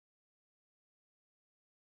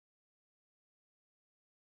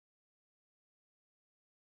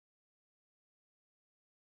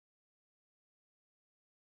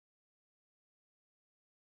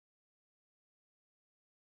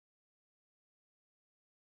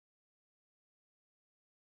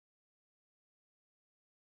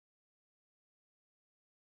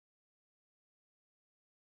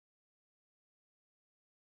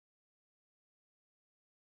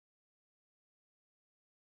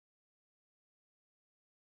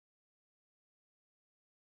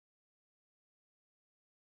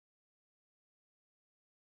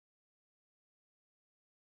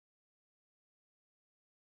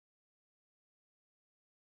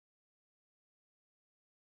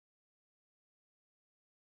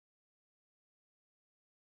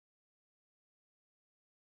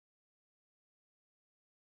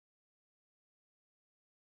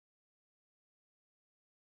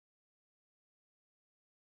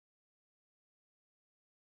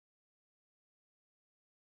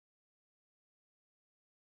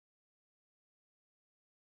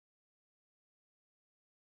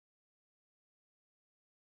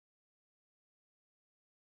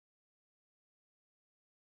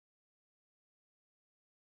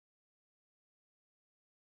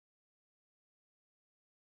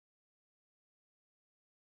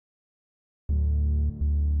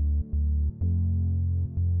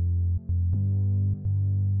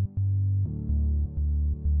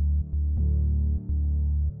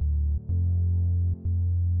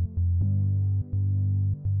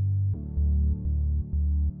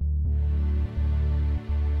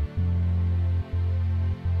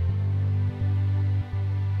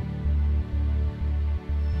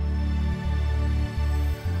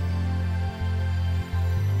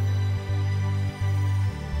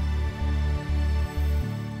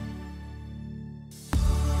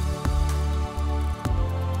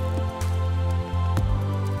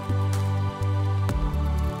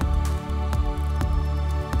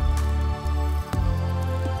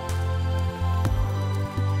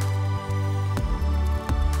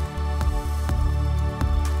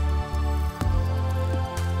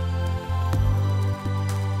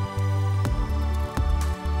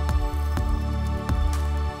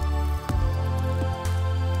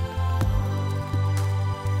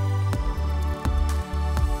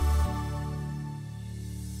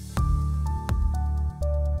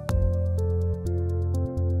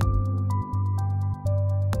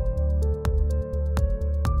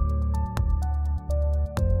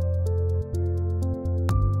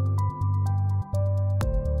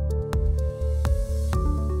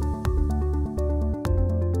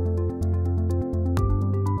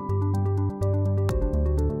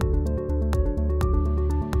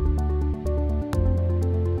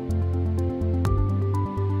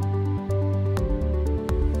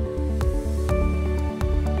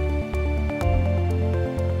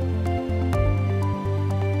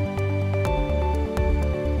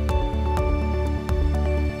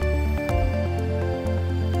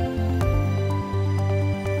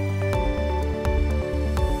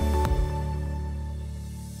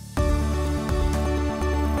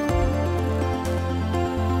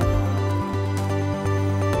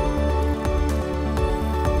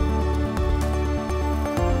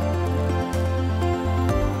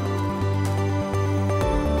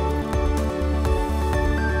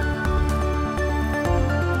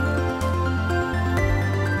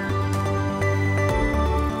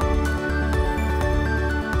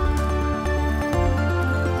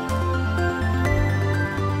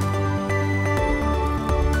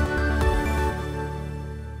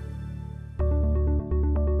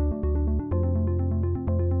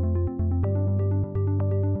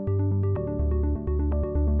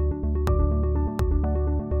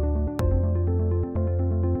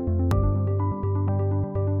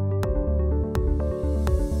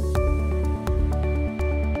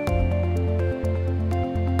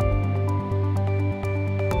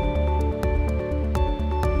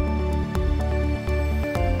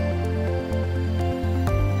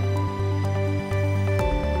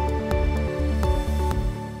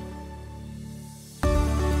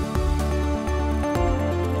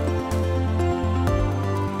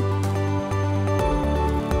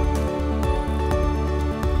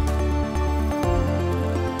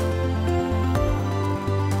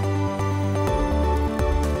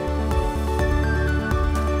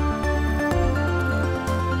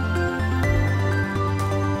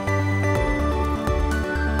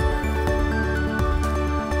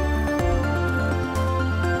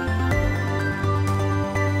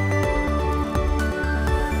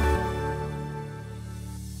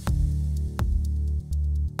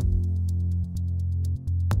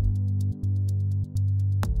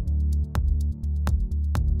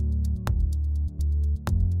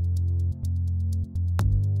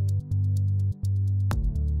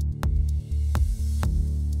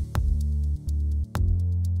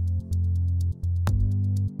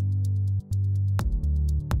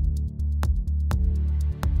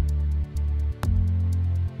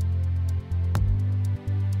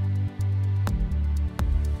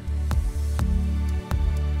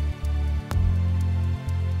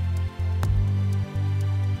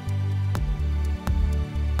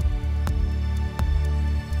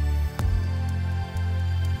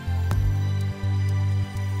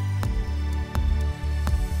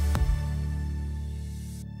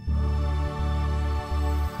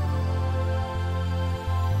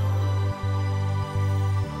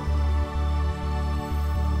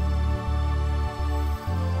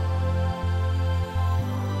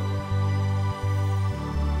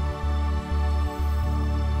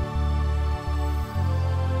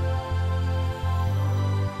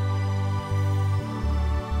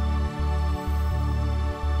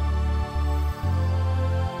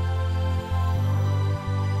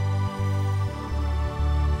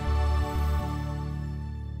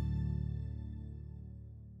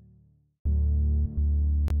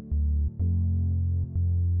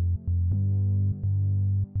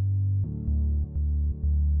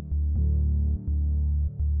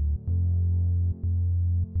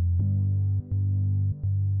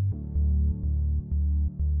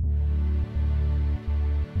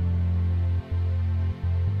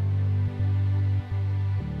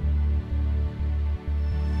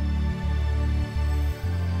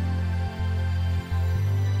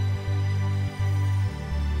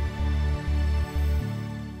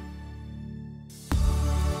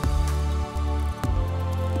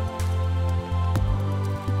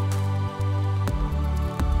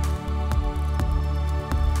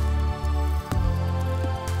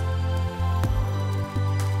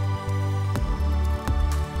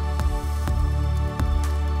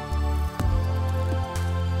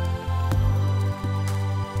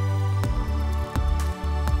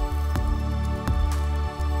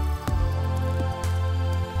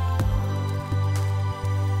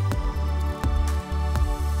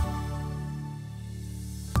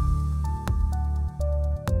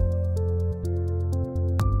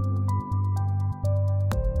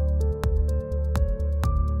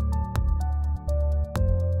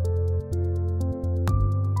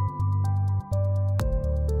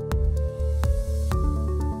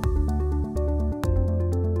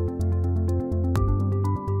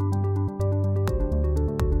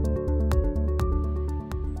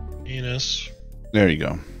Yes. There you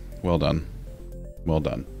go. Well done. Well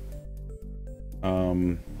done.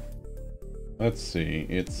 Let's see.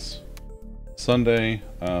 It's Sunday.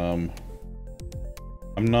 I'm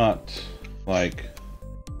not, like...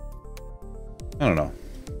 I don't know.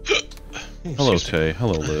 Hello, Tay.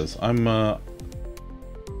 Hello, Liz. I don't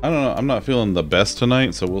know. I'm not feeling the best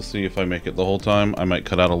tonight, so we'll see if I make it the whole time. I might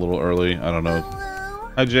cut out a little early. I don't know.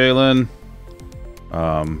 Hi, Jalen.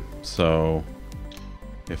 So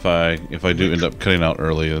if I do end up cutting out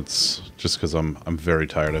early, it's just because I'm very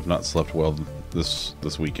tired. I've not slept well this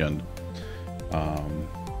weekend.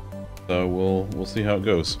 So we'll see how it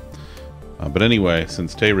goes. But anyway,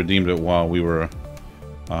 since Tay redeemed it while we were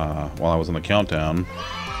while I was on the countdown,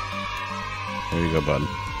 there you go, bud.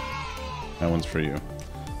 That one's for you.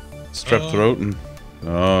 Strep throat and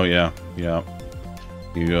oh yeah.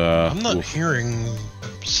 You I'm not hearing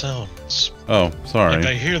sounds. Oh, sorry. Like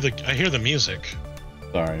I hear the music.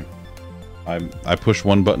 Sorry. I pushed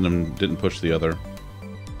one button and didn't push the other.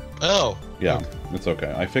 Oh. Yeah, it's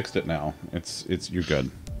okay. I fixed it now. You're good.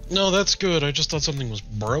 No, that's good. I just thought something was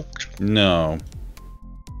broke. No.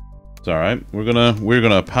 It's alright. We're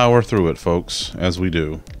gonna power through it, folks, as we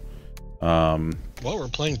do. Well, we're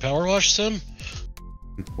playing Power Wash Sim?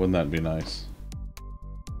 Wouldn't that be nice?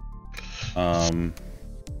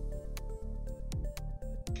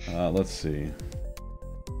 Let's see.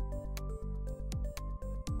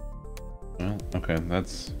 Well, okay,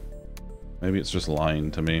 maybe it's just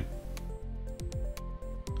lying to me.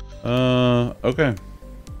 Okay.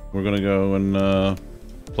 We're gonna go and,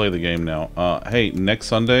 play the game now. Hey, next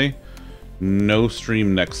Sunday, no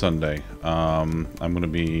stream next Sunday.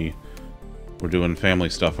 We're doing family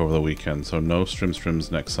stuff over the weekend, so no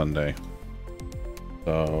streams next Sunday.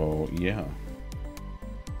 So, yeah.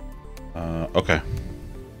 Okay.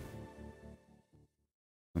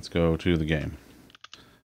 Let's go to the game.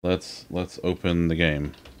 Let's open the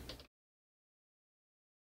game.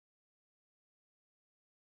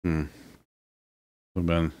 I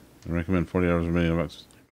recommend 40 hours or $1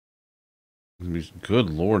 million.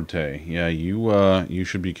 Good Lord, Tay. Yeah, you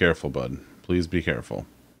should be careful, bud. Please be careful.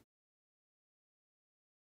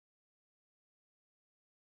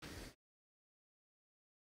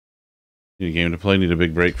 Need a game to play? Need a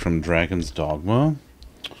big break from Dragon's Dogma?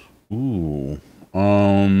 Ooh.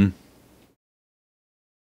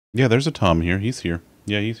 Yeah, there's a Tom here. He's here.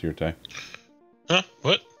 Yeah, he's here, Tay. Huh?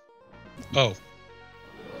 What? Oh.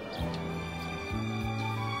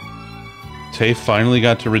 Tay finally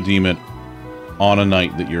got to redeem it on a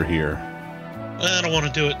night that you're here. I don't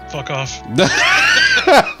want to do it. Fuck off.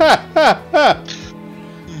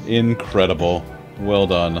 Incredible. Well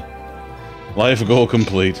done. Life goal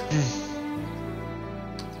complete.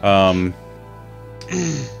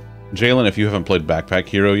 Jalen, if you haven't played Backpack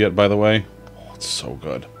Hero yet, by the way, it's so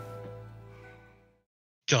good.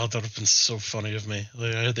 God, that would have been so funny of me.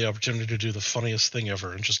 Like, I had the opportunity to do the funniest thing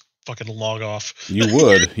ever and just fucking log off. You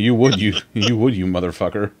would. You would, you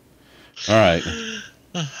motherfucker. Alright.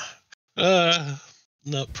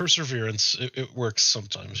 No, perseverance. It works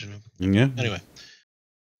sometimes, you know. Yeah. Anyway.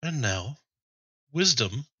 And now,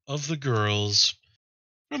 Wisdom of the Girls.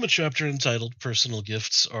 From a chapter entitled Personal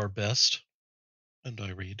Gifts Are Best. And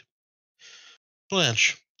I read.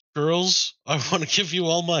 Blanche, girls, I want to give you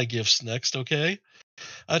all my gifts next, okay?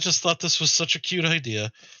 I just thought this was such a cute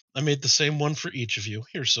idea. I made the same one for each of you.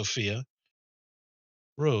 Here, Sophia.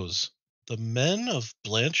 Rose, the men of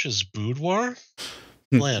Blanche's boudoir?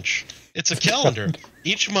 Blanche, it's a calendar.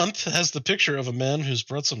 Each month has the picture of a man who's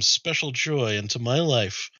brought some special joy into my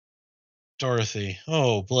life. Dorothy,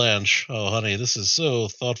 oh, Blanche. Oh, honey, this is so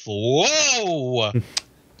thoughtful. Whoa!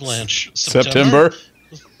 Blanche, September?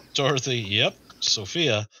 Dorothy, yep.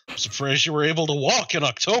 Sophia, I'm surprised you were able to walk in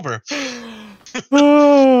October.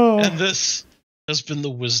 And this has been the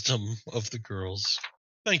wisdom of the girls.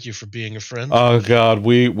 Thank you for being a friend. Oh God,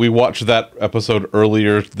 we watched that episode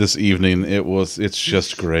earlier this evening. It's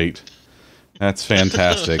just great. That's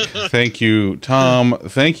fantastic. Thank you, Tom.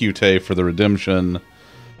 Thank you, Tay, for the redemption.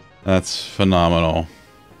 That's phenomenal.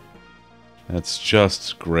 That's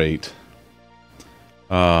just great.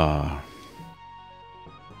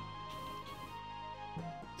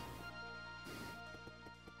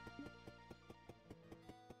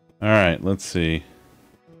 Alright, let's see.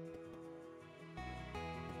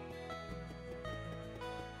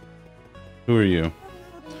 Who are you?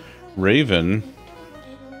 Raven?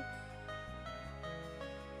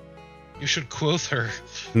 You should quote her.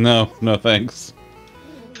 No, no thanks.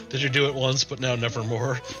 Did you do it once, but now never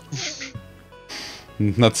more?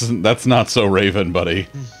 That's not so Raven, buddy.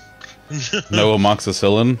 No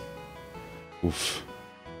amoxicillin? Oof.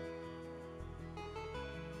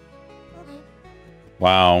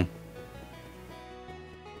 Wow.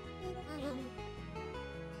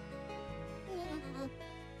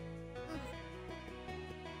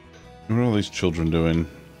 What are all these children doing?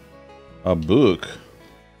 A book.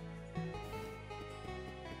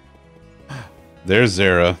 There's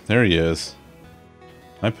Zara. There he is.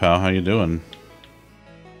 Hi, pal. How you doing?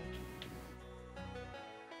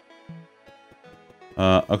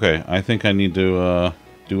 Okay. I think I need to,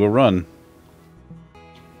 do a run.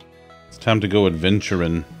 It's time to go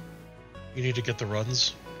adventuring. You need to get the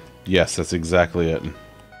runs? Yes, that's exactly it.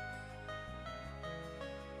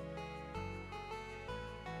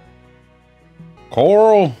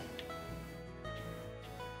 Coral!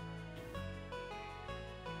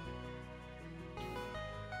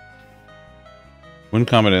 When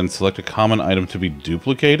comment ends, select a common item to be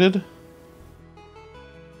duplicated?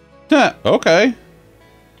 Huh, okay.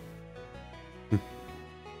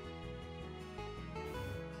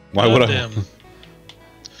 Why would I? Damn.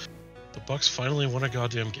 The Bucks finally won a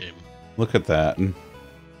goddamn game. Look at that.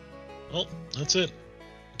 Well, that's it.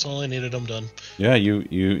 That's all I needed. I'm done. Yeah,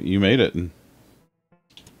 you made it.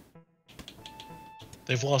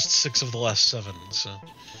 They've lost 6 of the last 7, so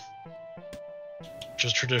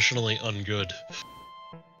just traditionally ungood.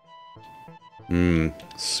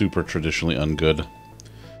 Super traditionally ungood.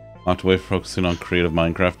 Locked away focusing on creative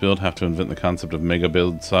Minecraft build. Have to invent the concept of mega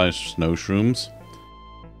build size snow shrooms.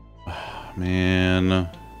 Man.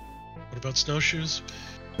 What about snowshoes?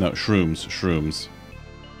 No, shrooms.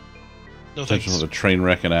 No Potential thanks. of a train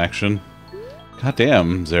wreck in action.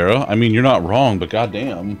 Goddamn, Zara. I mean, you're not wrong, but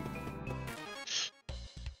goddamn.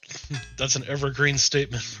 That's an evergreen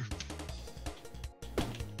statement.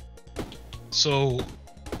 So,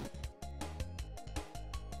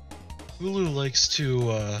 Hulu likes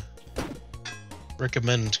to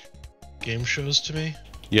recommend game shows to me.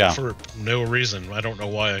 Yeah. For no reason. I don't know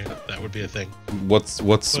why that would be a thing. But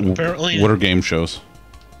apparently, what are game shows?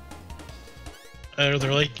 They're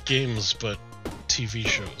like games, but TV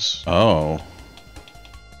shows. Oh.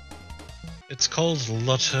 It's called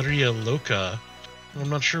Loteria Loca. I'm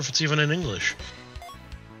not sure if it's even in English.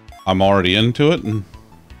 I'm already into it.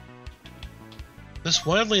 This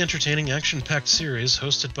wildly entertaining action-packed series,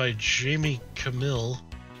 hosted by Jamie Camille,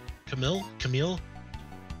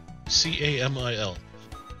 C-A-M-I-L,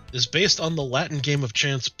 is based on the Latin game of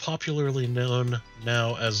chance popularly known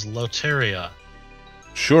now as Loteria.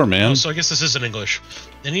 Sure, man. Oh, so I guess this is in English.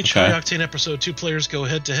 In each high-octane episode, 2 players go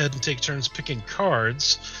head-to-head and take turns picking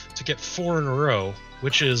cards to get 4 in a row,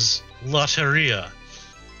 which is Loteria.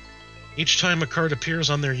 Each time a card appears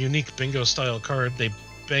on their unique bingo-style card, they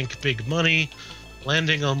bank big money.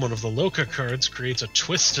 Landing on one of the Loca cards creates a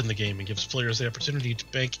twist in the game and gives players the opportunity to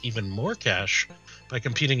bank even more cash by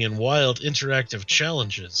competing in wild, interactive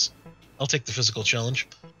challenges. I'll take the physical challenge.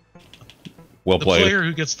 Well played. The player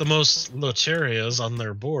who gets the most Loterias on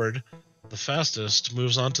their board, the fastest,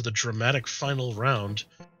 moves on to the dramatic final round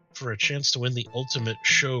for a chance to win the ultimate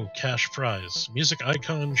show cash prize. Music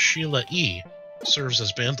icon Sheila E. serves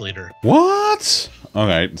as band leader. What?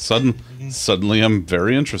 Okay, suddenly I'm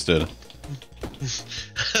very interested.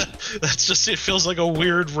 That's just, it feels like a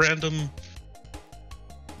weird random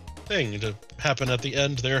thing to happen at the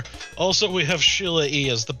end there. Also, we have Sheila E.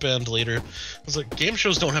 as the band leader. I was like, game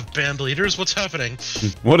shows don't have band leaders. What's happening?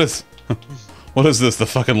 What is this, the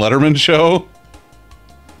fucking Letterman show?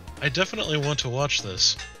 I definitely want to watch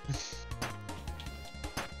this.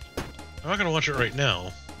 I'm not gonna watch it right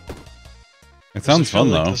now. It sounds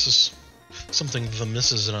fun, like though. This is something the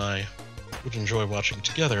missus and I would enjoy watching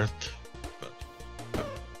together.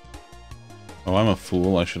 Oh, I'm a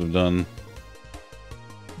fool. I should have done...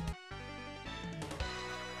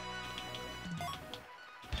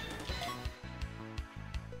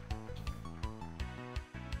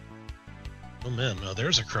 Oh man, now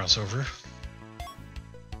there's a crossover.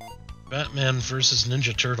 Batman versus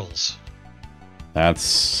Ninja Turtles.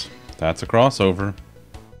 That's a crossover.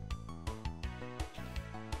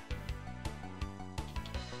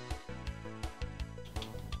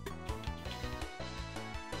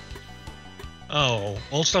 Oh,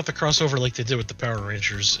 well, it's not the crossover like they did with the Power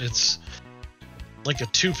Rangers. It's like a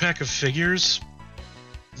 2-pack of figures.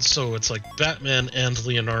 So it's like Batman and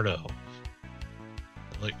Leonardo.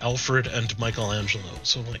 Like Alfred and Michelangelo.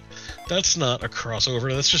 So like, that's not a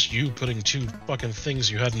crossover. That's just you putting 2 fucking things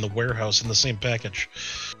you had in the warehouse in the same package.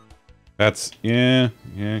 That's, yeah,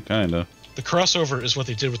 kinda. The crossover is what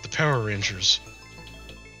they did with the Power Rangers.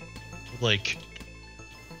 Like,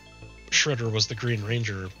 Shredder was the Green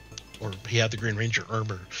Ranger, or he had the Green Ranger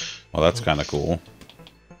armor. Well, that's kind of cool.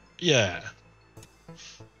 Yeah.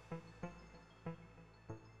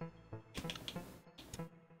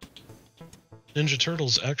 Ninja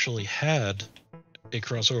Turtles actually had a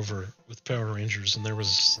crossover with Power Rangers, and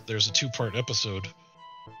there's a 2-part episode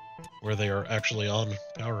where they are actually on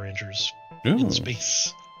Power Rangers in Ooh,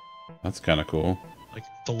 space, that's kind of cool. like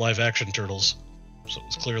the live-action Turtles. So it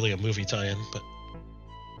was clearly a movie tie-in, but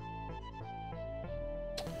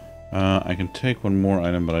I can take one more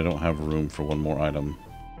item, but I don't have room for one more item.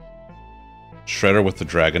 Shredder with the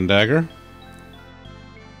Dragon Dagger.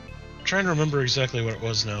 I'm trying to remember exactly what it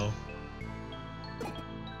was now.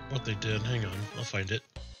 What they did. Hang on, I'll find it.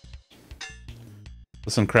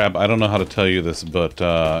 Listen, Crab, I don't know how to tell you this, but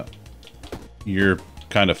you're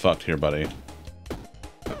kind of fucked here, buddy.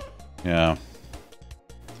 Yeah.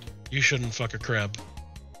 You shouldn't fuck a crab.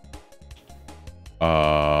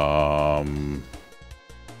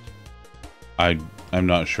 I'm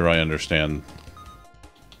not sure I understand.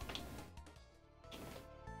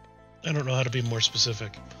 I don't know how to be more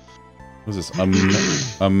specific. What is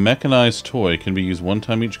this? A mechanized toy can be used one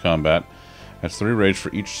time each combat. Has 3 rage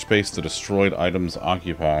for each space the destroyed items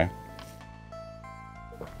occupy.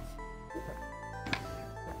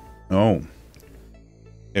 Oh.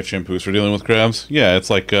 You have shampoos for dealing with crabs? Yeah, it's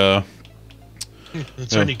like, A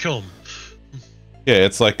tiny comb. yeah,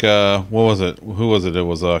 it's like, what was it? Who was it? It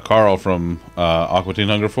was, Carl from, Aqua Teen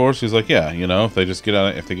Hunger Force. He's like, yeah, you know, if they get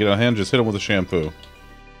out of hand, just hit them with a shampoo.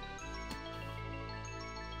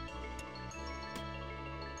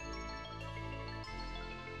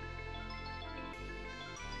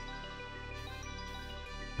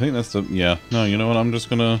 I think that's the... Yeah. No, you know what? We're just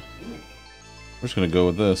gonna go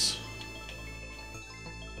with this.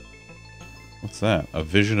 What's that? A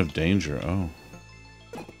vision of danger. Oh.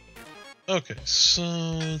 Okay,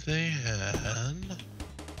 so they had...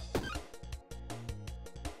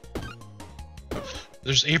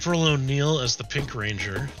 There's April O'Neil as the Pink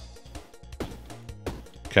Ranger.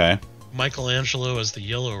 Okay. Michelangelo as the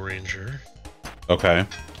Yellow Ranger. Okay.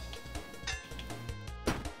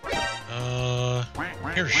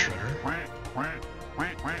 Here's Shredder.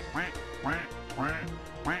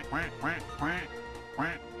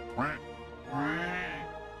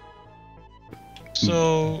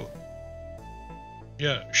 So,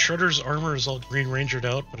 yeah, Shredder's armor is all Green Rangered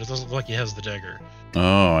out, but it doesn't look like he has the dagger.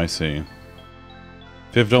 Oh, I see.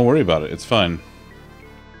 Viv, don't worry about it. It's fine.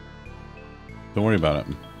 Don't worry about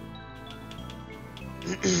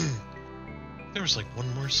it. There was like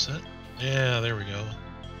one more set. Yeah, there we go.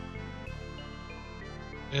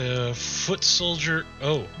 Foot Soldier.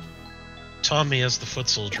 Oh, Tommy as the Foot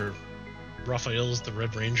Soldier. Raphael is the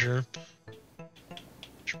Red Ranger.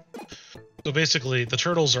 So basically, the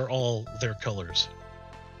turtles are all their colors.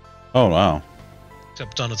 Oh, wow.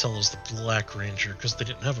 Except Donatello's the Black Ranger, because they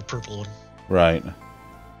didn't have a purple one. Right.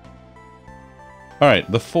 Alright,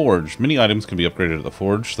 the Forge. Many items can be upgraded at the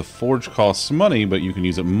Forge. The Forge costs money, but you can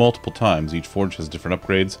use it multiple times. Each Forge has different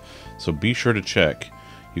upgrades, so be sure to check.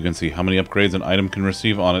 You can see how many upgrades an item can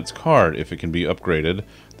receive on its card. If it can be upgraded,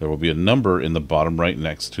 there will be a number in the bottom right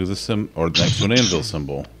next to the next to an anvil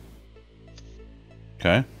symbol.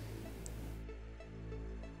 Okay.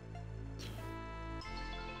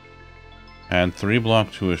 Add 3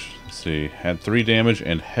 block to a... Let's see. Add 3 damage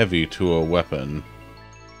and heavy to a weapon.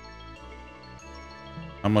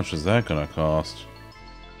 How much is that gonna cost?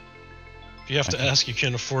 If you have to ask, you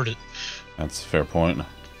can't afford it. That's a fair point.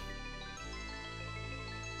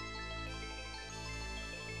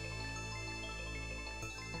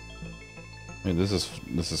 Wait, this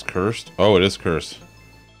is cursed? Oh, it is cursed.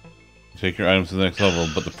 Take your items to the next level,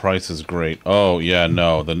 but the price is great. Oh, yeah,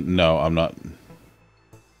 no. No, I'm not...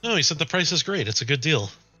 No, he said the price is great. It's a good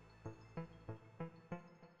deal.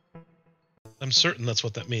 I'm certain that's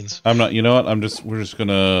what that means. I'm not... You know what? We're just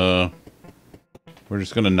gonna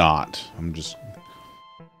not. I'm just...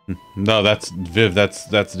 No, that's... Viv,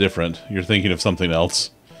 that's different. You're thinking of something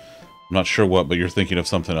else. I'm not sure what, but you're thinking of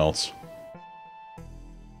something else.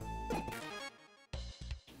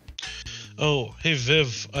 Oh, hey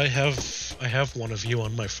Viv, I have one of you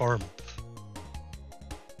on my farm.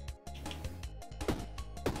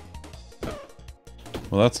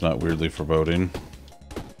 Well, that's not weirdly foreboding.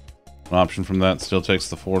 An option from that still takes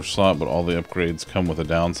the forge slot, but all the upgrades come with a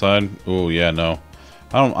downside. Oh yeah, no.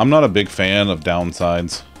 I'm not a big fan of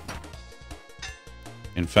downsides.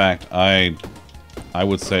 In fact, I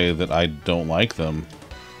would say that I don't like them.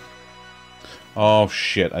 Oh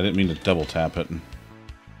shit, I didn't mean to double tap it.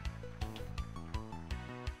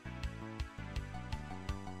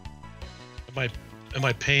 Am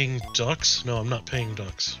I paying ducks? No, I'm not paying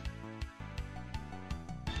ducks.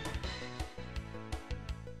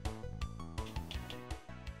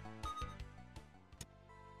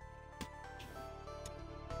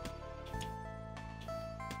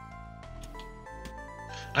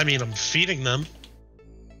 I mean, I'm feeding them.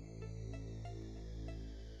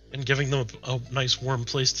 And giving them a nice warm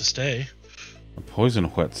place to stay. A poison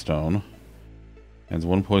whetstone. Adds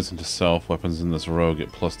 1 poison to self. Weapons in this row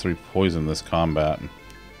get +3 poison this combat.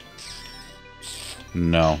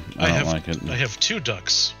 No, I don't like it. I have 2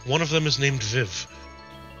 ducks. One of them is named Viv.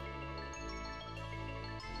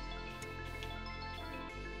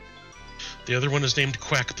 The other one is named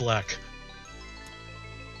Quack Black.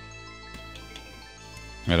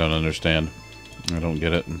 I don't understand. I don't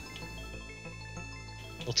get it.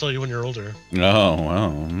 I'll tell you when you're older. Oh,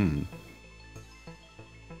 well.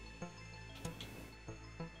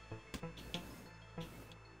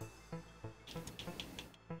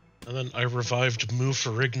 And then I revived Moo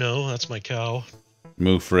Ferrigno. That's my cow.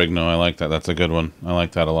 Moo Ferrigno, I like that. That's a good one. I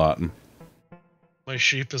like that a lot. My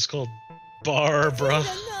sheep is called Barbara.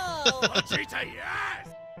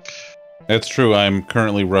 It's true. I'm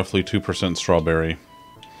currently roughly 2% strawberry.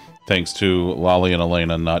 Thanks to Lolly and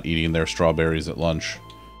Elena not eating their strawberries at lunch.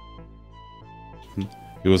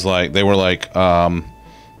 It was like, they were like, can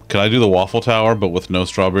I do the waffle tower, but with no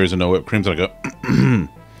strawberries and no whipped creams? And I go, and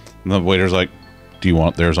the waiter's like, do you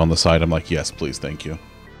want theirs on the side? I'm like, yes, please, thank you.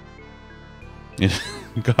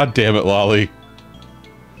 God damn it, Lolly.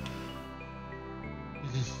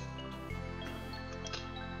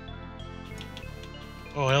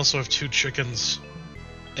 Oh, I also have 2 chickens.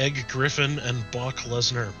 Egg Griffin and Bach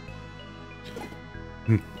Lesnar.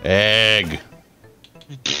 Egg.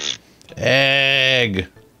 Egg.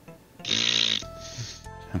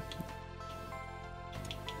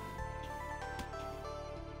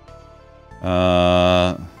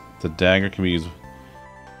 The dagger can be used.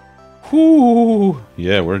 Whoo!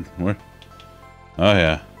 Yeah, we're. Oh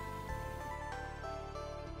yeah.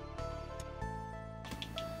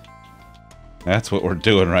 That's what we're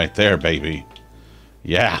doing right there, baby.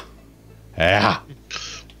 Yeah. Yeah.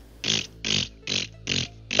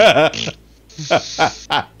 I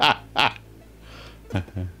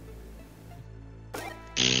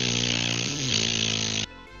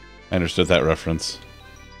understood that reference.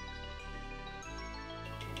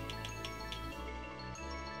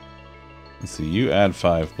 Let's see, you add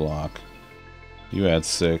 5 block. You add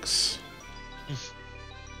 6.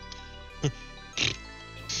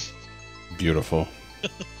 Beautiful.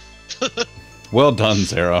 Well done,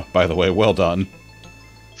 Sarah, by the way. Well done.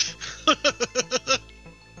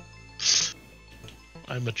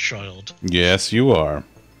 I'm a child. Yes, you are.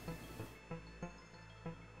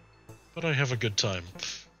 But I have a good time.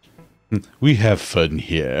 We have fun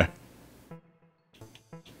here.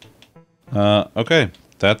 Okay.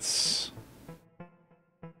 That's...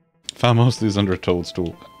 Found most of these under a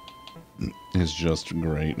toadstool. Is just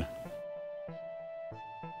great.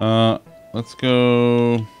 Let's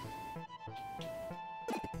go...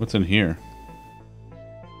 What's in here?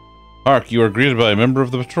 Hark, you are greeted by a member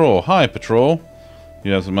of the patrol. Hi, patrol.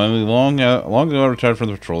 You have some money long ago I retired from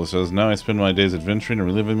the patrol. It says, now I spend my days adventuring and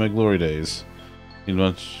reliving my glory days. Need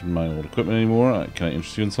much of my old equipment anymore? Can I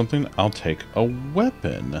interest you in something? I'll take a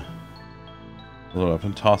weapon. A little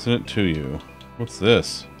weapon, tossing it to you. What's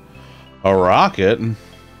this? A rocket?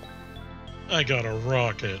 I got a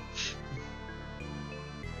rocket.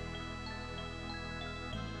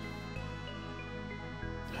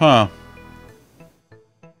 Huh.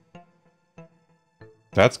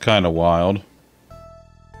 That's kind of wild.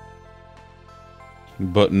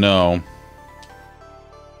 But no.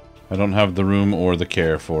 I don't have the room or the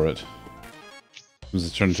care for it. Does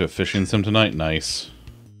it turn into a fishing sim tonight? Nice.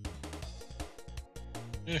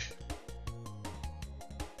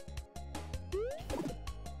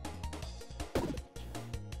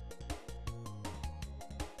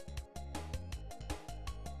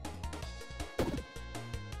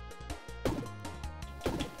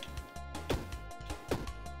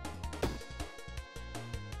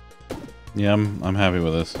 Yeah, I'm happy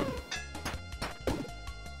with this.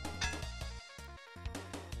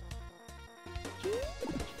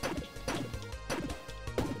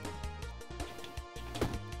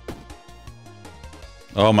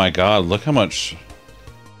 Oh my god, look how much...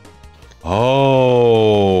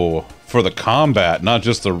 Oh, for the combat, not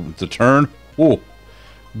just the turn. Oh,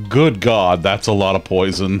 good god, that's a lot of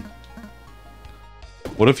poison.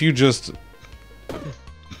 What if you just...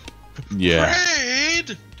 Yeah.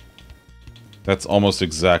 Raid! That's almost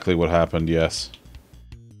exactly what happened, yes.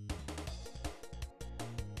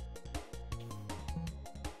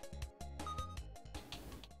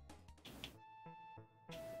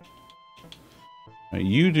 Right,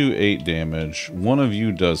 you do 8 damage. One of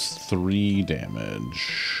you does 3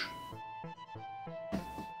 damage.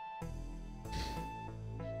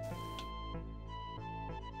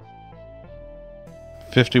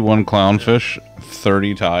 51 clownfish,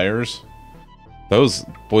 30 tires. Those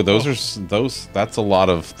that's a lot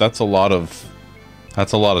of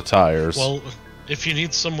tires. Well, if you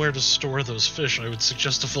need somewhere to store those fish, I would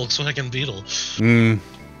suggest a Volkswagen Beetle.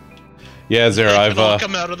 Yeah, Zara, I've all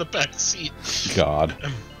come out of the back seat. God.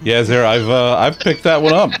 Yeah, Zara, I've picked that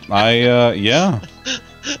one up. Yeah.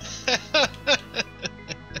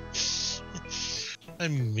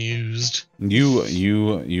 I'm amused.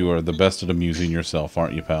 You are the best at amusing yourself,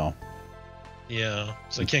 aren't you, pal? Yeah,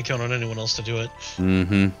 so I can't count on anyone else to do it.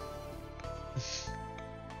 Mm-hmm.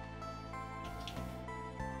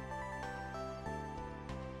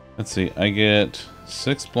 Let's see, I get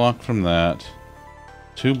 6 block from that,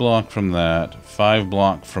 2 block from that, 5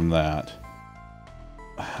 block from that.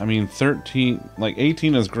 I mean, 13, like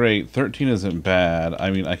 18 is great, 13 isn't bad.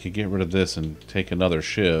 I mean, I could get rid of this and take another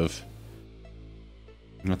shiv.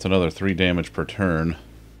 That's another 3 damage per turn.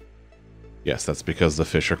 Yes, that's because the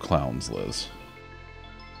fish are clowns, Liz.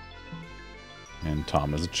 And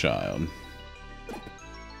Tom is a child.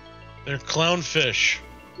 They're clownfish.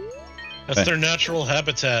 That's their natural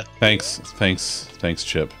habitat. Thanks,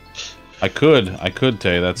 Chip. I could,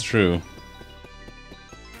 Tay, that's true.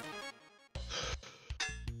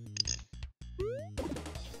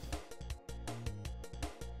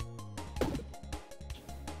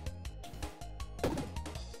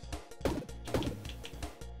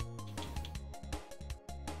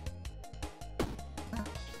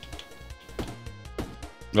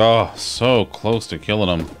 Oh, so close to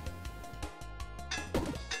killing him.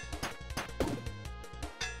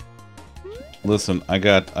 Listen, I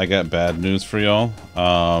got bad news for y'all.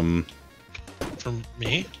 From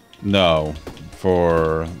me? No,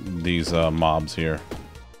 for these mobs here.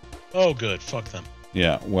 Oh, good. Fuck them.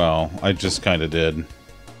 Yeah, well, I just kind of did.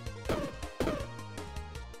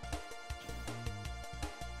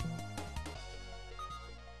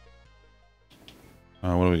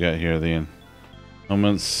 What do we got here? The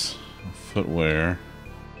helmets, footwear.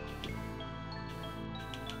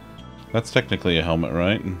 That's technically a helmet,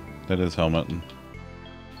 right? That is helmet.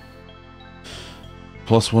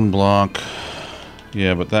 +1 block.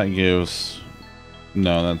 Yeah, but that gives...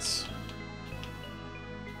 No, that's...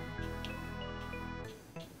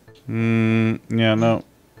 yeah, no.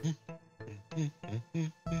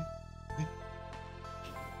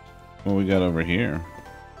 What we got over here?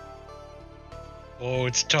 Oh,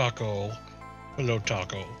 it's Taco. Hello,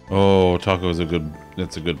 Taco. Oh, Taco is a good...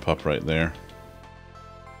 That's a good pup right there.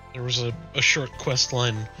 There was a short quest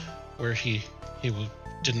line where he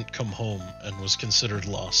didn't come home and was considered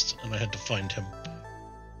lost, and I had to find him.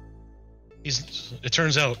 It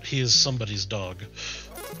turns out he is somebody's dog,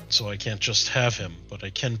 so I can't just have him, but I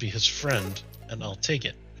can be his friend, and I'll take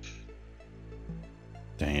it.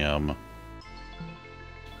 Damn.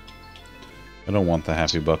 I don't want the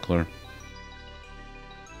happy buckler.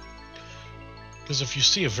 Because if you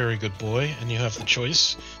see a very good boy, and you have the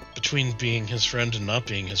choice between being his friend and not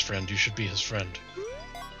being his friend, you should be his friend.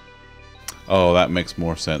 Oh, that makes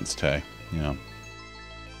more sense, Tay. Yeah.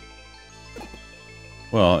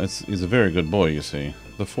 Well, he's a very good boy, you see.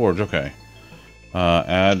 The forge, okay.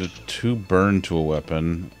 Add 2 burn to a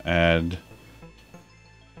weapon. Add...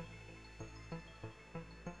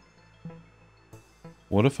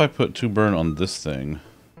 What if I put 2 burn on this thing?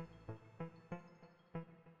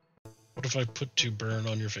 What if I put 2 burn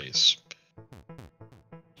on your face?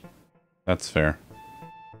 That's fair.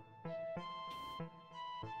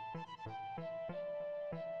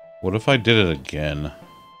 What if I did it again?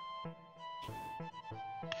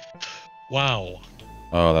 Wow.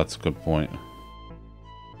 Oh, that's a good point.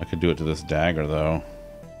 I could do it to this dagger, though.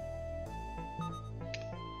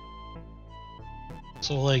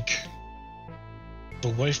 So, like, the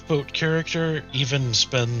lifeboat character even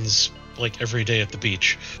spends, like, every day at the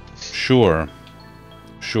beach. Sure.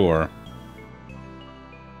 Sure.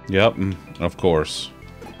 Yep, of course.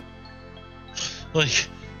 Like...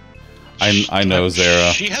 I know,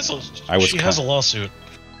 Zara. She has a lawsuit.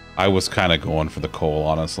 I was kind of going for the coal,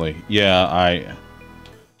 honestly. Yeah,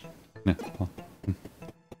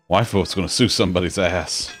 Waifu's gonna sue somebody's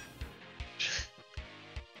ass.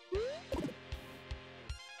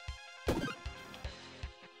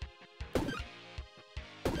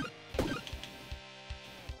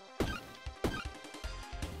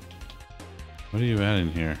 What are you adding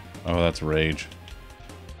here? Oh, that's rage.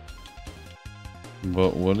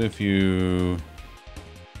 But what if you...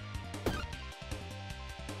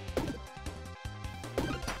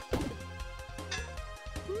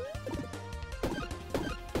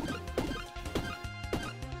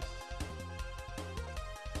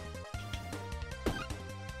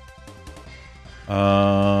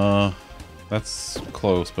 That's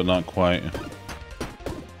close, but not quite.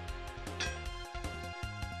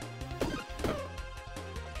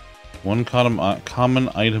 One common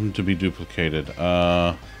item to be duplicated.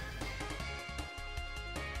 Yeah,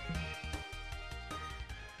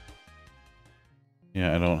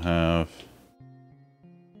 I don't have...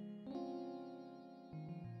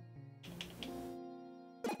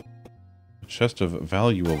 A chest of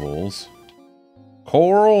valuables.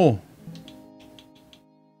 Coral!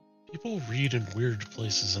 People read in weird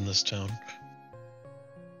places in this town.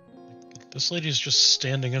 This lady's just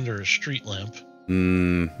standing under a street lamp.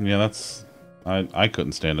 Yeah, that's... I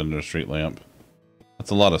couldn't stand under a street lamp. That's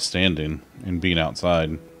a lot of standing and being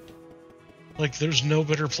outside. Like, there's no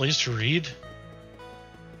better place to read?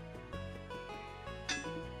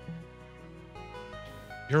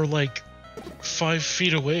 You're like 5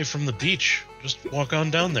 feet away from the beach. Just walk on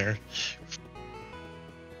down there.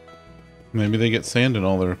 Maybe they get sand in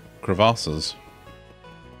all their crevasses.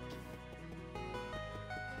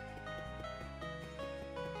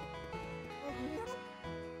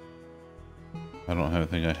 I don't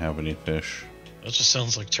think I have any fish. That just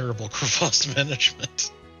sounds like terrible crevasse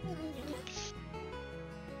management.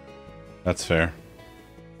 That's fair.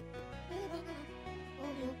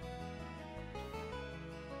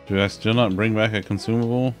 Do I still not bring back a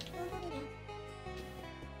consumable?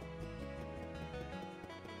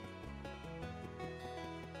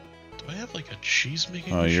 Do I have like a cheese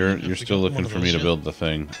making Oh, machine? you're still looking for me to build the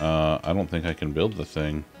thing. I don't think I can build the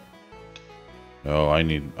thing. Oh, I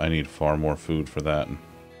need far more food for that.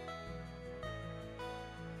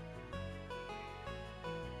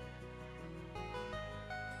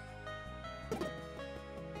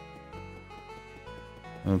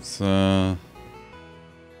 Let's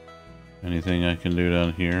anything I can do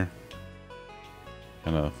down here?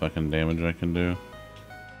 Kind of fucking damage I can do.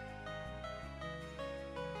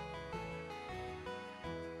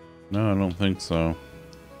 No, I don't think so.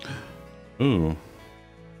 Ooh.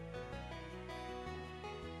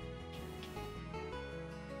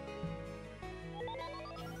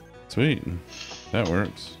 Sweet. That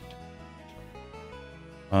works.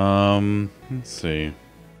 Let's see.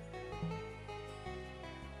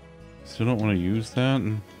 Still don't want to use that,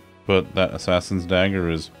 but that assassin's dagger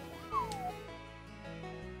is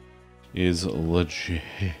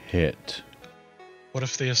legit. What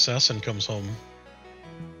if the assassin comes home?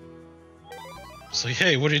 It's like,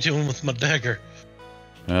 hey, what are you doing with my dagger?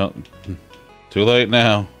 Well, too late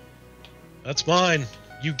now. That's mine.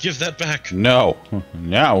 You give that back. No.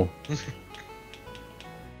 No.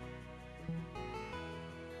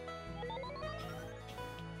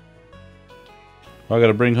 I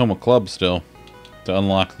gotta bring home a club still to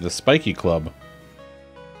unlock the spiky club.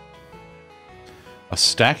 A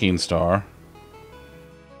stacking star.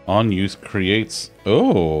 On use creates...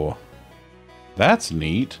 Oh. That's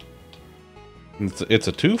neat. It's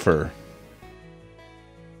a twofer.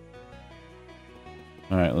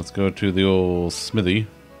 Alright, let's go to the old smithy.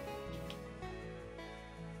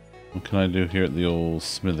 What can I do here at the old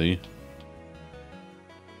smithy?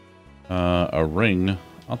 A ring.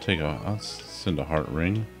 I'll send a heart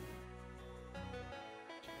ring.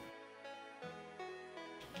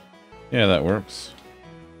 Yeah, that works.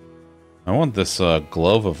 I want this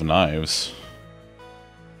glove of knives.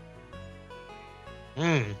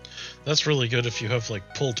 That's really good if you have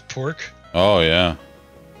like pulled pork. Oh yeah.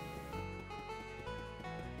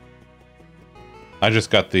 I just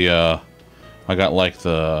got the I got like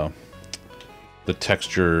the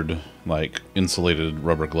textured like insulated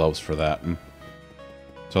rubber gloves for that.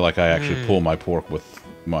 So like I actually pull my pork with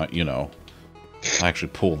my, I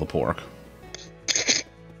actually pull the pork.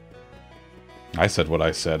 I said what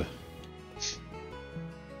I said.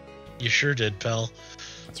 You sure did, pal.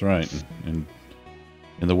 That's right. And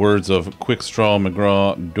in the words of Quick Straw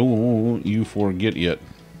McGraw, don't you forget it.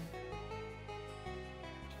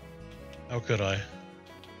 How could I?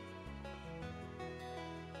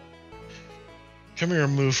 Come here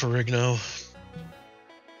and move for Rigno.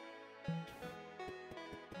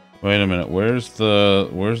 Wait a minute. Where's the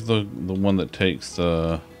one that takes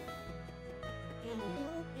the...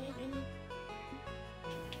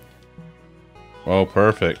 Oh,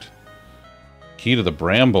 perfect. Key to the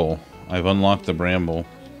bramble. I've unlocked the bramble.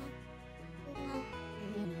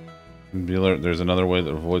 Be alert, there's another way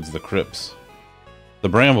that avoids the crypts. The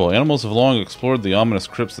bramble. Animals have long explored the ominous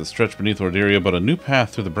crypts that stretch beneath Orderia, but a new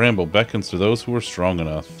path through the bramble beckons to those who are strong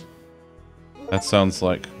enough. That sounds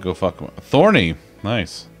like go fuck... Thorny!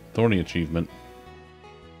 Nice. Thorny achievement.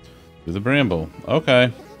 Through the bramble.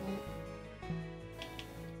 Okay.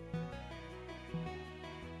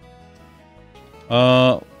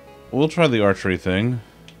 We'll try the archery thing.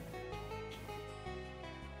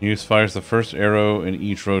 Use fires the first arrow in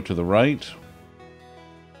each row to the right.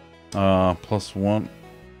 +1.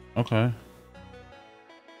 Okay.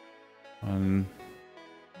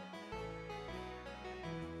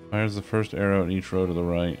 Fires the first arrow in each row to the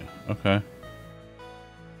right. Okay.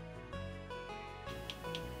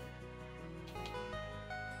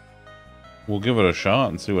 We'll give it a shot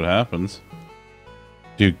and see what happens.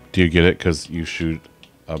 Do you get it? Because you shoot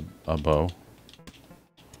a bow.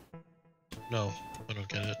 No, I don't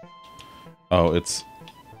get it. Oh, it's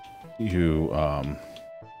you.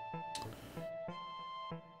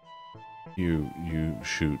 You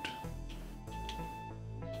shoot.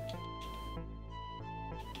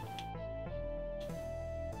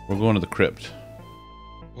 We're going to the crypt.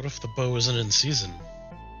 What if the bow isn't in season?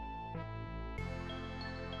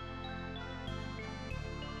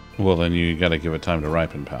 Well, then you gotta give it time to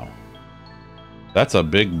ripen, pal. That's a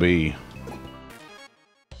big bee.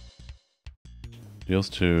 Deals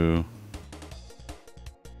to...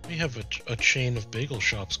 We have a chain of bagel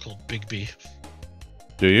shops called Big B.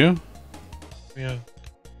 Do you? Yeah.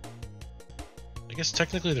 I guess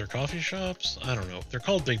technically they're coffee shops? I don't know. They're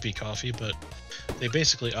called Big B Coffee, but they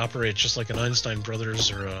basically operate just like an Einstein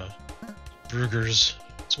Brothers or a Brugger's.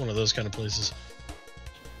 It's one of those kind of places.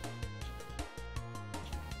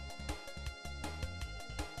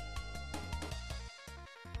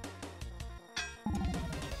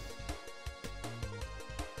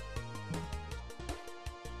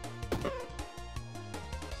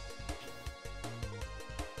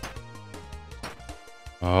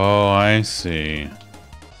 Oh, I see.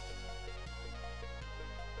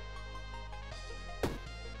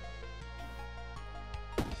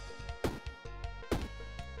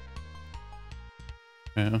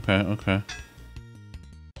 Okay.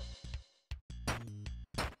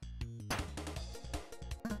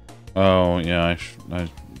 Oh, yeah,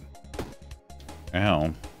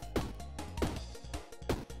 Ow.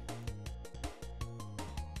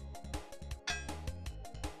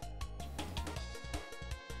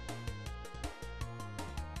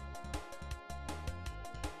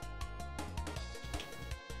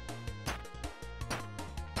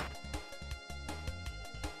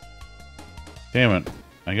 Damn it.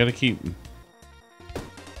 I gotta keep...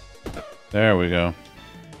 There we go.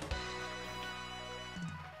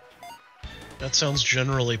 That sounds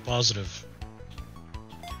generally positive.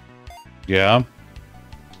 Yeah?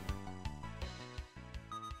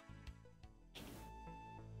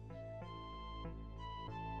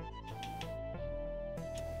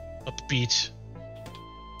 Upbeat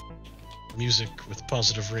music with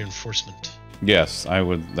positive reinforcement. Yes, I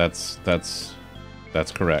would... That's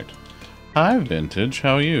correct. Hi, Vintage.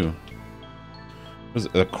 How are you? Was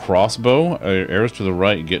it a crossbow? Arrows to the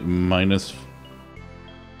right get minus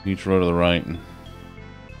each row to the right.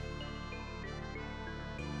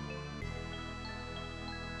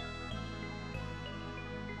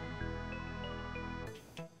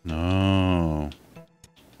 No.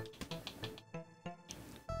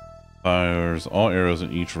 Fires all arrows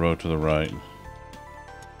in each row to the right.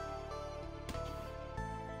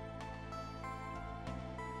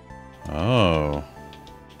 Oh.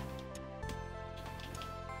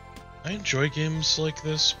 I enjoy games like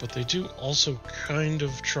this, but they do also kind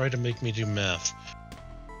of try to make me do math.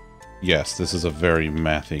 Yes, this is a very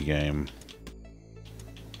mathy game.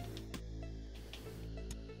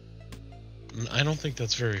 And I don't think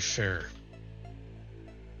that's very fair.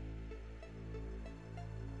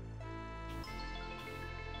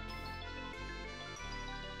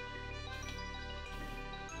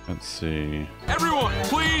 Let's see. Everyone,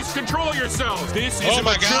 please control yourselves. This is a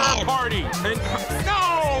mature party. And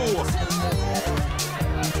no!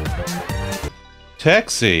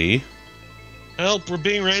 Texie? Help! We're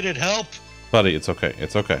being raided! Help! Buddy, it's okay.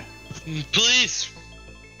 It's okay. Please!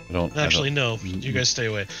 Actually, no. You guys stay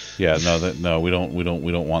away. Yeah, no, we don't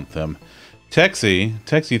want them. Texie,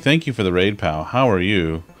 thank you for the raid, pal. How are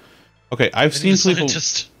you? Okay, I've seen people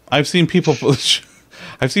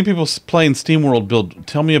playing SteamWorld build.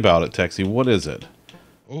 Tell me about it, Texie. What is it?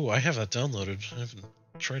 Oh, I have that downloaded. I haven't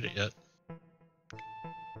tried it yet.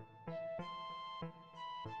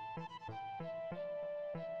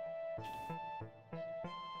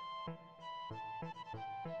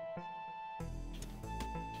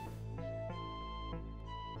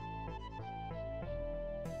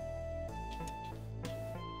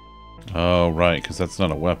 Oh, right, because that's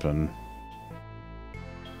not a weapon.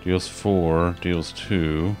 Deals 4, deals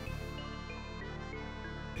 2.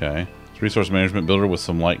 Okay. It's resource management builder with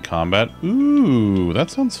some light combat. Ooh, that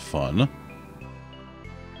sounds fun.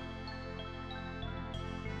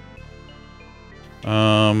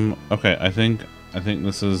 Okay, I think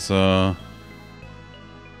this is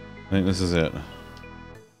think this is it.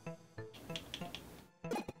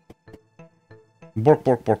 Bork,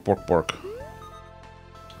 bork, bork, bork, bork.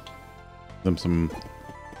 Them some...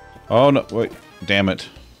 Oh, no, wait. Damn it.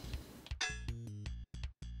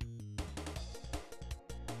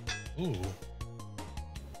 Ooh.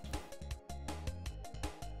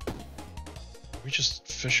 Are we just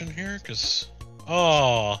fishing here? Because...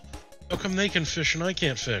 Oh! How come they can fish and I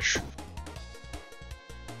can't fish?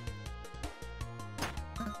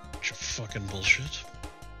 Bunch of fucking bullshit.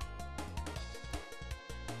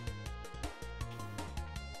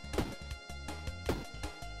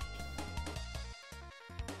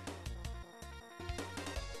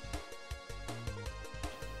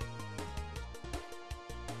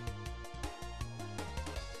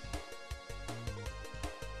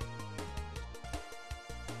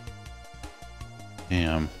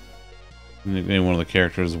 Damn. Nickname one of the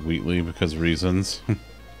characters Wheatley because reasons.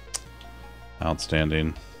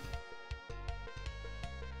 Outstanding.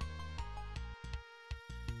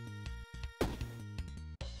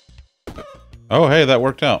 Oh, hey, that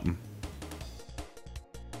worked out.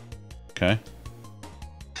 Okay.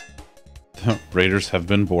 The raiders have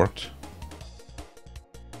been borked.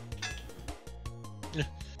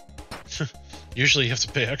 Usually you have to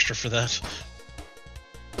pay extra for that.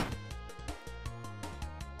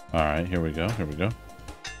 Alright, here we go, here we go.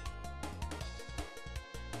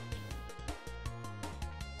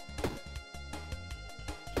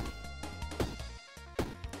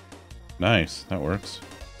 Nice, that works.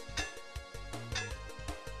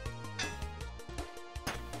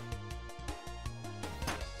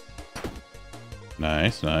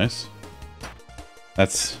 Nice, nice.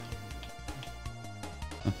 That's...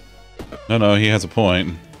 No, he has a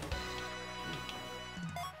point.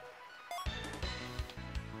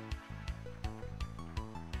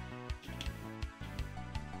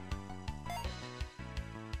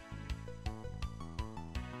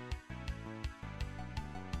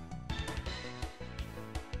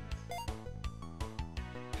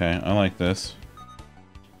 Okay, I like this.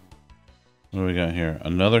 What do we got here?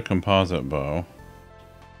 Another composite bow.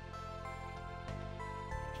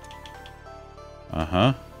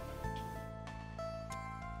 Uh-huh.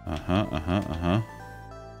 Uh-huh, uh-huh, uh-huh.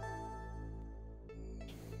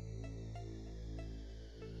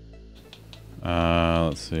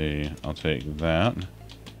 Let's see. I'll take that.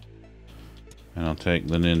 And I'll take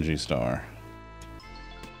the Ninja Star.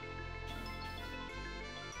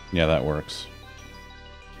 Yeah, that works.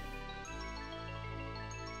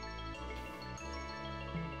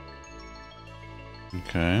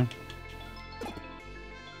 Okay.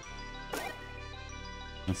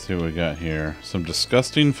 Let's see what we got here. Some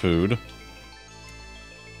disgusting food.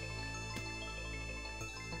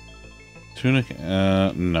 Tunic,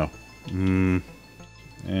 no.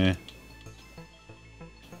 Eh.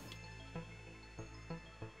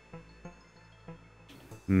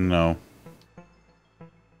 No.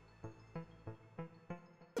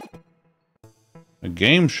 A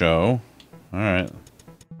game show? Alright.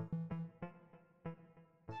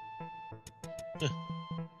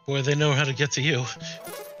 Boy, they know how to get to you.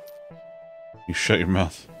 You shut your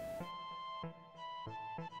mouth.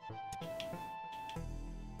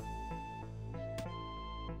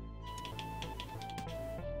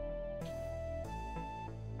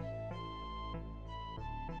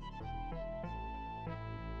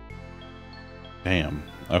 Damn.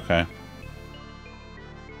 Okay.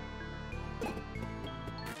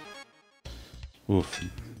 Oof.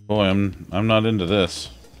 Boy, I'm not into this.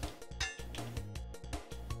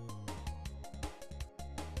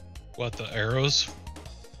 What, the arrows?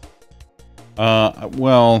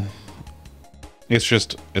 Well,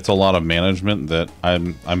 it's a lot of management that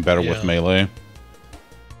I'm better with melee.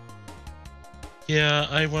 Yeah,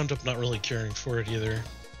 I wound up not really caring for it either.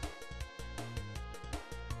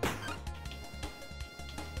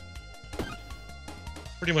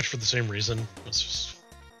 Pretty much for the same reason. It's just...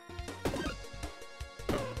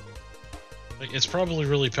 like, it's probably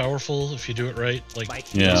really powerful if you do it right.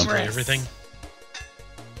 Like, yeah. Destroy everything.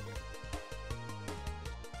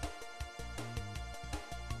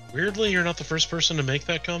 Weirdly, you're not the first person to make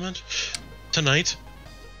that comment tonight.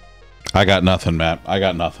 I got nothing, Matt. I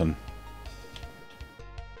got nothing.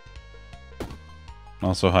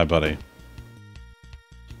 Also, hi, buddy.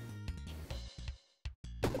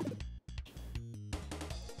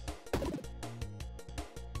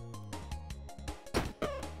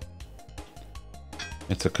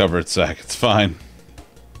 It's a covered sack. It's fine.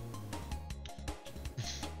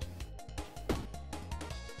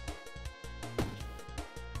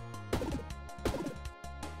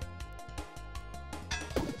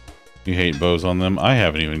 You hate bows on them? I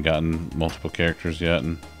haven't even gotten multiple characters yet,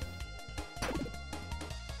 and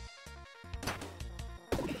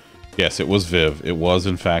Yes, it was Viv. It was,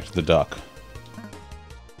 in fact, the duck.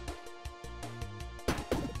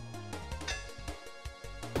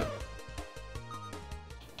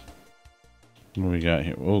 What do we got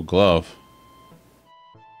here? Oh, glove.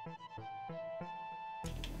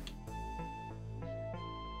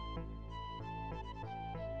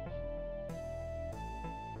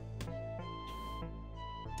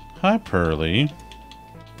 Hi, Pearly.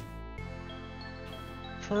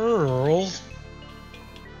 Pearl.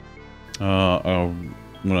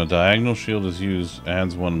 When a diagonal shield is used,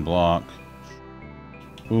 adds 1 block.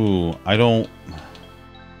 Ooh, I don't...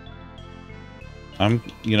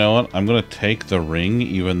 you know what? I'm gonna take the ring,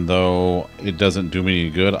 even though it doesn't do me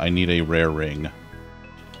any good. I need a rare ring.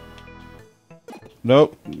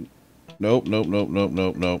 Nope. Nope, nope, nope, nope,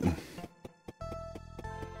 nope, nope.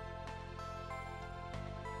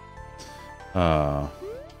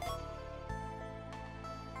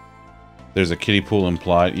 There's a kiddie pool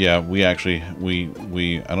implied. Yeah, we actually,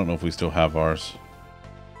 I don't know if we still have ours.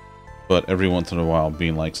 But every once in a while,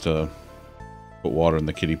 Bean likes to put water in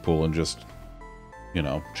the kiddie pool and just, you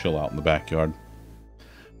know, chill out in the backyard.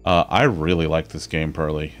 I really like this game,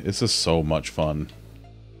 Pearly. This is so much fun.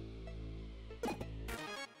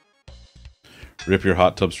 Rip your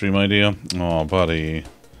hot tub stream idea? Oh, buddy.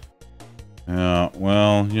 Yeah,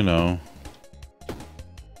 well, you know.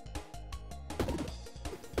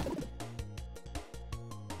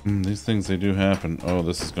 These things, they do happen. Oh,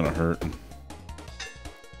 this is gonna hurt.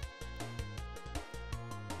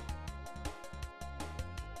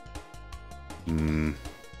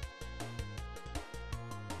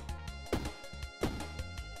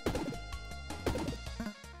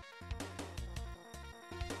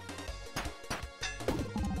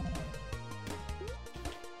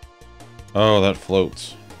 Oh, that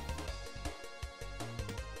floats.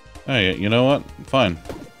 Hey, you know what? Fine.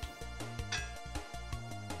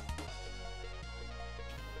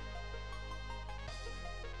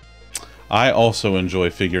 I also enjoy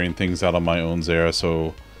figuring things out on my own, Zara,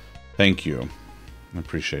 so thank you. I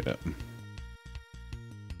appreciate it.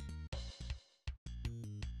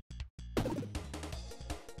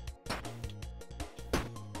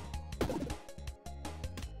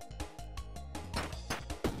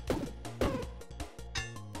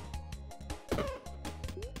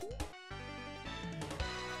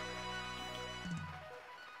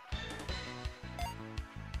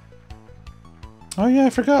 Oh yeah, I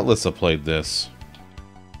forgot Lissa played this.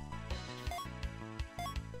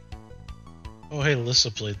 Oh hey,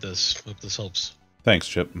 Lissa played this. Hope this helps. Thanks,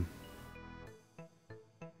 Chip.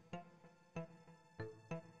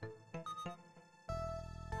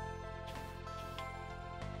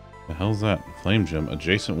 The hell's that? Flame gem.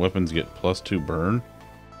 Adjacent weapons get +2 burn?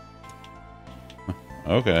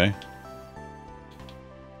 Okay.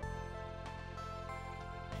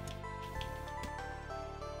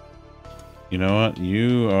 You know what?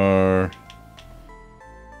 You are...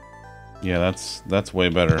 Yeah, that's way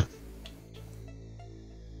better.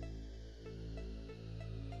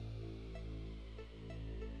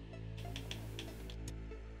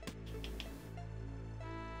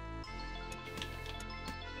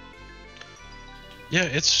 Yeah,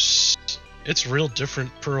 it's real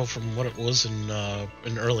different, Pearl, from what it was in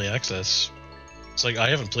early access. It's like I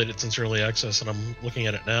haven't played it since early access, and I'm looking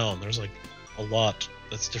at it now, and there's like a lot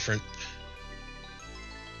that's different.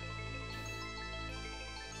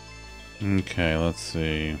 Okay, let's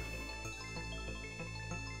see.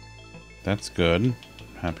 That's good.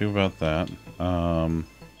 Happy about that. Are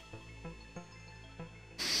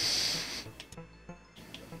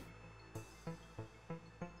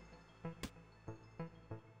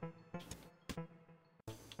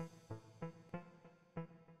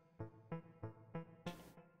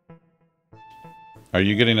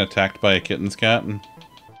you getting attacked by a kitten's cat?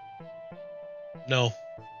 No.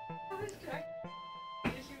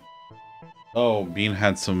 Oh, Bean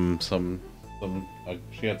had some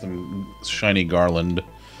she had some shiny garland,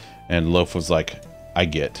 and Loaf was like, I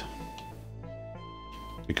get.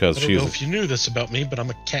 Because I don't know if you knew this about me, but I'm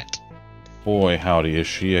a cat. Boy, howdy, is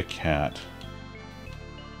she a cat.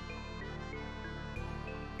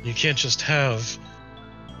 You can't just have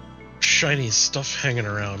shiny stuff hanging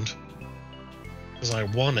around. Because I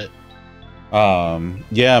want it.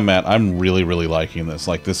 Yeah, Matt, I'm really liking this.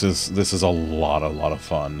 Like, this is a lot of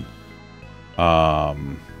fun.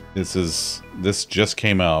 This just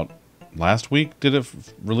came out last week. Did it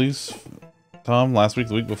release, Tom? Last week,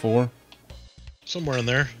 the week before? Somewhere in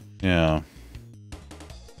there. Yeah.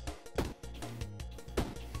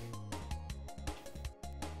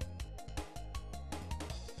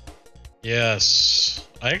 Yes.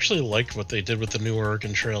 I actually liked what they did with the new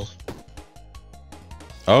Oregon Trail.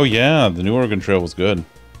 Oh yeah, the new Oregon Trail was good.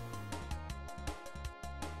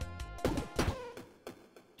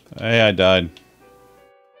 Hey, I died.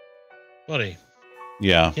 Buddy,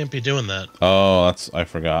 Yeah. can't be doing that. Oh, I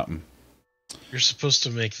forgot. You're supposed to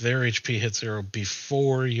make their HP hit 0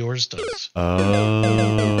 before yours does.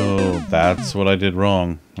 Oh, that's what I did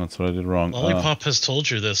wrong. That's what I did wrong. Lollipop has told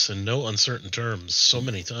you this in no uncertain terms so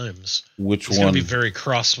many times. Which He's one? gonna be very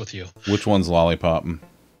cross with you. Which one's Lollipop?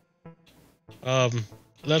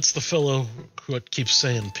 That's the fellow who keeps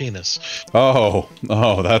saying penis. That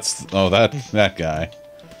guy.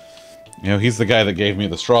 You know, he's the guy that gave me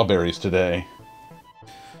the strawberries today.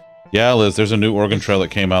 Yeah, Liz, there's a new Oregon Trail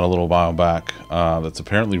that came out a little while back. That's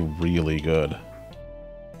apparently really good.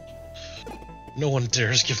 No one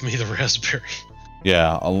dares give me the raspberry.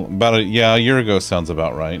 Yeah, a year ago sounds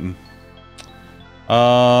about right.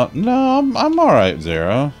 No, I'm all right,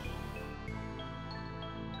 Zero.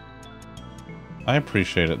 I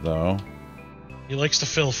appreciate it though. He likes to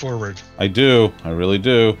fail forward. I do. I really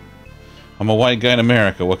do. I'm a white guy in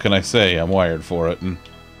America. What can I say? I'm wired for it.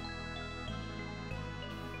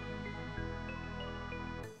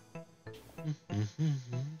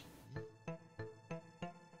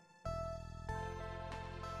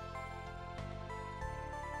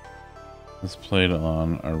 It's played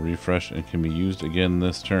on a refresh and can be used again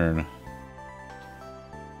this turn.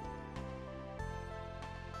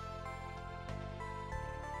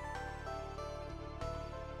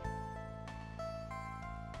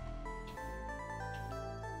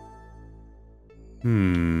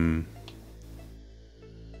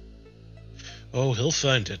 Oh, he'll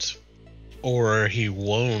find it. Or he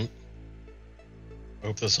won't. I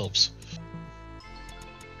hope this helps.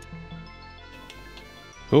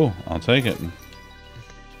 Cool, I'll take it.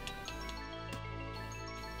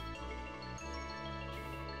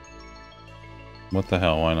 What the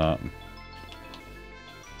hell, why not?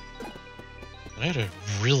 I had a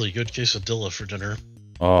really good quesadilla for dinner.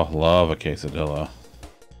 Oh, love a quesadilla.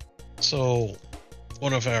 So,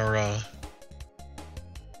 one of our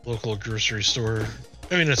local grocery store,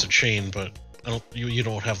 I mean it's a chain, but you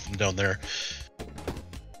don't have them down there.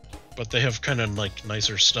 But they have kind of like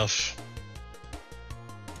nicer stuff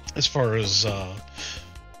as far as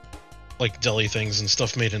like deli things and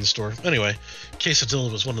stuff made in store. Anyway,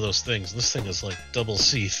 quesadilla was one of those things. This thing is like double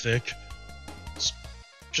C thick. It's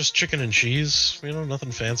just chicken and cheese, you know,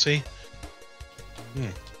 nothing fancy.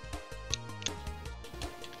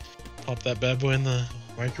 Pop that bad boy in the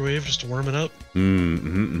microwave just to warm it up.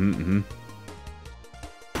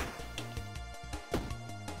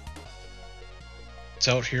 It's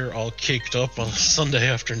out here all caked up on a Sunday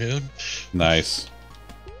afternoon. Nice.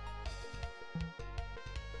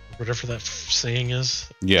 Whatever that saying is.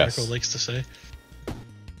 Yes. Marco likes to say.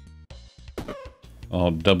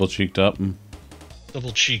 All double cheeked up.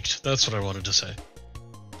 Double cheeked. That's what I wanted to say.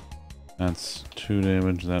 That's 2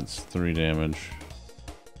 damage. That's 3 damage.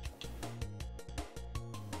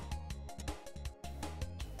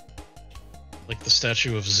 Like the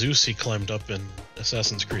statue of Zeus he climbed up in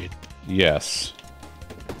Assassin's Creed. Yes.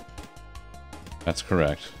 That's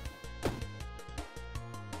correct.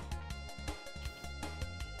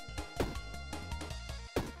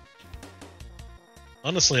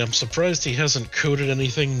 Honestly, I'm surprised he hasn't coded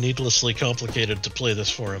anything needlessly complicated to play this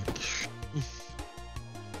for him.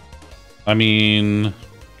 I mean,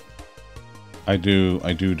 I do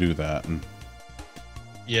that.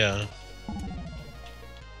 Yeah.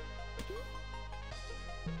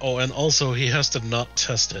 Oh, and also he has to not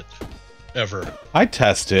test it. Ever. I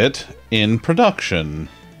test it in production.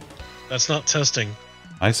 That's not testing.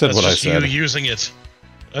 I said what I said. That's you using it.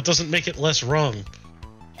 That doesn't make it less wrong.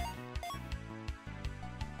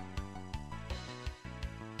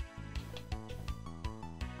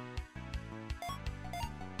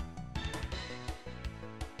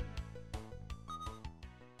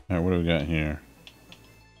 Alright, what do we got here?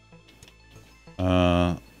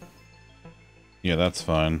 Yeah, that's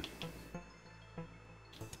fine.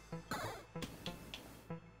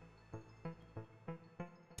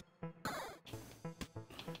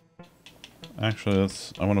 Actually,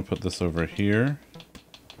 I want to put this over here.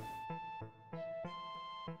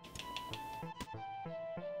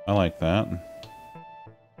 I like that.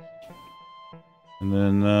 And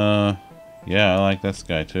then, yeah, I like this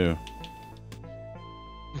guy too.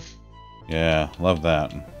 Yeah, love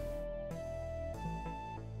that.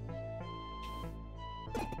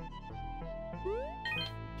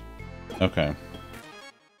 Okay.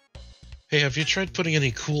 Hey, have you tried putting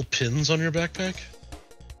any cool pins on your backpack?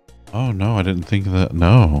 Oh no, I didn't think of that.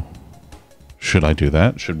 No. Should I do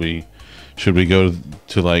that? Should we go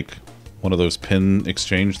to like one of those pin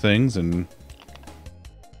exchange things and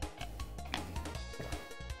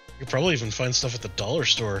probably even find stuff at the dollar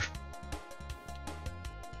store.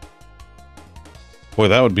 Boy,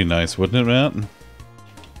 that would be nice, wouldn't it, Matt?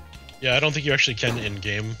 Yeah, I don't think you actually can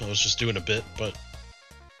in-game. I was just doing a bit, but...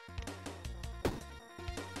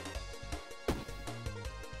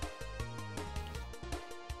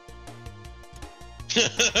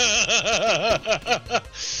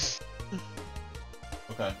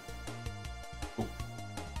 Okay. Cool.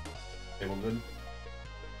 Table good?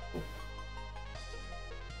 Cool.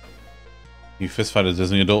 You fistfight a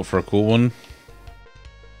Disney adult for a cool one?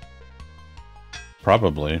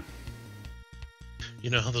 Probably.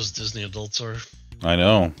 You know how those Disney adults are? I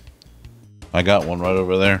know. I got one right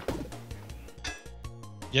over there.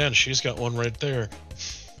 Yeah, and she's got one right there.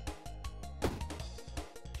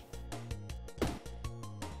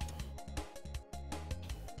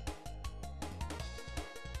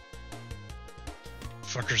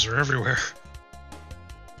 Fuckers are everywhere.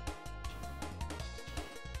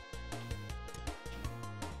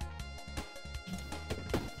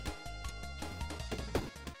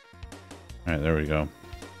 Alright, there we go.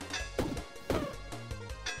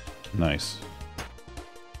 Nice.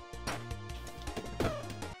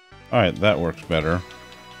 Alright, that works better.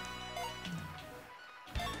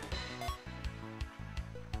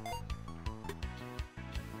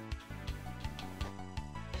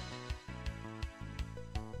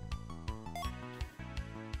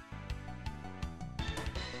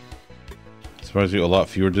 Surprised you a lot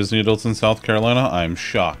fewer Disney adults in South Carolina? I'm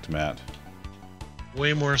shocked, Matt.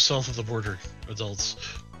 Way more south of the border adults.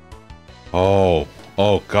 Oh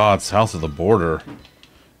God, south of the border.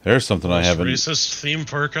 There's something I haven't... Racist theme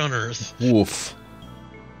park on Earth. Woof.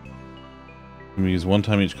 We use one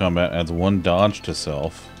time each combat, adds one dodge to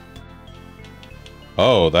self.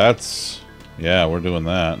 Oh, that's... Yeah, we're doing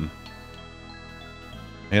that.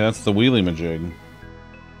 Hey, that's the wheelie majig.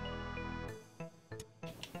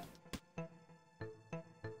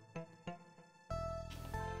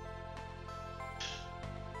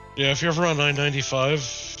 Yeah, if you're ever on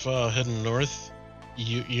I-95 heading north,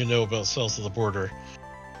 you know about south of the border.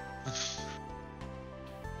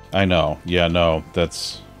 I know. Yeah, no,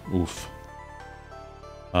 that's... Oof.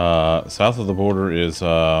 South of the border is,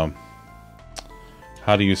 how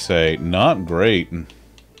do you say? Not great.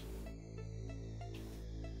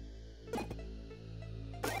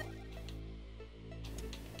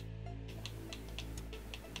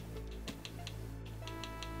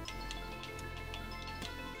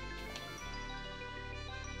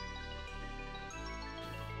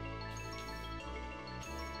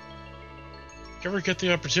 If you ever get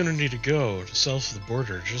the opportunity to go to south of the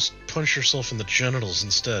border, just punch yourself in the genitals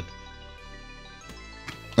instead.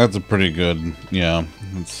 That's a pretty good, yeah,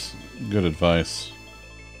 that's good advice.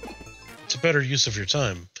 It's a better use of your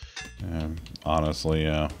time. Yeah, honestly,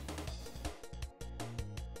 yeah.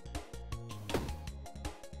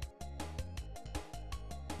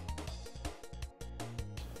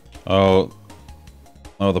 Oh,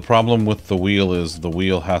 the problem with the wheel is the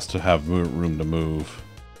wheel has to have room to move.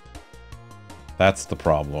 That's the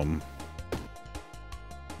problem.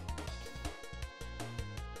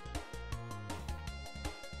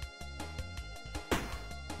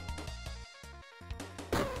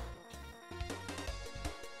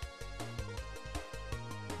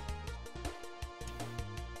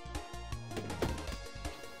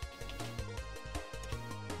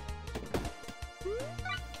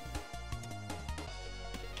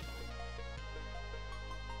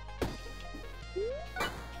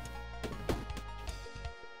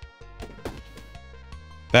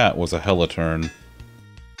 That was a hella turn.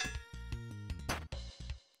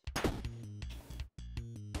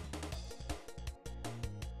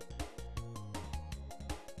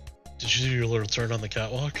 Did you do your little turn on the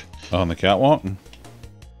catwalk? On the catwalk?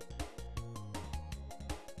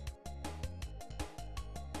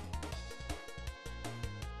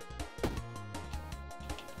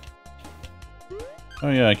 Oh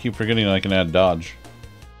yeah, I keep forgetting I can add dodge.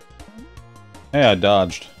 Hey, I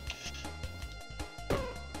dodged.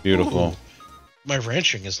 Beautiful. Ooh, my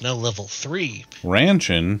ranching is now level 3.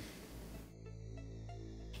 Ranching?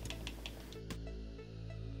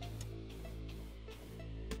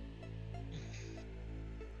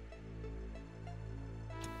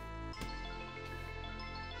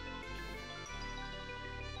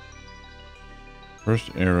 First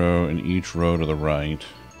arrow in each row to the right.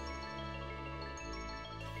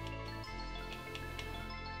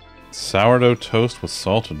 Sourdough toast with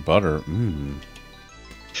salted butter. Mmm.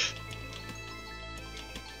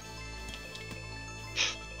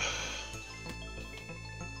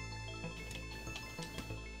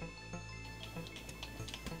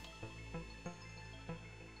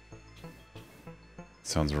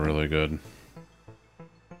 sounds really good.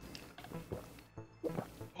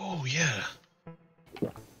 Oh yeah.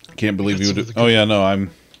 Can't believe you would. Oh yeah, no, I'm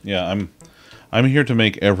here to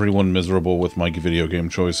make everyone miserable with my video game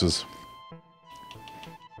choices.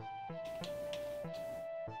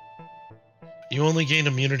 You only gain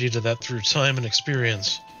immunity to that through time and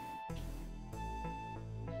experience.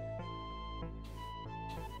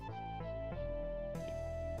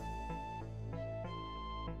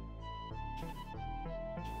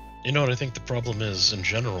 You know what I think the problem is, in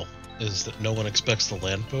general, is that no one expects the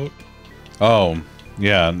land boat. Oh,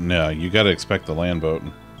 yeah, no, you gotta expect the land boat.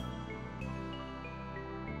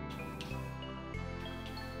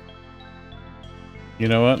 You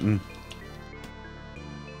know what?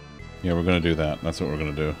 Yeah, we're gonna do that. That's what we're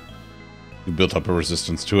gonna do. We built up a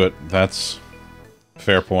resistance to it. That's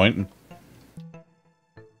fair point.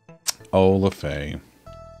 Oh, LaFay.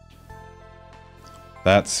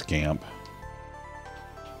 That scamp.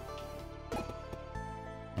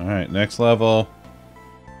 Alright, next level.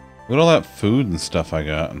 Look at all that food and stuff I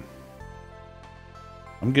got.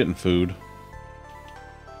 I'm getting food.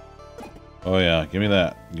 Oh yeah, give me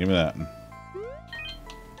that. Give me that.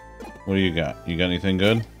 What do you got? You got anything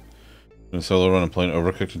good? Gonna solo run and play an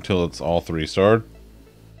Overcooked until it's all 3-starred.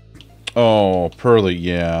 Oh, Pearly,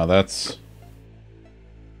 yeah, that's...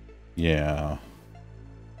 Yeah.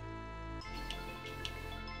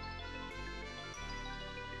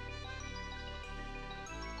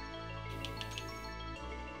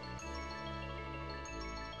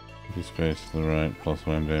 Space to the right, plus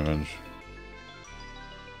 1 damage.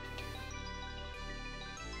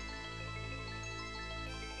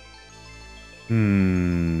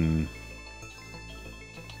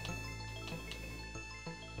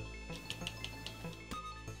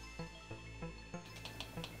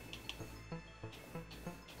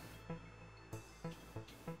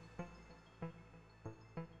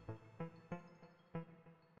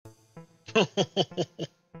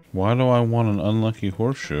 Why do I want an unlucky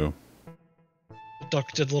horseshoe? The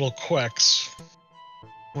duck did little quacks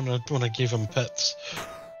when I gave him pets.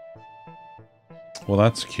 Well,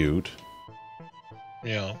 that's cute.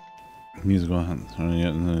 Yeah. He's going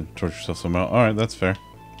and then torture yourself somehow. Alright, that's fair.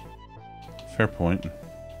 Fair point.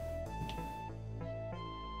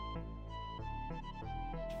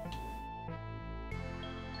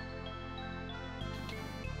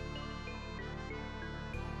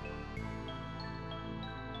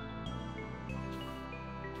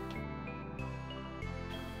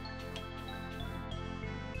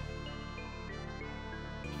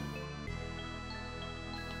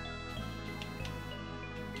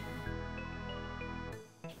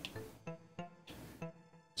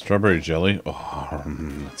 Strawberry jelly? Oh,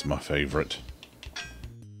 that's my favorite.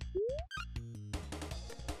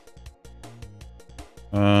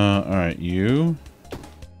 Alright, you.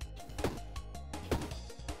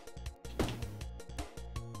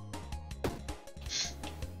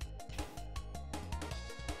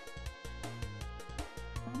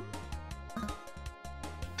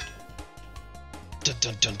 Dun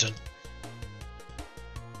dun dun dun.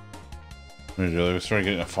 We started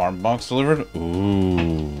getting a farm box delivered?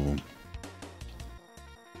 Ooh.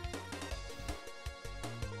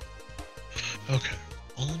 Okay.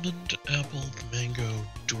 Almond, apple, mango,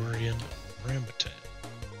 durian, rambutan.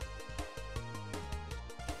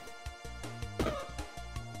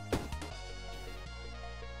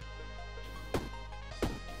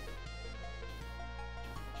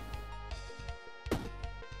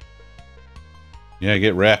 Yeah,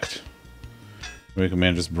 get wrecked. Make a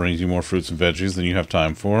man just brings you more fruits and veggies than you have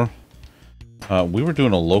time for. We were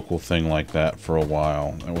doing a local thing like that for a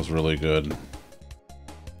while. That was really good.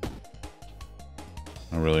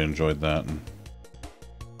 I really enjoyed that.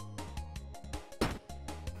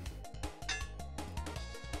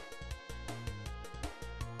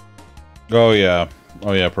 Oh yeah.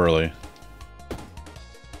 Oh yeah, Pearly.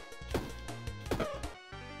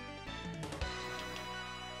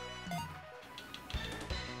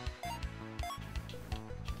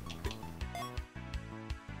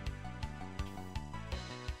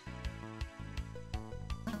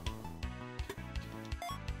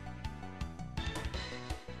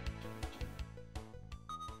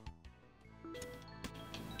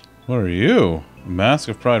 What are you? A mask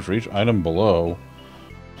of pride for each item below.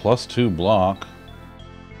 +2 block.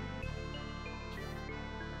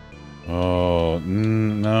 Oh,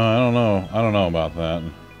 no, I don't know. I don't know about that.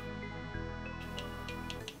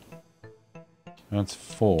 That's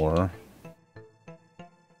 4.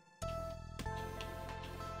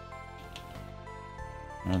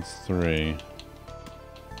 That's 3.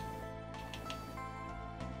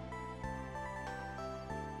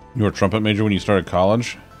 You were a trumpet major when you started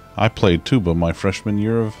college? I played tuba my freshman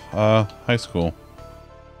year of high school.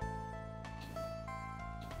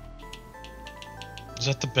 Is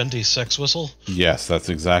that the bendy sex whistle? Yes, that's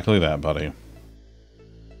exactly that, buddy.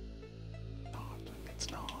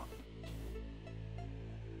 It's not.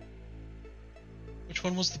 Which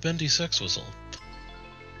one was the bendy sex whistle?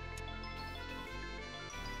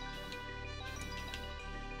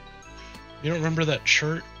 You don't remember that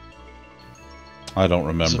shirt? I don't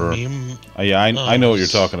remember. It was a meme? Yeah, I know what you're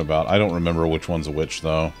talking about. I don't remember which one's which,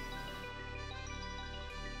 though.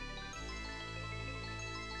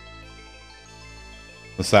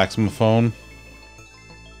 The saxophone.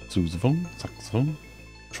 Sousaphone? Saxophone?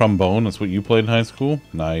 Trombone, that's what you played in high school?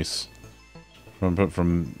 Nice.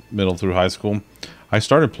 From middle through high school. I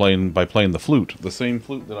started playing by playing the flute. The same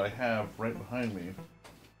flute that I have right behind me.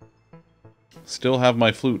 Still have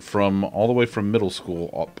my flute from all the way from middle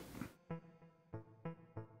school up.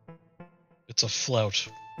 It's a flout.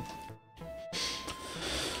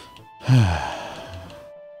 God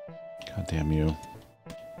damn you.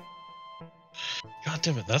 God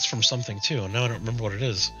damn it, that's from something too. Now I don't remember what it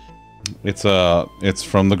is. It's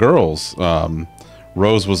from the girls.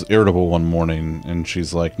 Rose was irritable one morning and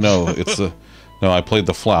she's like, no, no, I played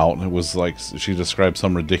the flout. It was like, she described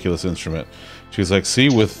some ridiculous instrument. She's like, see,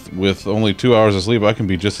 with only 2 hours of sleep, I can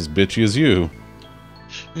be just as bitchy as you.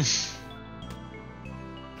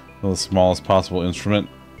 The smallest possible instrument?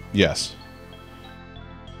 Yes.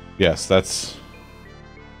 Yes, that's...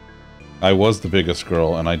 I was the biggest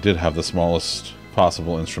girl, and I did have the smallest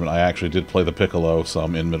possible instrument. I actually did play the piccolo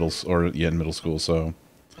some in middle school, so...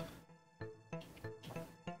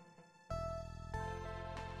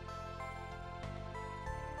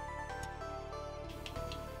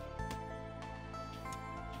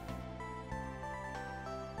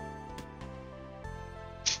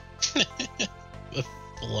 The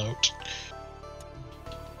float.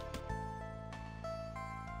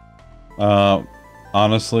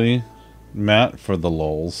 Honestly, Matt, for the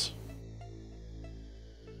lulz.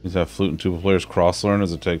 These have flute and tuba players cross-learn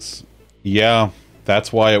as it takes... Yeah,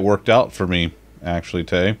 that's why it worked out for me, actually,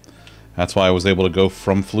 Tay. That's why I was able to go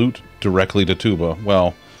from flute directly to tuba.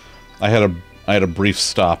 Well, I had a brief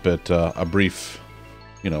stop at, a brief,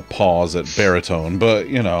 pause at baritone, but,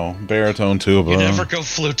 baritone, tuba... You never go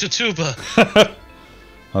flute to tuba!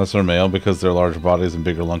 Unless they're male because they're larger bodies and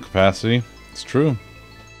bigger lung capacity. It's true.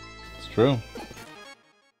 It's true.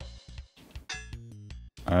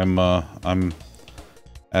 I'm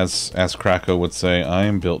as Krako would say, I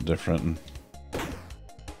am built different.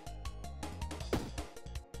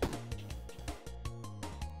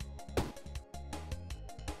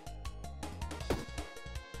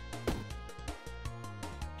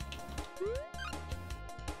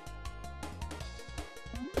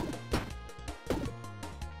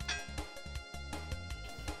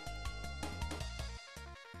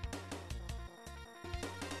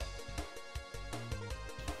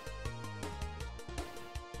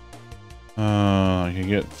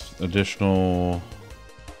 You get additional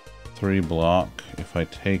 3 block if I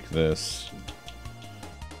take this.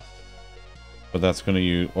 But that's going to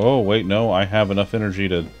use... Oh, wait, no, I have enough energy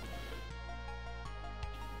to...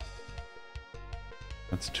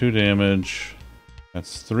 That's 2 damage.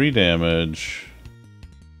 That's 3 damage.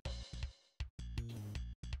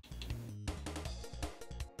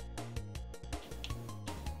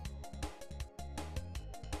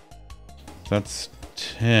 That's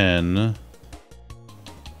 10.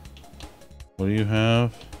 What do you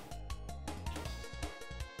have?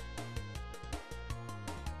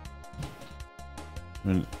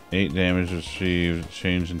 8 damage received.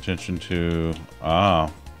 Change intention to...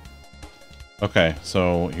 Ah. Okay,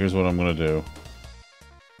 so here's what I'm gonna do.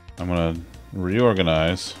 I'm gonna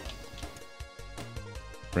reorganize.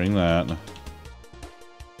 Bring that.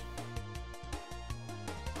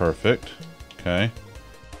 Perfect. Okay.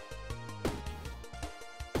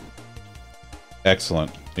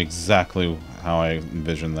 Excellent. Exactly how I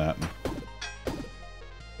envisioned that.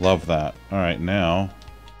 Love that. Alright, now...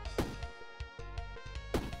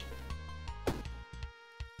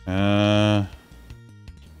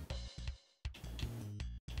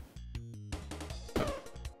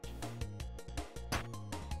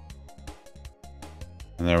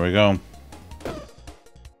 And there we go.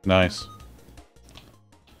 Nice.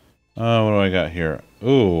 What do I got here?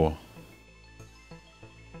 Ooh.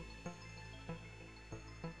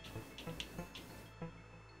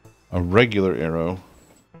 A regular arrow.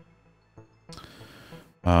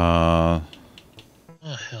 Oh,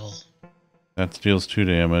 hell. That deals 2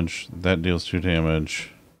 damage. That deals 2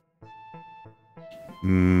 damage.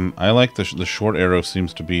 I like the short arrow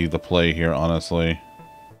seems to be the play here, honestly.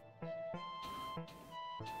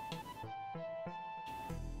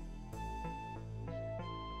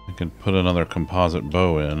 I can put another composite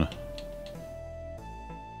bow in.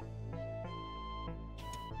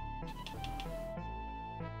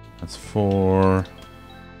 That's 4.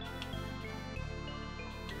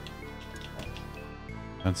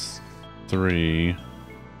 That's 3.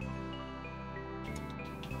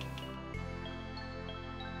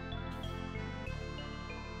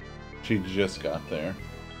 She just got there.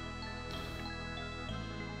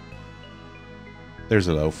 There's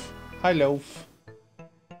a loaf. Hi, loaf.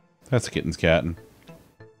 That's Kitten's catting.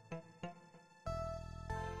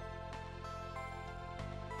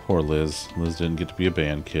 Poor Liz. Liz didn't get to be a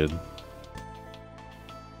band kid.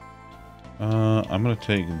 I'm gonna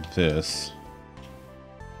take this.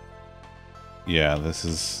 Yeah, this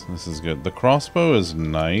is good. The crossbow is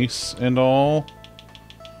nice and all,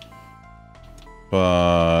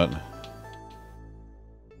 but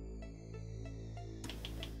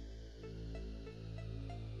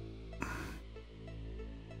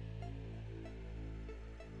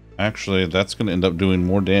actually that's going to end up doing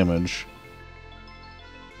more damage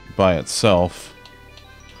by itself.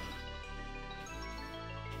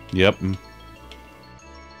 Yep.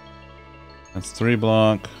 That's 3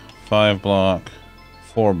 block, 5 block,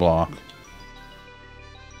 4 block.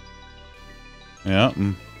 Yeah,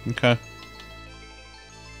 okay.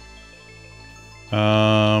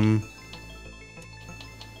 I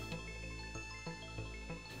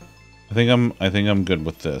think I'm good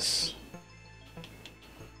with this.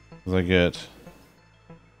 'Cause I get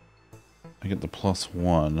the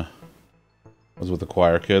 +1. Was with the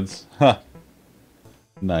choir kids. Ha.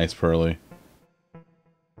 Nice, Pearly.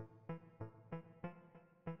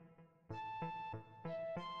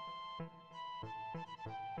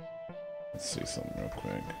 Let's see something real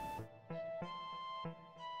quick.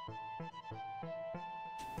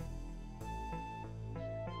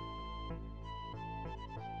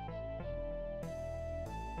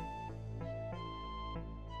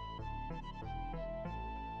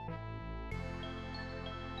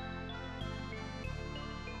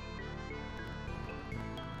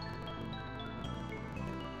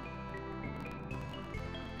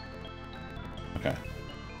 Okay.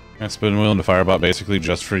 I've been willing to fire bot basically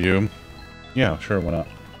just for you. Yeah, sure, why not?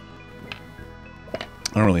 I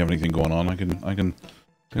don't really have anything going on. I can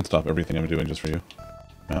stop everything I'm doing just for you.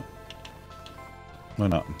 Yeah. Why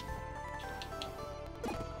not?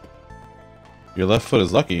 Your left foot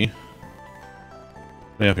is lucky.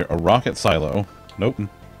 We have here a rocket silo. Nope.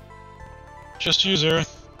 Just you, Zara.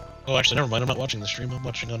 Oh, actually, never mind. I'm not watching the stream. I'm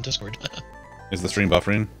watching on Discord. Is the stream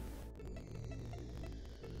buffering?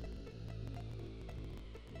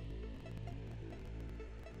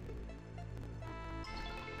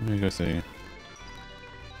 Let me go see.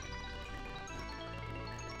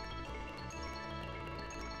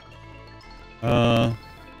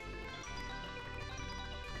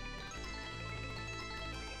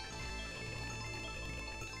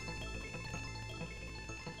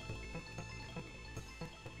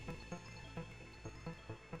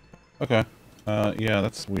 Okay. Yeah,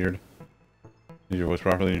 that's weird. Did your voice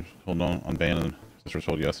properly? Hold on ban and sister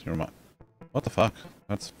told yes. You're my. What the fuck?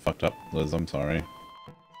 That's fucked up, Liz. I'm sorry.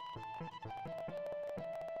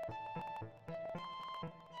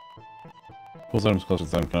 Pulls items closer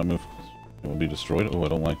to them. Cannot move. It will be destroyed. Oh, I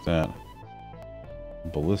don't like that.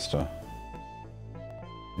 Ballista.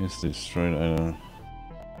 Yes, the destroyed item.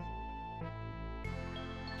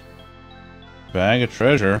 Bag of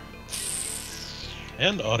treasure.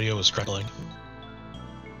 And audio is crackling.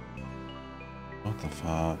 What the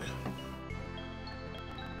fuck?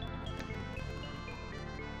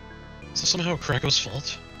 Is this somehow Krako's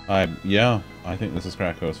fault? Yeah, I think this is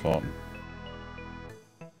Krako's fault.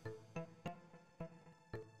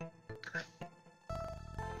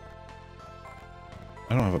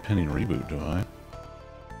 I don't have a pending reboot, do I?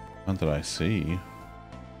 Not that I see.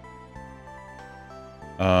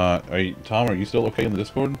 Tom, are you still okay in the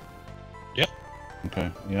Discord? Yep.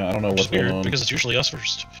 Okay. Yeah, I don't know what's weird, going on. because it's usually us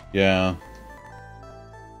first. Yeah.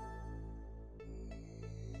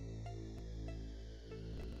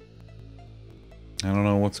 I don't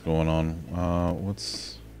know what's going on. What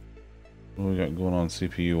do we got going on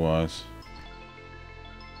CPU-wise?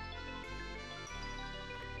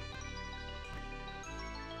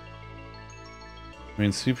 I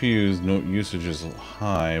mean, CPU's usage is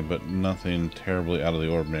high, but nothing terribly out of the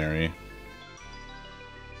ordinary.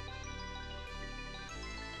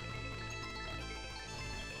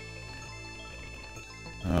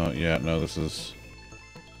 Oh, yeah, no, this is...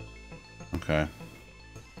 Okay.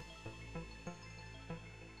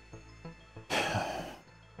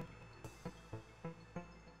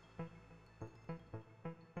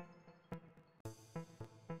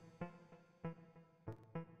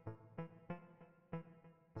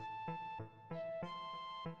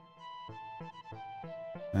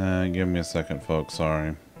 Give me a second, folks.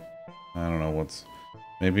 Sorry. I don't know what's...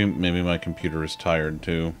 Maybe my computer is tired,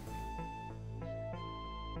 too.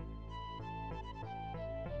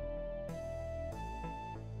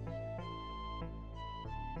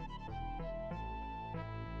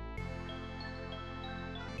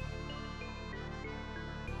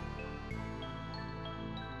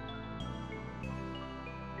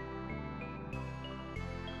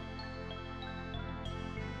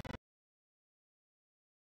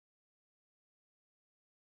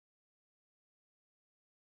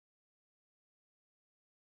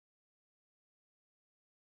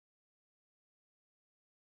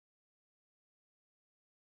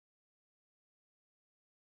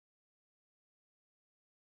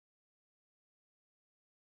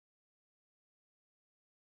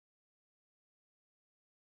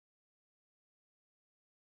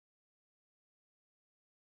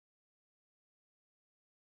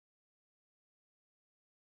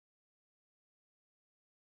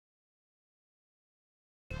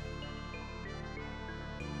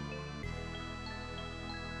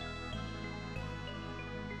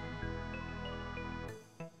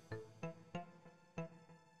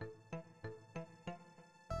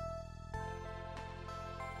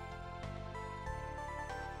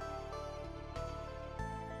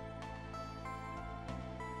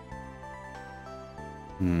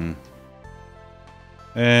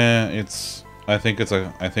 It's... I think it's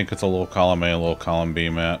a little column A, a little column B,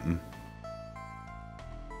 Matt. And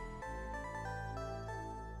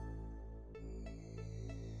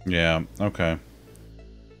yeah, okay.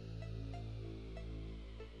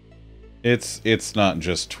 It's not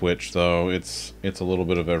just Twitch though. It's a little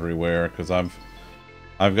bit of everywhere because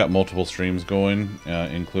I've got multiple streams going,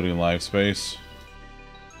 including live space.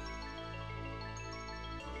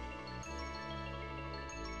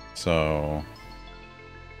 So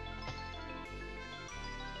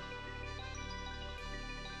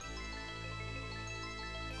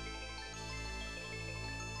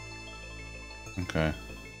okay.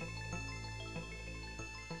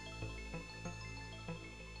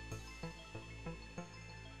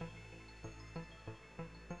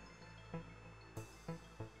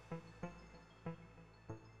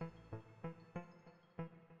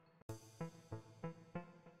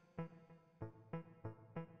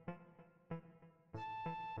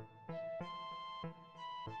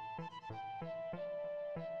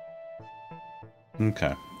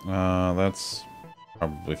 Okay. That's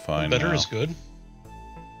probably fine Better now. is good.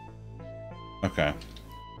 Okay.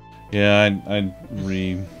 Yeah, I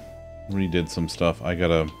redid some stuff. I'm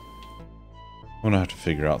gonna have to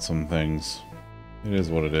figure out some things. It is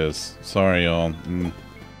what it is. Sorry, y'all.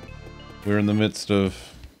 We're in the midst of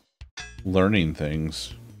learning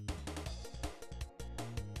things.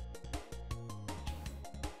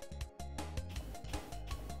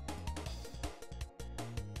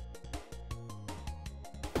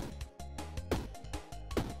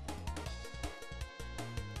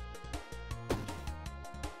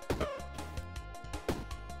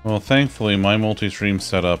 Well, thankfully, my multi-stream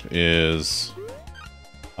setup is,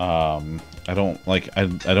 I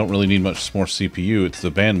don't really need much more CPU. It's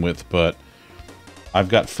the bandwidth, but I've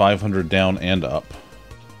got 500 down and up.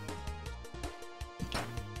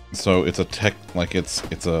 So it's a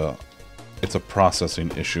it's a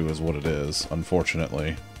processing issue is what it is,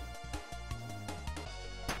 unfortunately.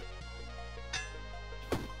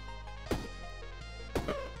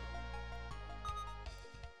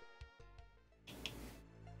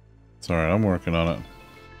 Sorry, I'm working on it.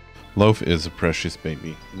 Loaf is a precious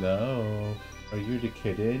baby. No. Are you the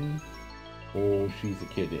kitten? Oh, she's a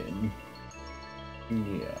kitten.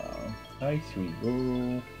 Yeah. Hi, sweet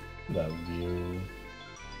girl. Love you.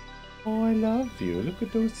 Oh, I love you. Look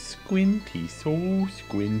at those squinty. So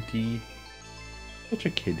squinty. Such a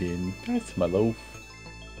kitten. That's my Loaf.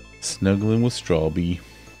 Snuggling with Strawby.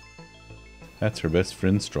 That's her best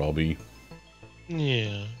friend, Strawby.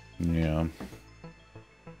 Yeah. Yeah.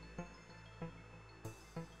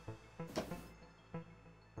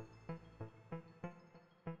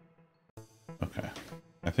 Okay.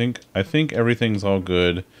 I think everything's all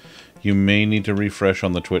good. You may need to refresh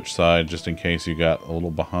on the Twitch side just in case you got a little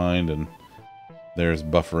behind and there's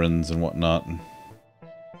bufferings and whatnot.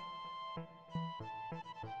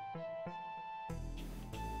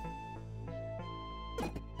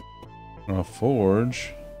 A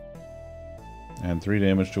forge. Add 3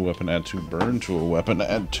 damage to a weapon, add 2 burn to a weapon,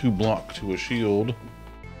 add 2 block to a shield.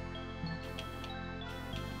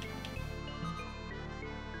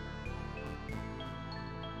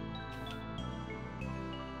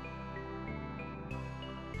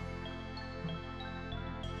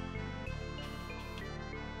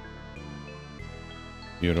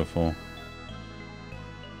 Beautiful.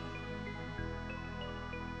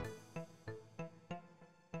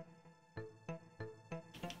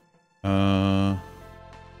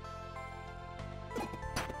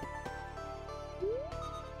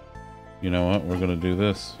 You know what? We're gonna do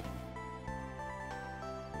this.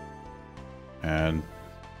 And...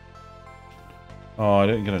 oh, I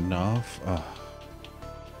didn't get enough? Ugh.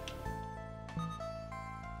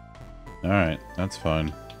 Alright, that's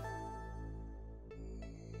fine.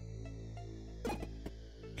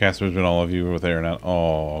 Casper's been all of you with Aaron out.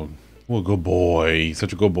 Oh, well, good boy.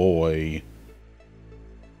 Such a good boy.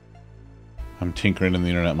 I'm tinkering in the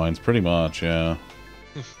internet mines pretty much, yeah.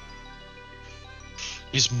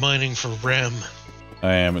 He's mining for RAM.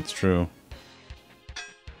 I am, it's true.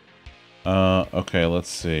 Okay, let's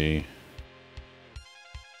see.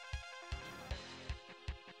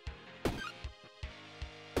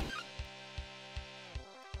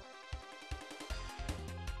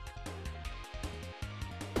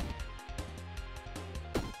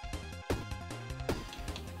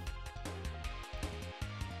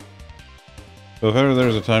 So if ever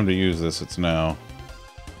there's a time to use this, it's now.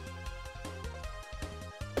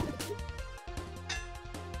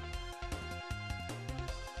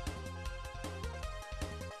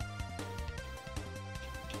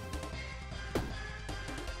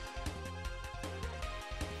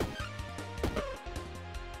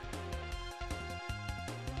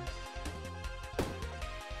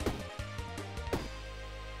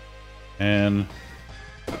 And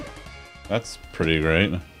that's pretty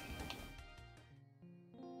great.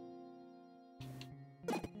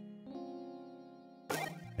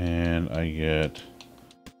 And I get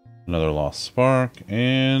another lost spark,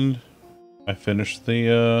 and I finished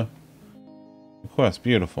the quest.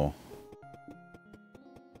 Beautiful.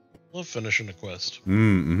 Love finishing a quest.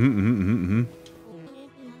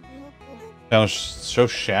 Sounds so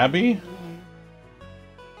shabby.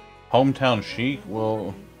 Hometown chic.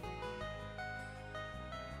 Well,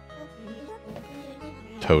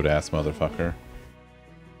 toad ass motherfucker.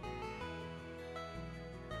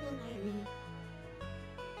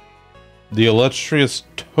 The illustrious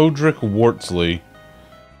Todrick Wortsley.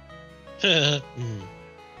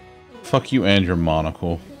 Fuck you and your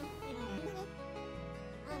monocle.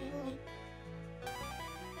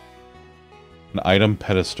 An item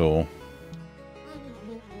pedestal.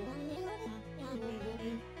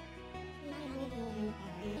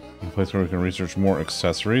 A place where we can research more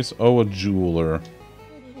accessories. Oh, a jeweler.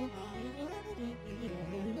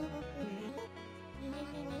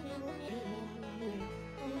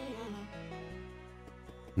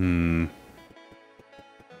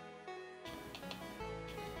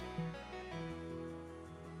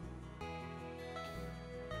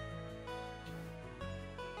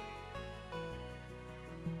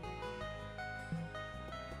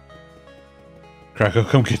 Krakow,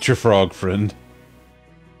 come get your frog, friend.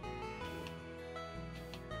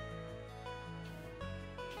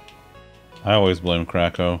 I always blame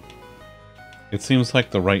Krakow. It seems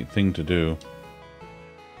like the right thing to do.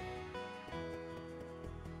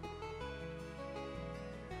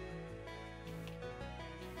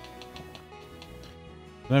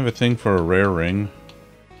 I have a thing for a rare ring.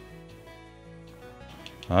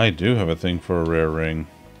 I do have a thing for a rare ring.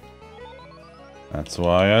 That's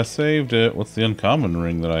why I saved it. What's the uncommon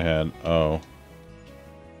ring that I had? Oh.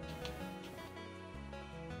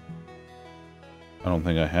 I don't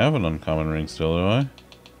think I have an uncommon ring still, do I?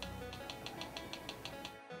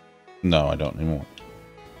 No, I don't anymore.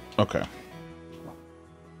 Okay.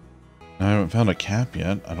 I haven't found a cap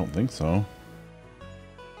yet. I don't think so.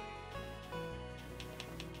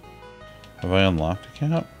 Have I unlocked a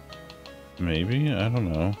cap? Maybe? I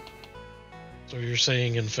don't know. So you're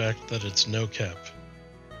saying, in fact, that it's no cap?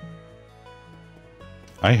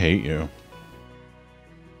 I hate you.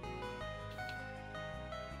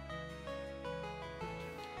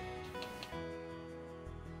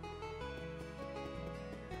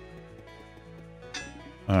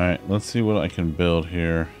 Alright, let's see what I can build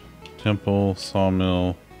here. Temple,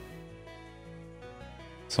 sawmill.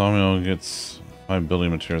 Sawmill gets 5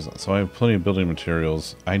 building materials. So I have plenty of building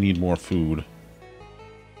materials. I need more food.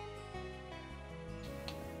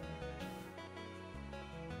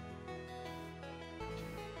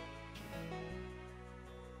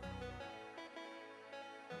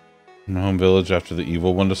 My home village after the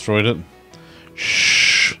evil one destroyed it.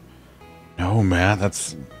 Shh. No, Matt,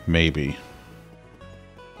 that's maybe.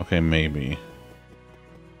 Okay, maybe.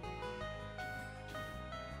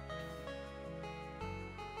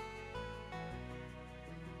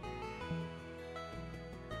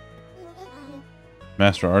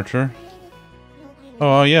 Master Archer?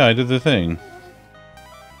 Oh, yeah, I did the thing.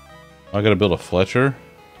 I gotta build a Fletcher.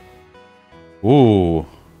 Ooh.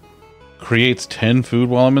 Creates 10 food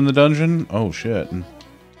while I'm in the dungeon? Oh, shit.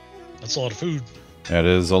 That's a lot of food. That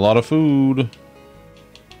is a lot of food.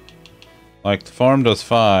 Like, the farm does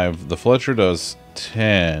 5. The Fletcher does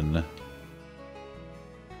 10.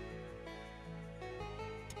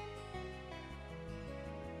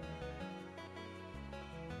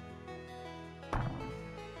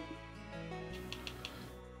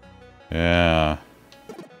 Yeah.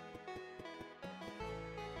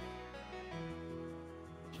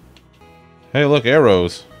 Hey, look,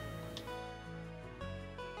 arrows.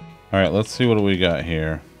 Alright, let's see what we got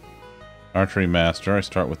here. Archery Master. I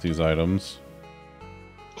start with these items.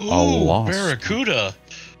 Ooh, A lost. Barracuda.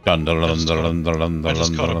 Dun, dun, dun, dun, dun, dun, I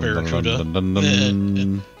just dun, caught a dun, dun, barracuda. dun, dun,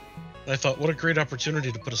 dun. I thought, what a great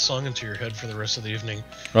opportunity to put a song into your head for the rest of the evening.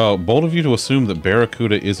 Oh, bold of you to assume that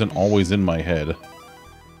Barracuda isn't always in my head.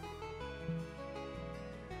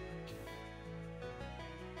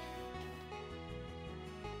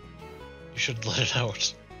 You should let it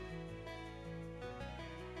out.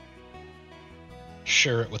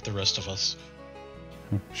 Share it with the rest of us.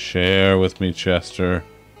 Share with me, Chester.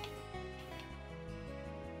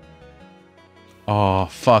 Oh,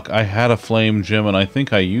 fuck. I had a flame gem and I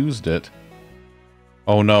think I used it.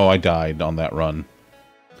 Oh no, I died on that run.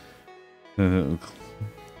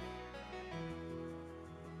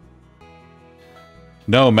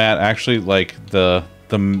 No, Matt, actually, like, the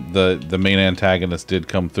main antagonist did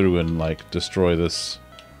come through and, like, destroy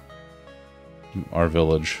our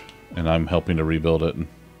village. And I'm helping to rebuild it.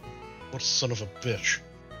 What a son of a bitch.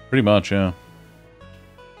 Pretty much, yeah.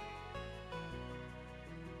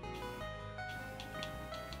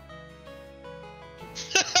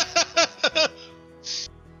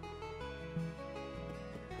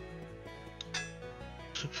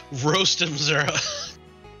 Roast him, Zara.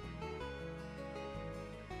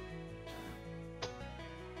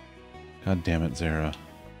 God damn it, Zara.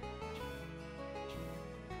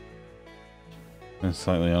 And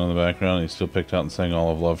slightly on in the background, he's still picked out and sang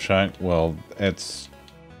all of Love Shack. Well, that's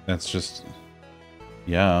just,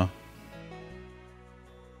 yeah.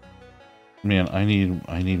 Man, I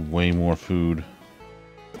need way more food.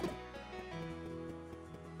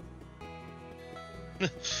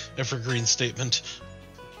 Evergreen statement.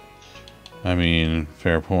 I mean,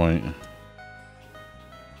 fair point.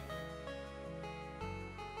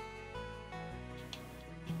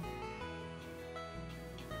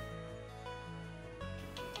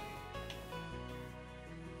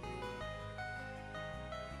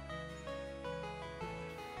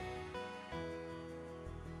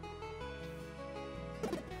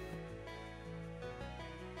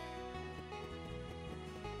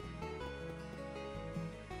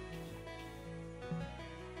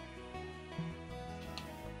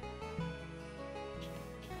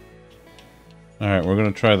 Alright, we're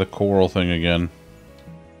gonna try the coral thing again.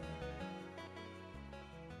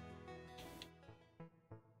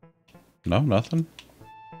 No, nothing?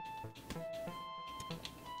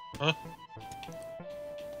 Huh?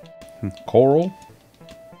 Coral?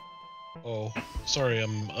 Oh, sorry,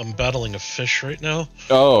 I'm battling a fish right now.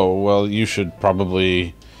 Oh, well, you should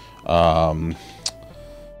probably,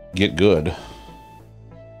 get good.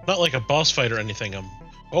 Not like a boss fight or anything,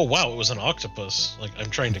 Oh wow, it was an octopus. Like, I'm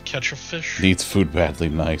trying to catch a fish. Needs food badly,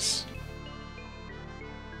 nice.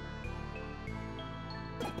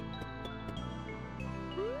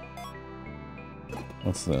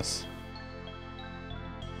 What's this?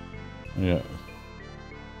 Yeah.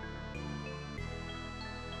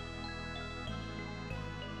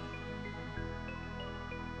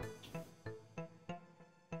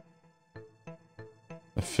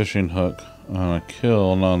 A fishing hook on a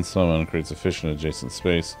kill non-summon creates a fish in an adjacent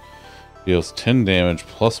space. Deals 10 damage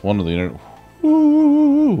plus 1 to the inner.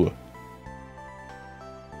 Woo!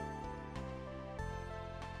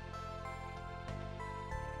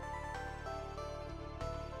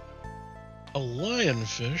 A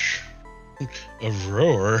lionfish? A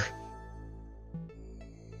roar?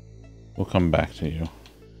 We'll come back to you.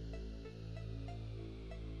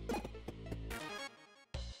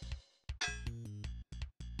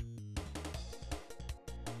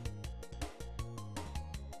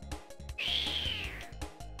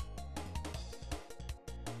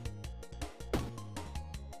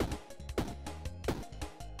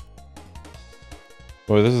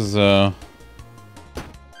 Boy, this is, yeah,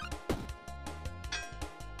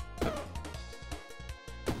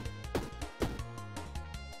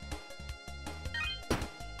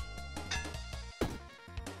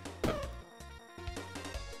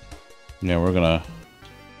 we're gonna...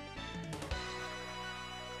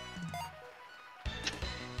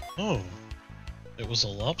 Oh. It was a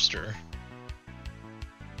lobster.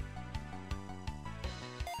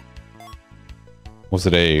 Was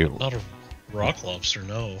it a... Not a rock lobster,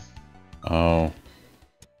 no. Oh.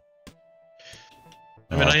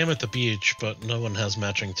 I mean, I am at the beach, but no one has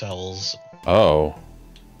matching towels. Oh.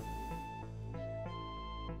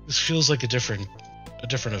 This feels like a different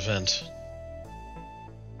event.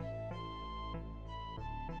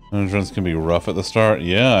 Entrance can be rough at the start.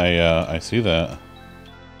 Yeah, I see that.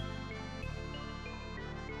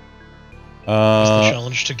 Is the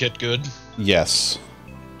challenge to get good? Yes.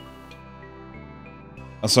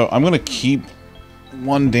 So I'm gonna keep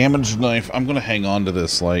one damaged knife. I'm gonna hang on to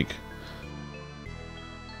this, like,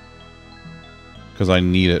 because I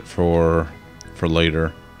need it for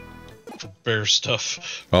later. For bear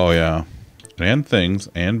stuff. Oh yeah, and things,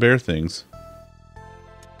 and bear things.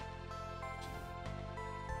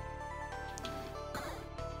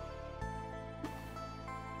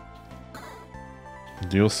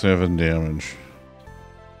 Deal 7 damage.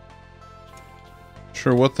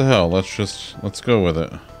 Sure, what the hell? Let's go with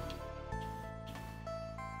it.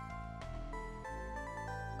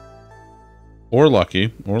 Or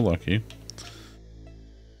lucky, or lucky.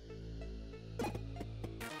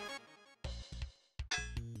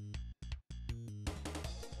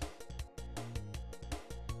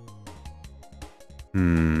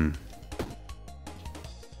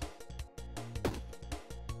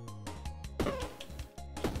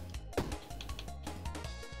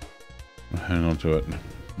 Hang on to it.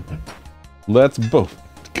 Let's both.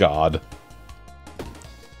 God.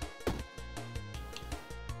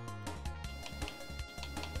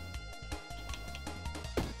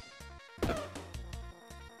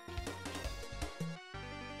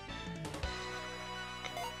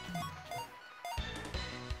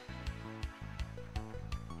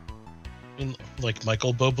 Like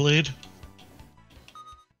Michael Bowblade?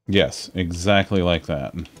 Yes, exactly like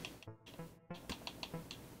that.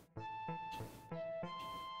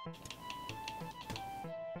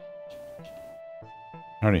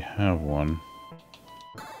 I already have one.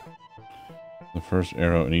 The first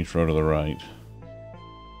arrow in each row to the right.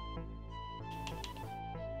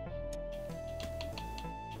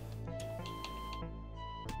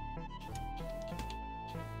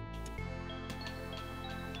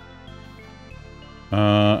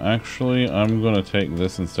 Actually, I'm gonna take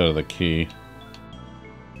this instead of the key.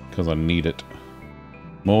 Because I need it.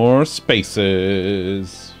 More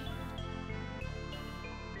spaces!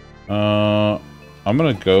 I'm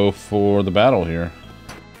gonna go for the battle here.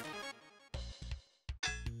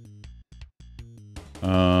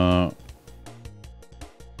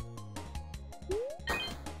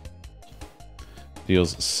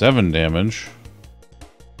 Deals 7 damage.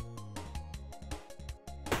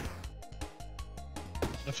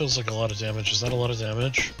 That feels like a lot of damage. Is that a lot of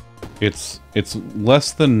damage? It's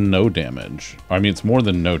less than no damage. I mean, it's more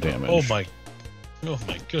than no damage. Oh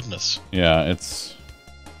my goodness. Yeah, it's...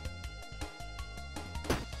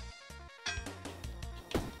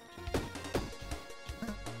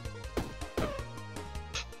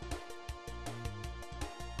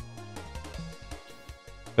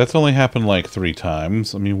 That's only happened like 3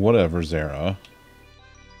 times. I mean, whatever, Zara.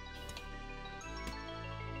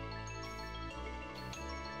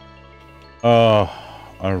 Oh,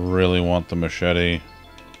 I really want the machete.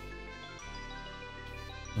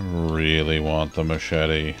 Really want the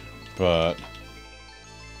machete, but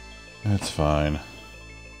it's fine.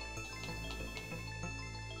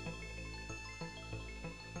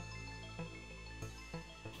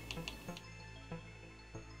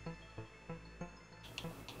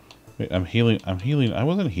 Wait, I'm healing. I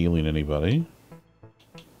wasn't healing anybody.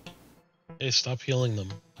 Hey, stop healing them.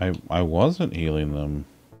 I wasn't healing them.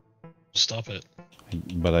 Stop it.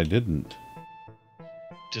 But I didn't.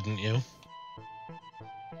 Didn't you?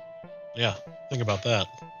 Yeah, think about that.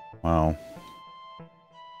 Wow.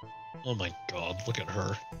 Oh my god, look at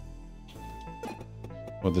her.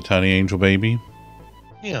 What, the tiny angel baby?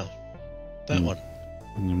 Yeah, that one.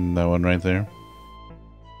 That one right there?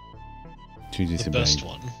 The best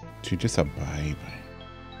one. She's just a baby.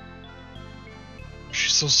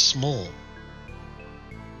 She's so small.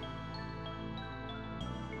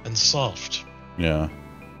 And soft. Yeah.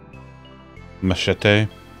 Machete.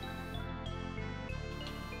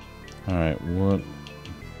 Alright, what?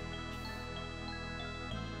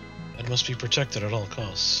 It must be protected at all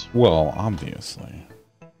costs. Well, obviously.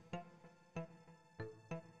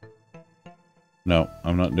 No,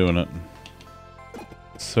 I'm not doing it.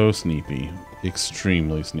 So sneepy.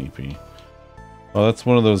 Extremely sneepy. Oh, that's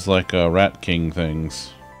one of those, like, Rat King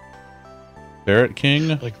things. Ferret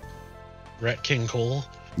King? Like Rat King Cole?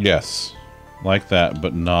 Yes. Like that,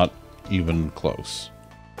 but not even close.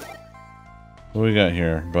 What we got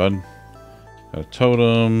here, bud? Got a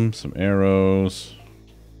totem, some arrows,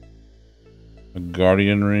 a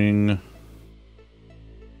guardian ring,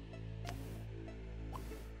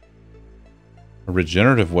 a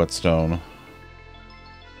regenerative whetstone.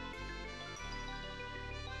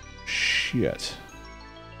 Shit.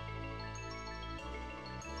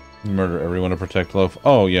 Murder everyone to protect love.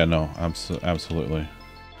 Oh yeah, no, absolutely.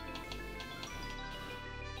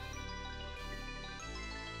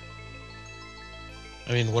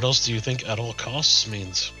 I mean, what else do you think at all costs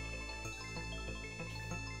means?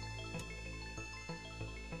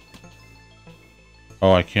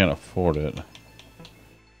 Oh, I can't afford it.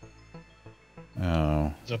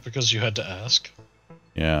 Oh. Is that because you had to ask?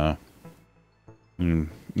 Yeah.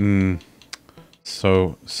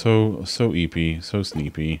 So eepy, so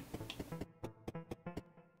sneepy.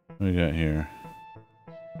 What do we got here?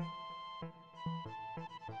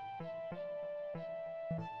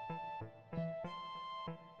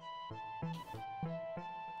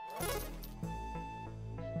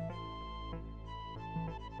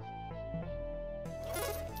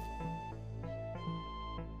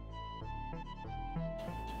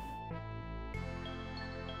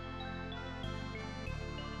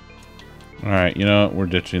 Alright, you know what? We're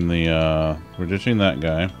ditching that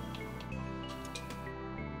guy.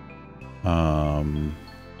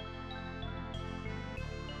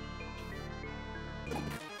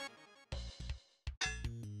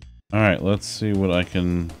 Alright, let's see what I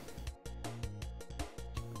can...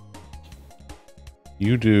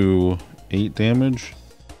 You do 8 damage?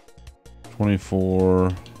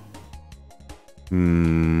 24...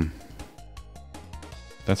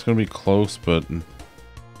 That's gonna be close, but...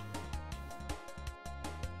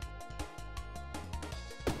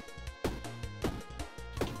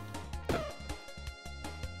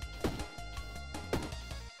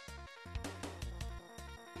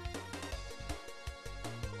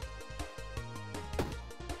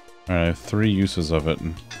 Alright, I have 3 uses of it,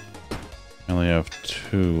 and I only have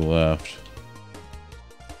 2 left.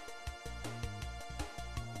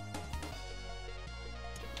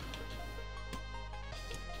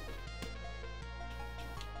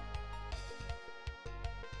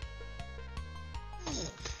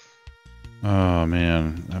 Oh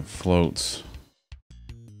man, that floats.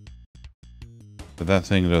 But that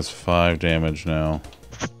thing does 5 damage now.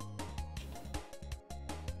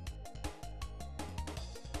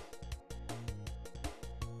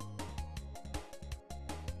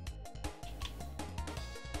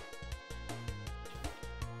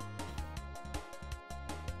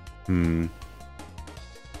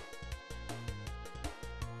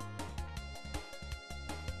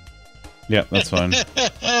 Yeah, that's fine.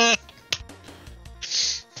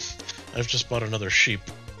 I've just bought another sheep.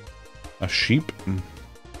 A sheep?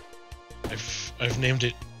 I've named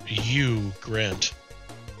it You, Grant.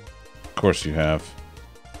 Of course you have.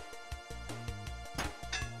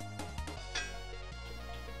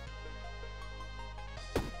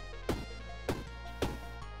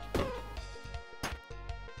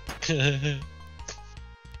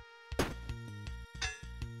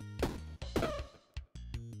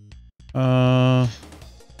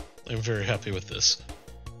 I'm very happy with this.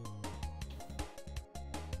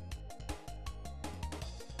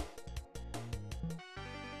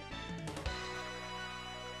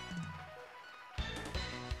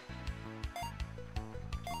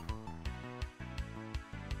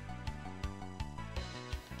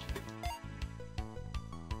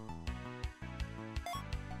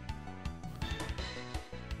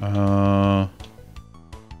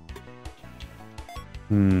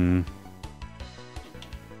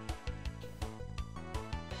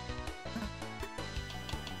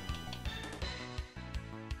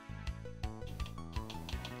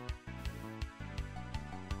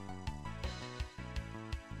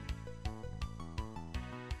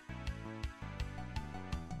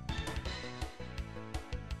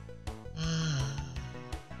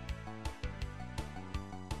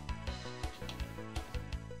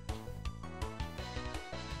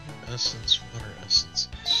 Essence, water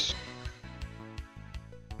essences.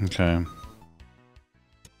 Okay.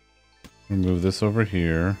 Move this over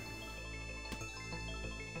here.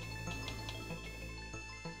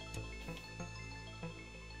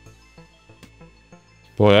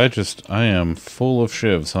 Boy, I am full of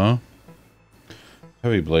shivs, huh?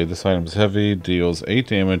 Heavy blade. This item is heavy, deals 8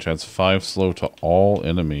 damage, adds 5 slow to all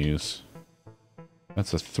enemies.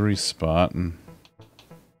 That's a 3 spot. And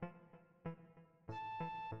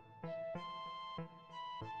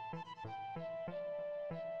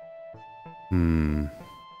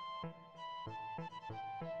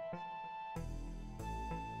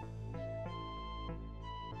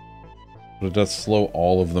But it does slow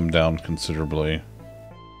all of them down considerably.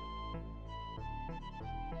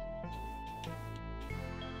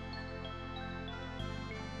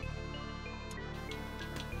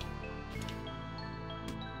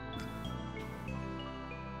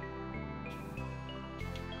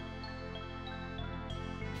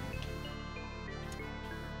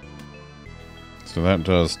 So that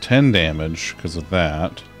does 10 damage because of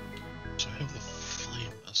that. So I have the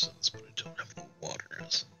flame essence, but I don't have the water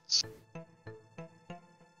essence.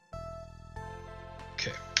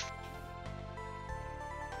 Okay.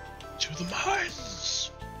 To the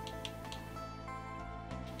mines!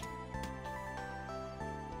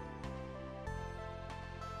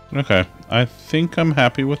 Okay, I think I'm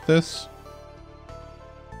happy with this.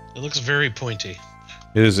 It looks very pointy.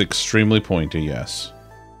 It is extremely pointy, yes.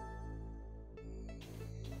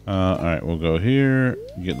 Alright, we'll go here,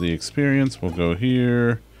 get the experience, we'll go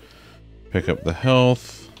here, pick up the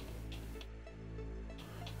health.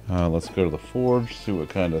 Let's go to the forge, see what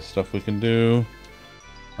kind of stuff we can do.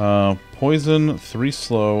 Poison, 3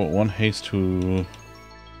 slow, 1 haste to...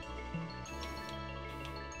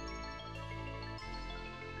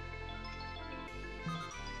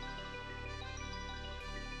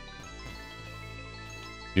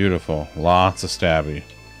 Beautiful. Lots of stabby.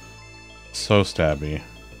 So stabby.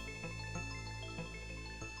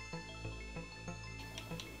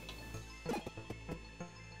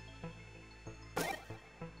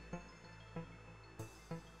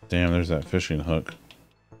 Damn, there's that fishing hook.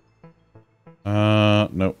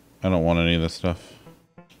 Nope. I don't want any of this stuff.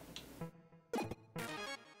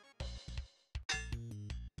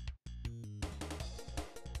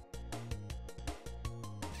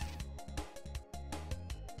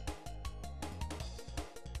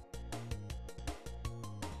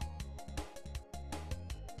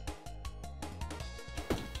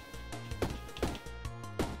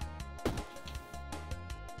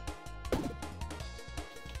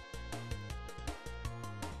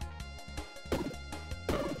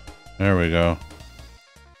 There we go.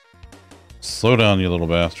 Slow down, you little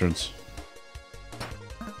bastards.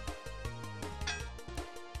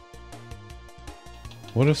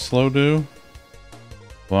 What does slow do?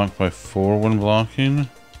 Block by 4 when blocking?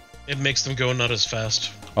 It makes them go not as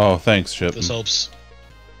fast. Oh, thanks, Chip. This helps.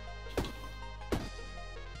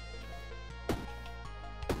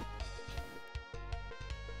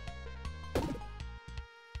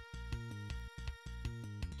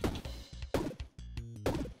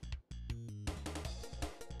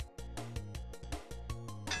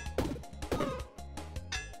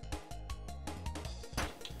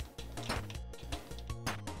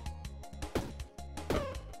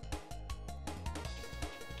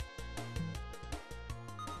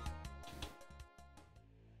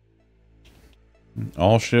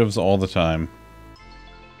 All shivs all the time.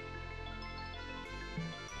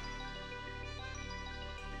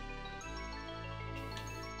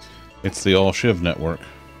 It's the all shiv network.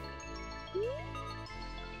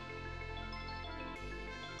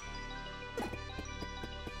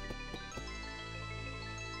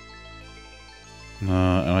 And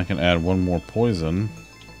I can add 1 more poison.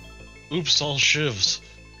 Oops, all shivs.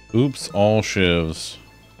 Oops, all shivs.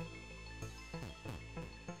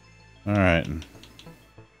 Alright.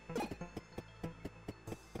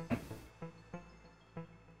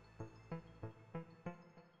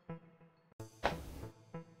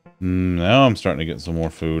 Now I'm starting to get some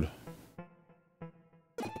more food.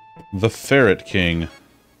 The Ferret King.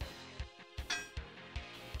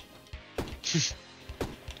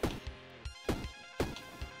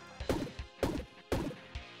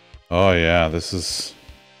 Oh yeah, this is...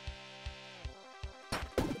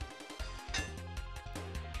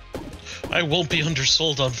 I won't be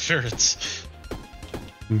undersold on ferrets.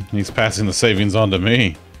 He's passing the savings on to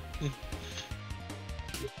me.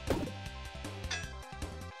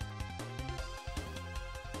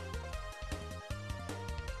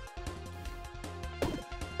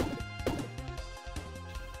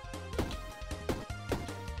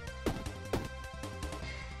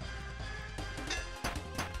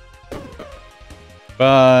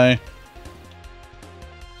 Bye.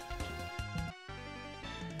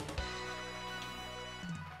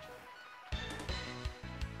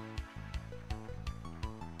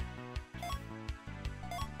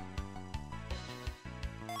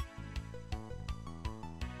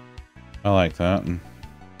 I like that.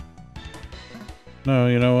 No,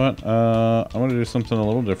 you know what? I'm going to do something a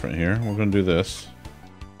little different here. We're going to do this.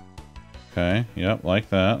 Okay, yep, like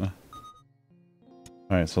that.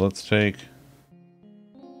 Alright, so let's take...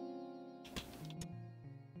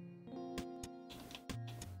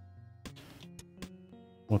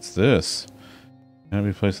 What's this? Can't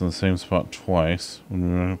be placed in the same spot twice.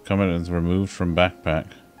 When comment is removed from backpack.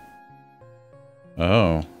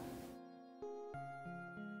 Oh.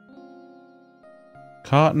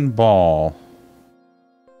 Cotton ball.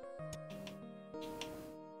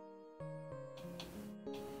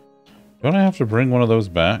 Don't I have to bring one of those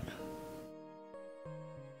back?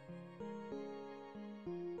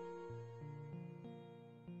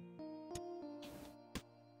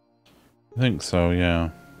 I think so, yeah.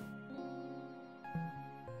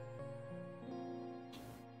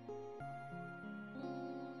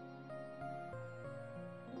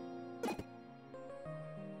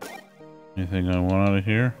 Anything I want out of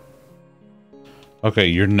here? Okay,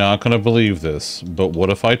 you're not gonna believe this, but what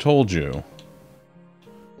if I told you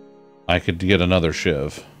I could get another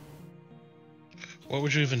Shiv? What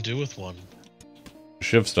would you even do with one?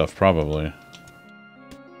 Shiv stuff, probably.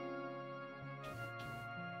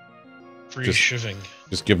 Free shiving.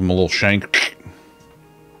 Just give him a little shank.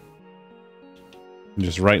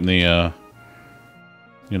 Just right in the,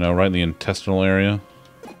 you know, right in the intestinal area.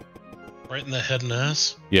 Right in the head and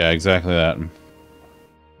ass? Yeah, exactly that.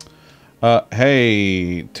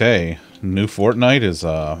 Hey, Tay. New Fortnite is,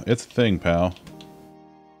 it's a thing, pal.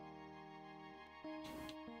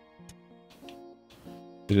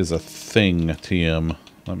 It is a thing, TM.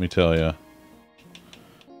 Let me tell you.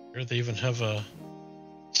 Here they even have a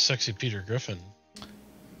sexy Peter Griffin.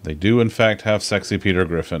 They do, in fact, have sexy Peter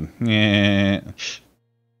Griffin. Yeah.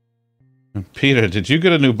 Peter, did you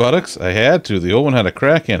get a new buttocks? I had to. The old one had a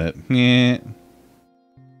crack in it. Yeah.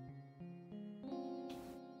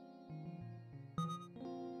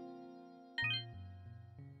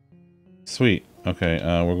 Sweet. Okay,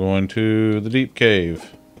 we're going to the deep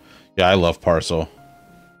cave. Yeah, I love Parcel.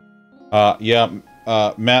 Yeah,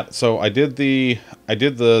 Matt, so I did the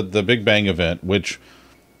Big Bang event, which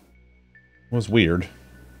was weird.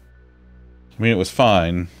 I mean, it was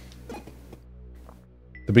fine.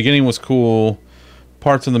 The beginning was cool.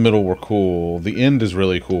 Parts in the middle were cool. The end is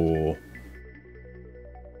really cool.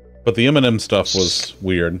 But the M&M stuff was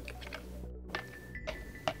weird.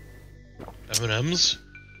 M&Ms?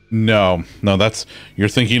 No, that's you're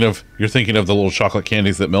thinking of the little chocolate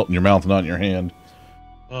candies that melt in your mouth, not in your hand.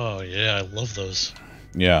 Oh yeah, I love those.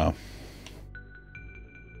 Yeah.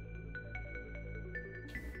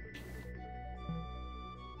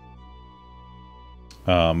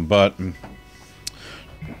 But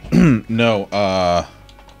no,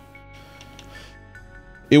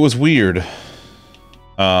 it was weird.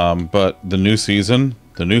 But the new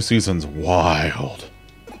season's wild.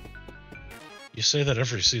 You say that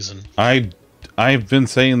every season. I've been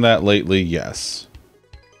saying that lately, yes.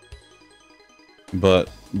 But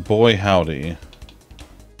boy howdy.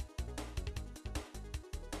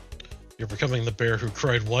 You're becoming the bear who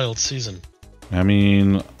cried wild season. I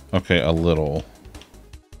mean, okay, a little.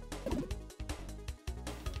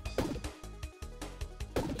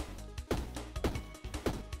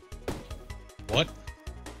 What?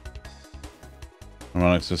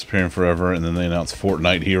 Harmonix disappearing forever, and then they announce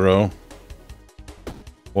Fortnite Hero.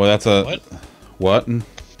 Boy, that's a... What?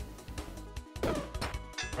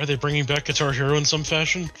 Are they bringing back Guitar Hero in some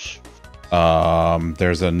fashion?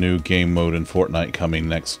 There's a new game mode in Fortnite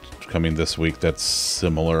coming this week that's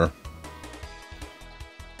similar.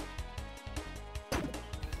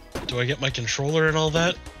 Do I get my controller and all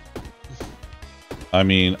that? I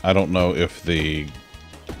mean, I don't know if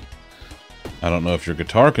your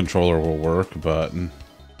guitar controller will work, but...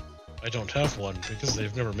 I don't have one, because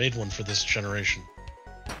they've never made one for this generation.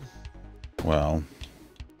 Well...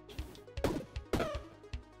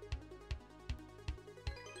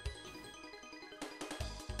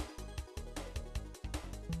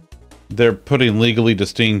 They're putting legally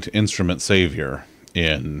distinct instrument savior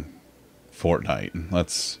in Fortnite.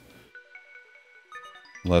 Let's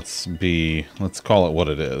call it what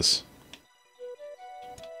it is.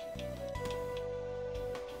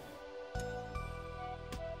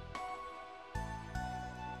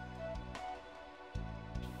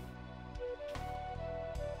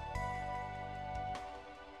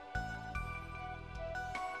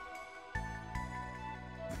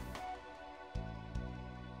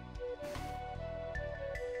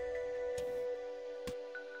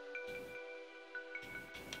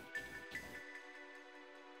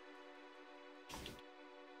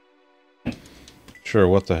 Sure,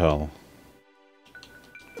 what the hell?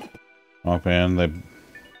 Oh man,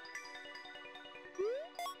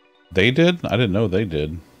 they did? I didn't know they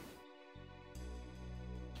did.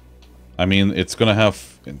 I mean, it's gonna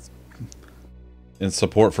have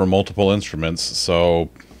support for multiple instruments, so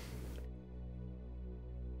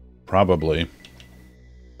probably.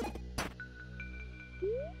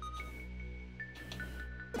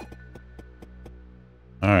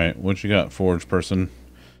 what you got, Forge Person?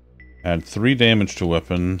 Add 3 damage to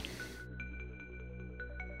weapon.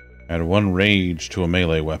 Add 1 rage to a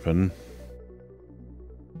melee weapon.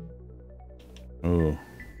 Ooh.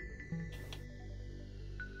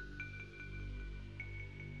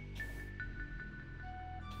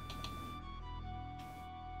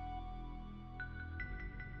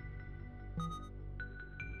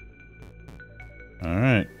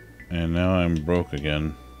 Alright. And now I'm broke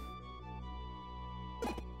again.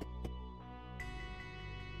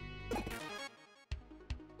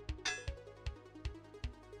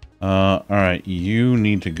 Alright, you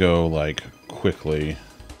need to go, like, quickly.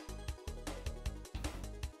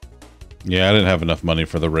 Yeah, I didn't have enough money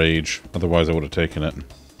for the rage. Otherwise, I would have taken it.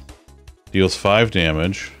 Deals 5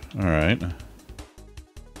 damage. Alright.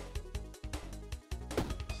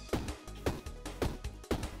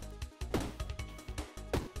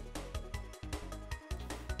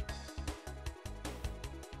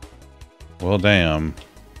 Well, damn.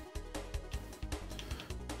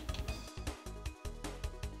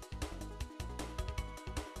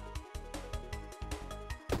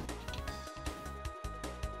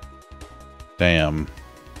 Damn.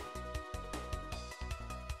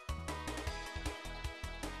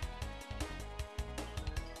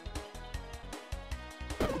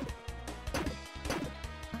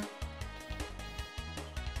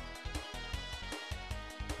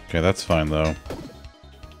 Okay, that's fine, though.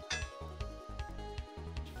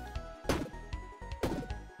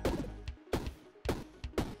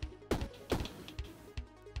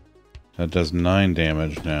 That does 9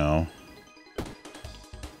 damage now.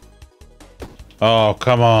 Oh,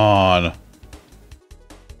 come on!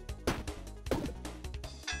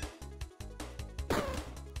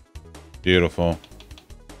 Beautiful.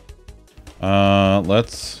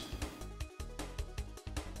 Let's...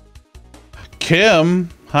 Kim!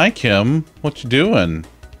 Hi, Kim. What you doing?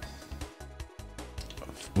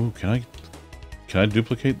 Ooh, can I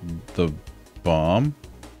duplicate the bomb?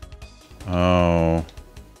 Oh.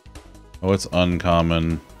 Oh, it's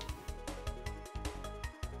uncommon.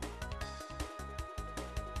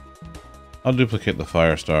 I'll duplicate the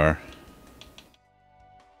Firestar.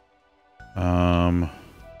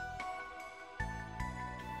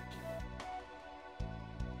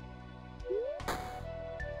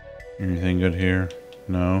 Anything good here?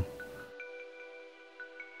 No.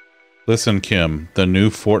 Listen, Kim, the new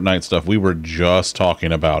Fortnite stuff, we were just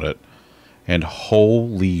talking about it. And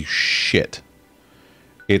holy shit.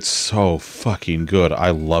 It's so fucking good. I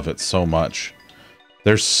love it so much.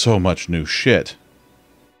 There's so much new shit.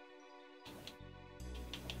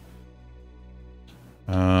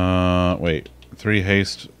 Wait. 3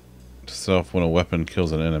 haste to self when a weapon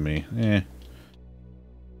kills an enemy. Eh.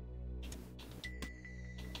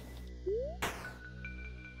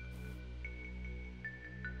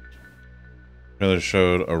 Trailer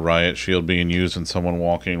showed a riot shield being used and someone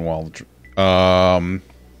walking while...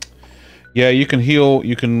 Yeah, you can heal.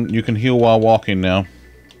 You can heal while walking now.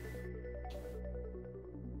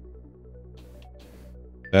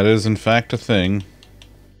 That is, in fact, a thing.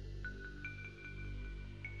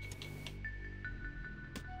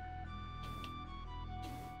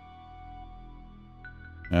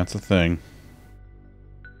 That's a thing.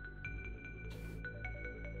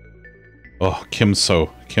 Oh, Kim's so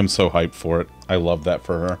hyped for it. I love that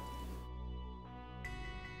for her.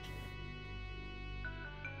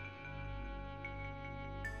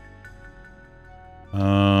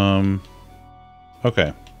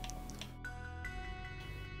 Okay.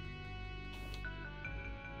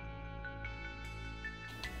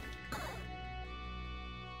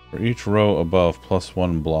 For each row above,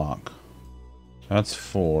 +1 block. That's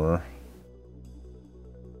 4.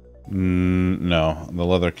 No, the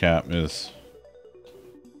leather cap is...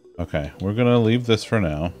 Okay, we're gonna leave this for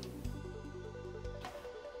now.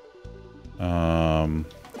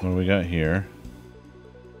 What do we got here?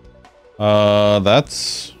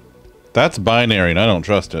 That's binary, and I don't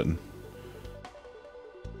trust it.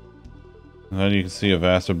 Then you can see a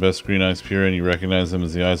vast abyss, green eyes pure, and you recognize them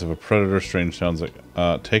as the eyes of a predator. Strange sounds like,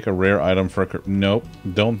 take a rare item for a... Nope,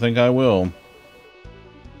 don't think I will.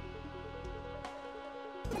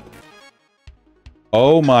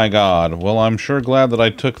 Oh my god. Well, I'm sure glad that I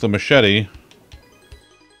took the machete.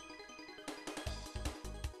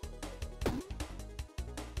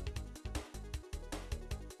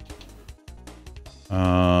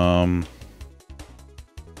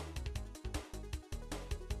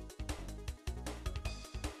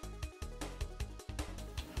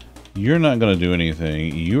 You're not going to do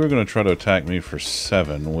anything. You are going to try to attack me for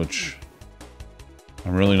 7, which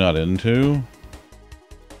I'm really not into.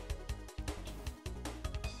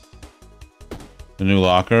 The new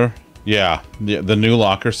locker? Yeah, the new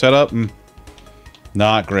locker setup?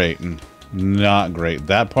 Not great. Not great.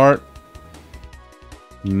 That part?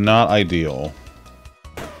 Not ideal.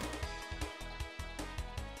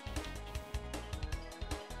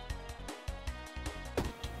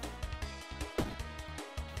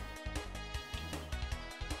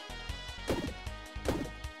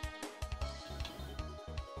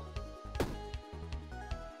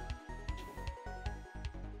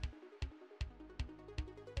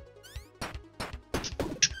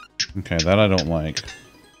 Okay, that I don't like.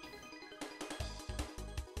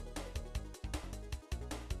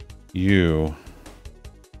 You.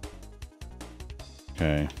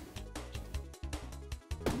 Okay.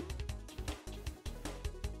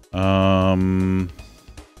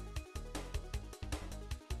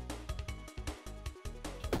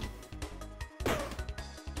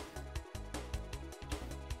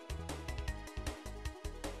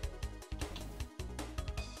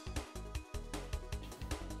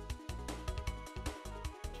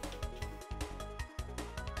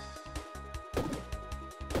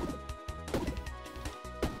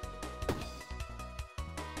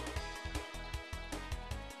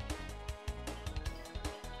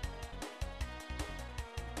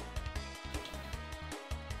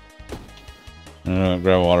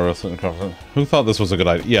 Grab water, sit in the cover. Who thought this was a good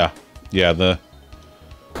idea? Yeah. Yeah, the...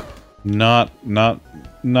 Not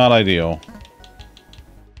ideal.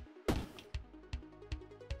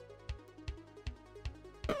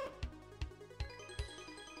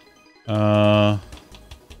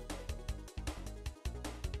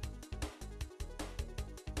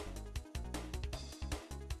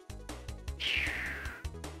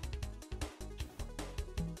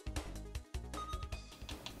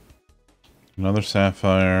 Another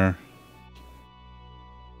sapphire.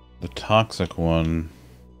 The toxic one.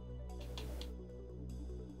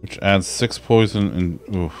 Which adds 6 poison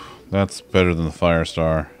and... Oof, that's better than the fire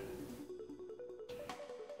star.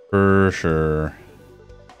 For sure.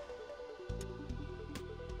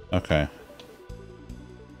 Okay.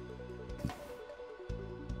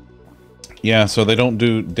 Yeah, so they don't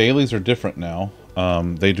do... Dailies are different now.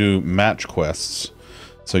 They do match quests.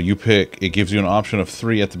 So you pick... It gives you an option of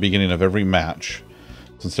 3 at the beginning of every match.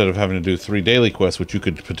 So instead of having to do 3 daily quests, which you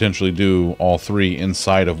could potentially do all 3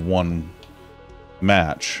 inside of one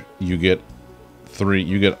match, you get 3...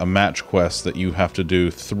 You get a match quest that you have to do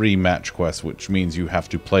 3 match quests, which means you have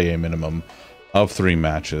to play a minimum of 3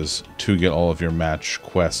 matches to get all of your match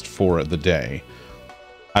quest for the day.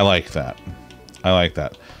 I like that. I like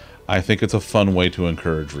that. I think it's a fun way to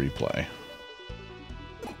encourage replay.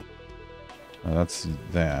 That's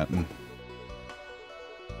that.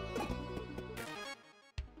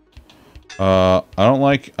 I don't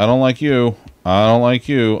like you. I don't like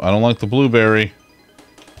you. I don't like the blueberry.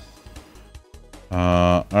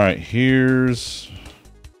 Alright, here's...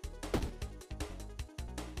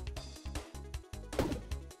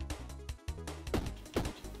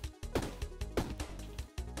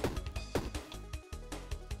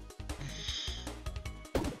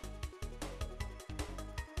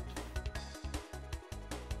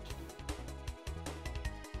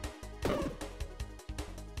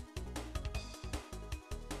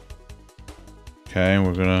 Okay,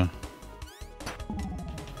 we're gonna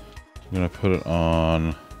put it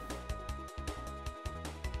on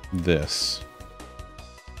this.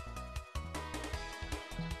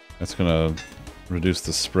 That's gonna reduce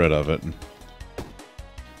the spread of it.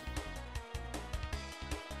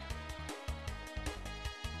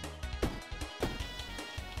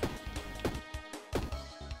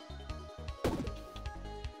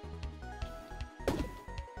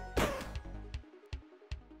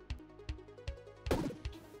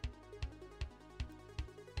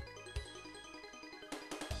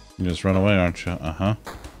 You just run away, aren't you? Uh-huh.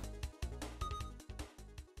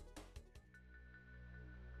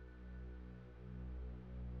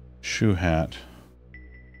 Shoe hat.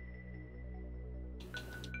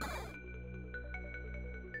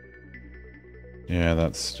 Yeah,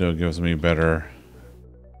 that still gives me better.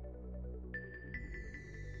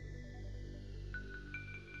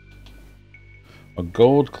 A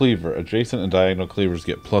gold cleaver. Adjacent and diagonal cleavers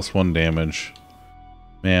get +1 damage.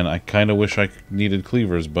 Man, I kind of wish I needed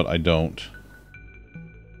cleavers, but I don't.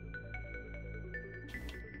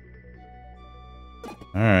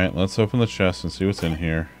 Alright, let's open the chest and see what's in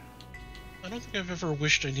here. I don't think I've ever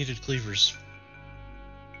wished I needed cleavers.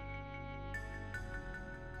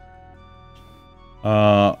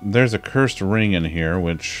 There's a cursed ring in here,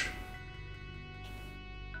 which...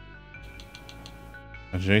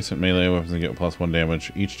 Adjacent melee weapons get +1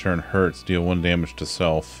 damage. Each turn hurts, deal 1 damage to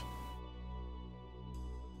self.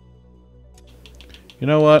 You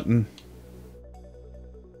know what?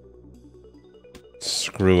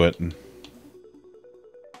 Screw it.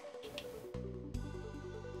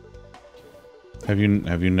 Have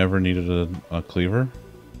you never needed a cleaver?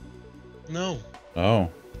 No. Oh.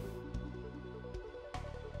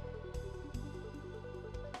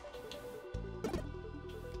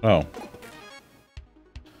 Oh.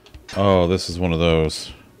 Oh, this is one of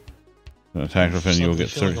those. An attack of you'll get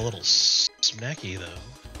feeling 30. a little snacky though.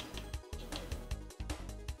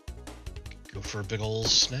 Go for a big ol'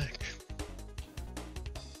 snack.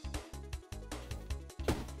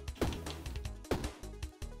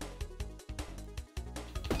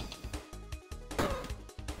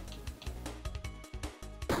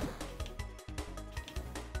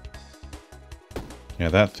 Yeah,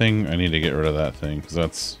 that thing, I need to get rid of that thing, because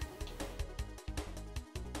that's...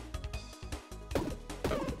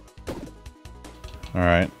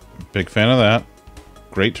 Alright, big fan of that.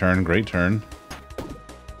 Great turn, great turn.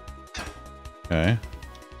 Okay.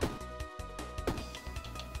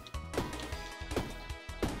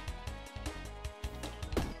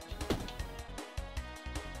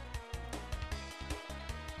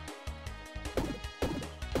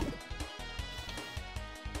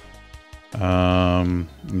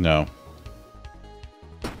 No.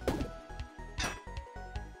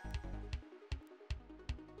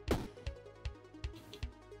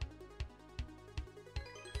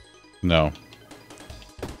 No.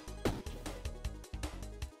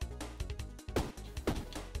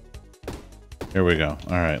 Here we go.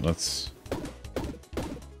 All right, let's...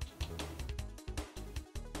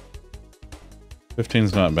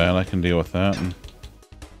 15's not bad. I can deal with that.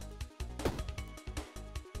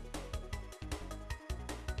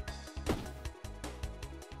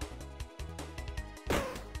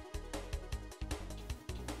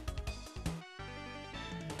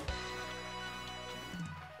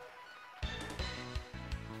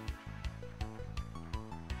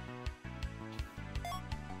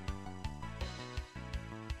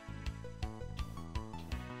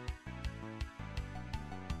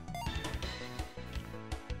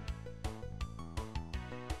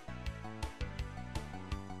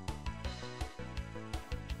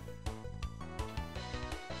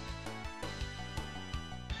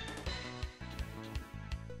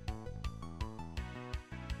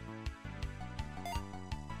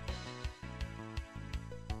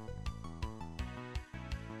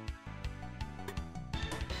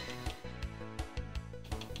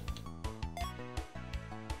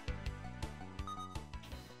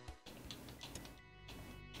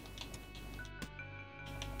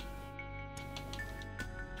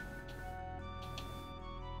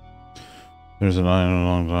 There's an item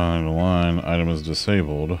along the line. Item is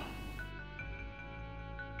disabled.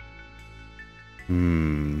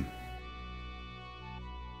 No.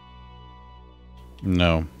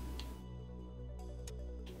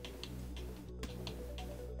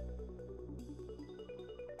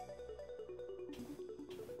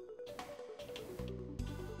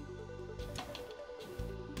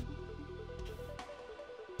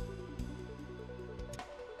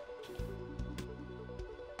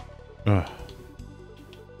 Ugh.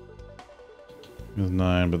 It was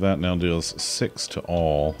 9, but that now deals 6 to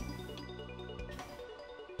all.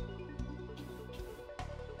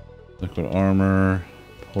 Liquid armor,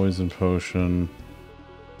 poison potion.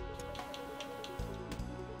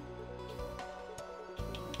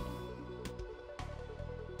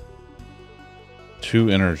 Two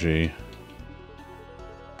energy.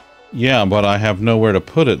 Yeah, but I have nowhere to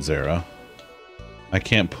put it, Zara. I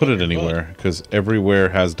can't put it anywhere because everywhere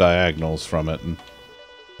has diagonals from it. And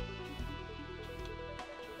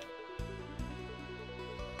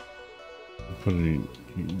put it.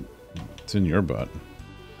 It's in your butt.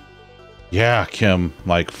 Yeah, Kim.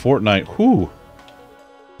 Like Fortnite. Whoo.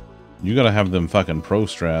 You gotta have them fucking pro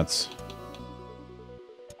strats.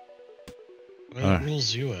 Well, it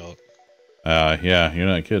rules you out. Yeah, you're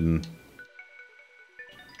not kidding.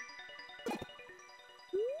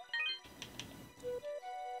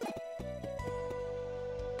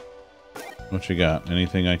 What you got?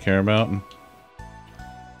 Anything I care about?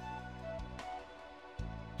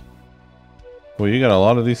 Well, you got a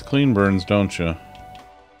lot of these clean burns, don't you?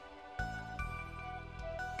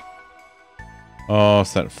 Oh,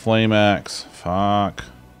 it's that flame axe. Fuck.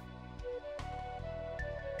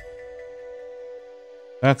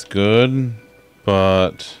 That's good,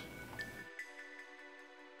 but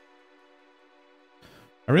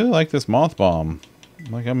I really like this moth bomb.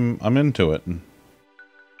 Like I'm into it.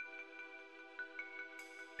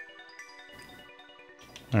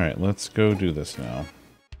 All right, let's go do this now.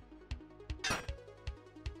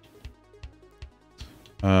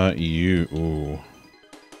 Ooh.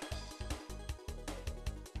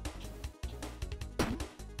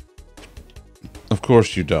 Of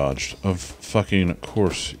course you dodged. Of fucking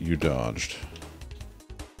course you dodged.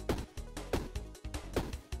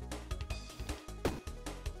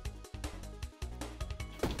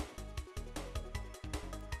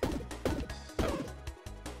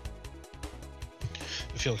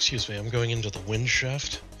 If you'll excuse me, I'm going into the wind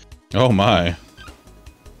shaft. Oh my.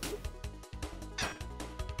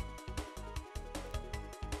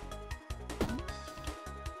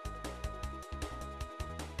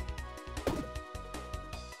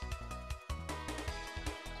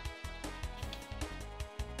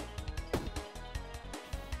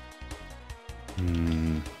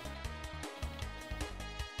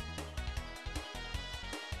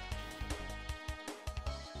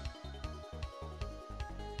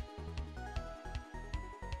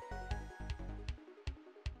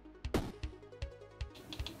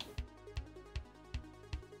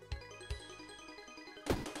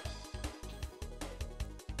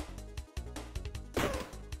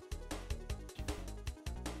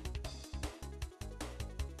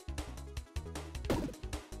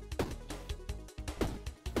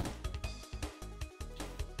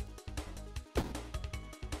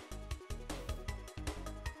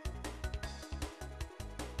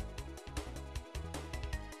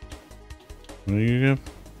 What do you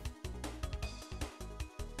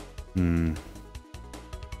do?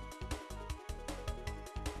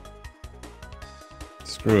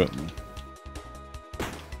 Screw it.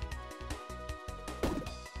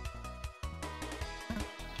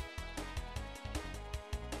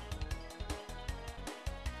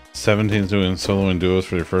 Seventeen's doing solo and duos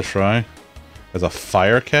for your first try. As a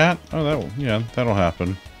fire cat? Oh, that'll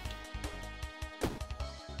happen.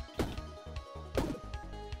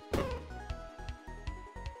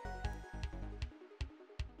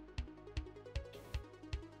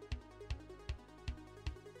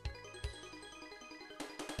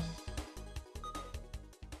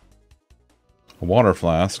 A water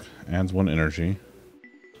flask adds 1 energy.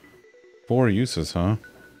 4 uses, huh?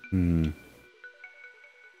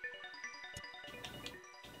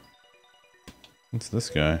 What's this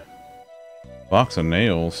guy? Box of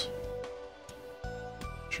nails.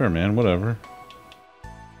 Sure, man, whatever.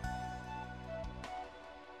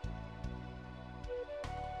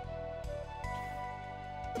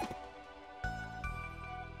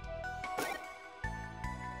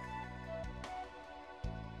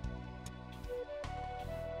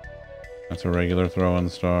 That's a regular throwing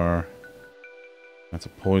star. That's a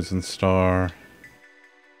poison star.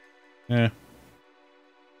 Yeah.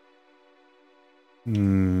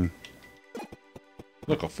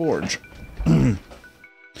 Look, a forge. I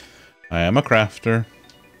am a crafter.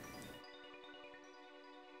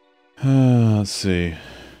 Let's see.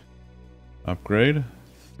 Upgrade.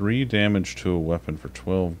 3 damage to a weapon for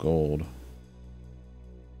 12 gold.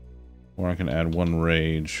 Or I can add 1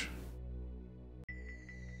 rage.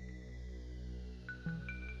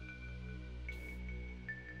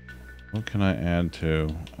 What can I add to?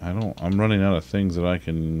 I'm running out of things that I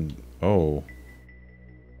can... Oh,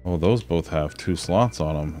 those both have 2 slots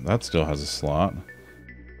on them. That still has a slot.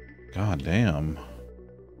 God damn.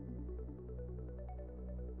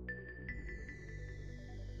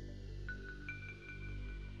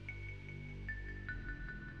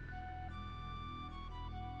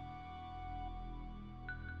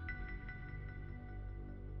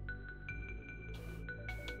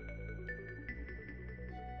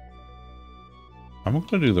 I'm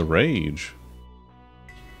gonna do the rage.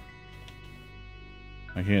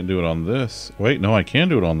 I can't do it on this. Wait, no, I can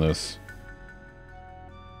do it on this.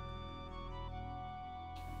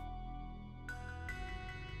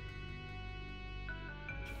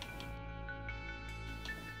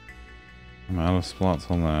 I'm out of slots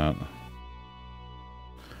on that.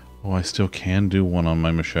 Oh, I still can do one on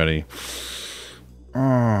my machete.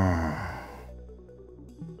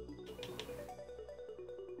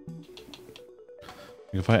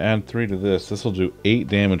 If I add 3 to this, this will do 8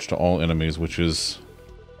 damage to all enemies, which is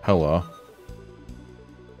hella.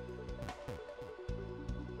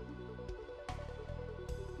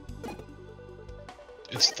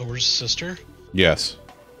 It's Thor's sister? Yes.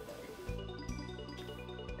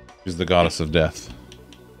 She's the goddess of death.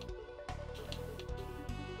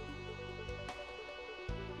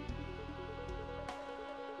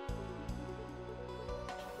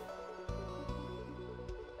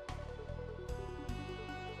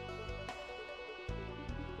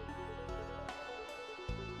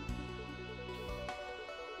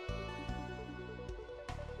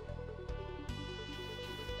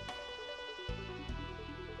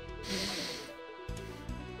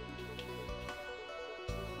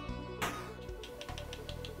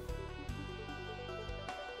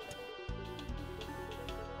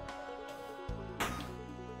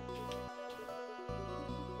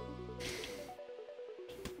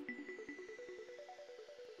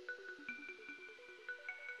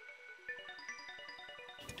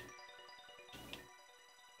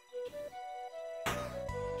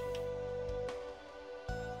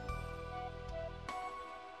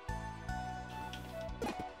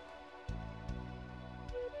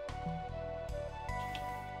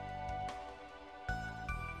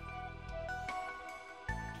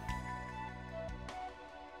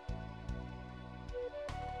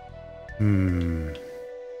 Hmm.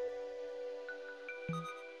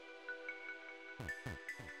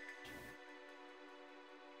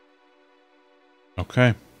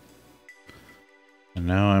 Okay. And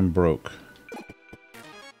now I'm broke.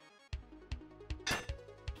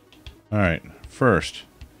 Alright, first.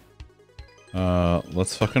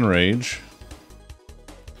 Let's fucking rage.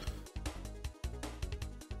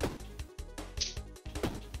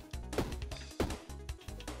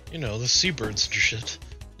 You know, the seabirds and shit.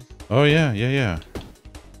 Oh yeah, yeah, yeah.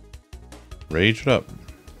 Rage it up.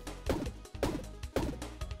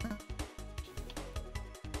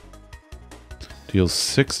 Deals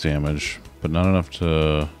 6 damage, but not enough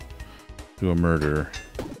to do a murder.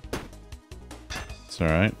 It's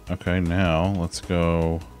alright. Okay, now let's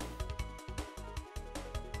go.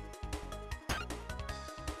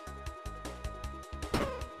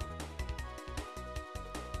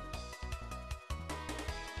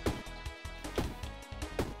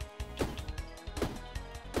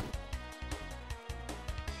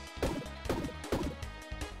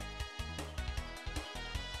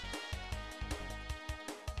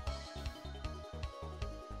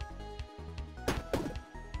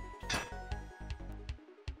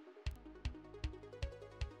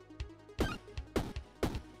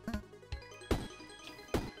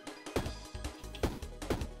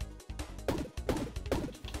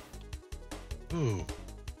 Ooh.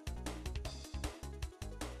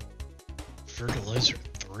 Fertilizer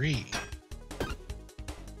 3.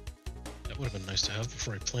 That would have been nice to have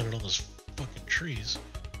before I planted all those fucking trees.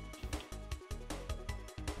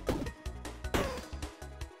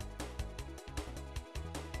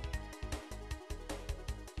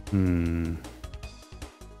 Hmm.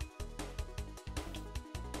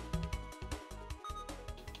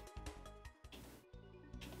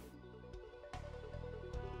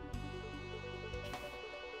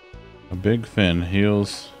 A big fin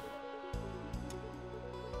heals.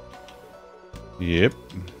 Yep.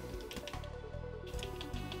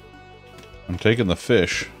 I'm taking the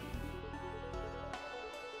fish.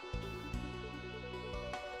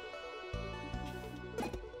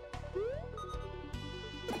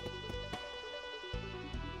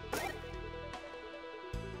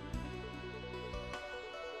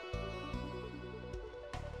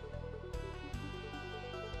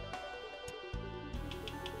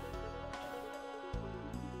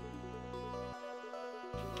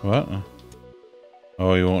 What?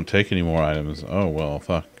 Oh, you won't take any more items. Oh, well,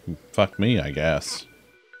 fuck me, I guess.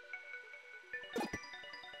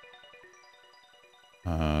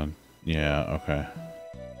 Yeah, okay.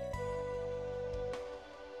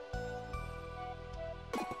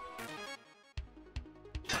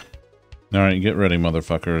 Alright, get ready,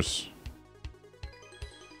 motherfuckers.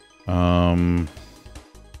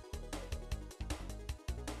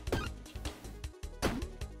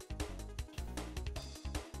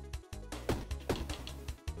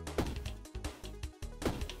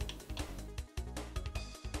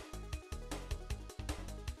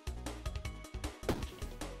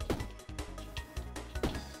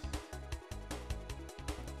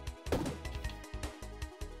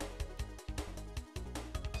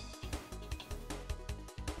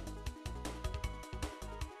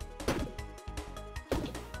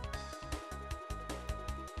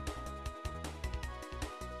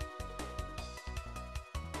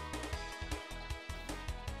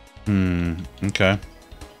 Okay.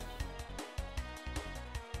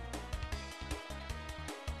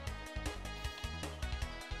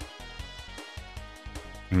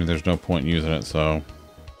 I mean, there's no point in using it, so...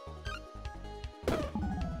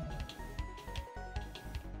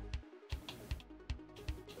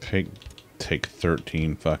 Take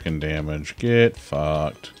 13 fucking damage. Get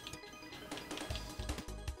fucked.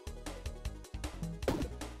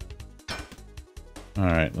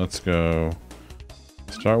 Alright, let's go.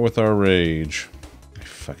 Start with our rage. I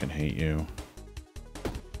fucking hate you.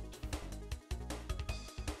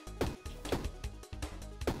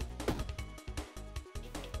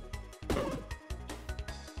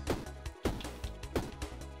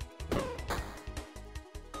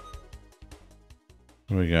 What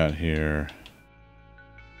do we got here?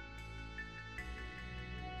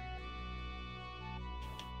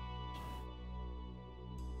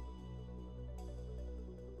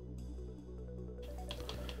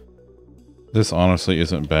 This honestly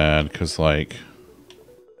isn't bad, because, like...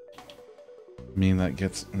 I mean, that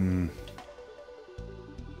gets...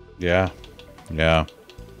 Yeah. Yeah.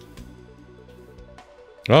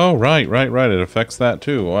 Oh, right. It affects that,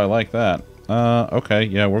 too. Oh, I like that. Okay.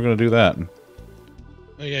 Yeah, we're gonna do that.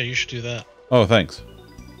 Oh yeah, you should do that. Oh, thanks.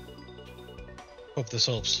 Hope this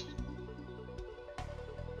helps.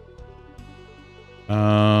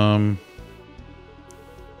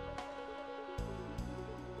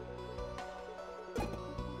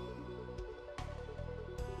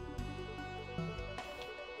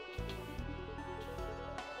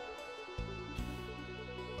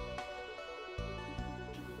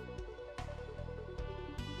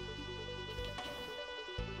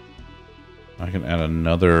 I can add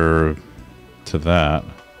another to that.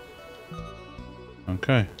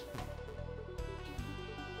 Okay.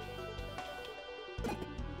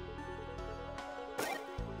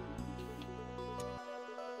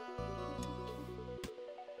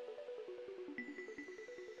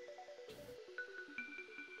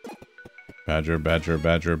 Badger, badger,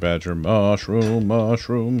 badger, badger, mushroom,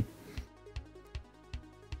 mushroom.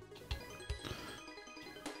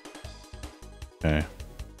 Okay.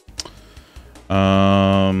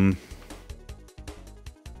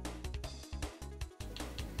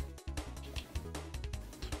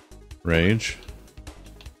 Rage.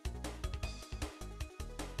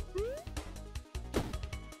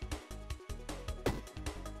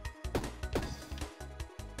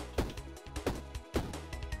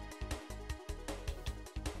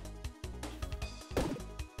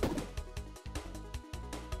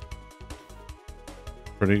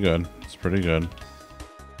 Pretty good. It's pretty good.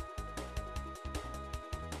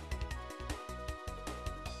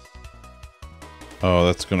 Oh,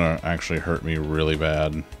 that's gonna actually hurt me really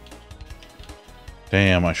bad.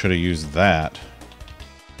 Damn, I should have used that.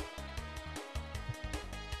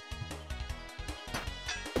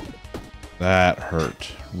 That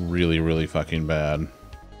hurt really, really fucking bad.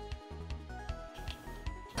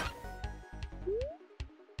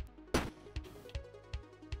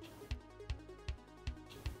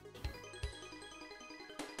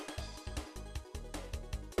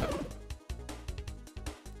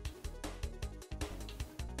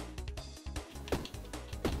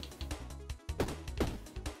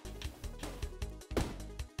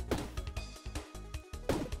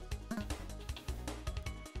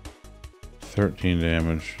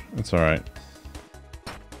 Damage. That's alright.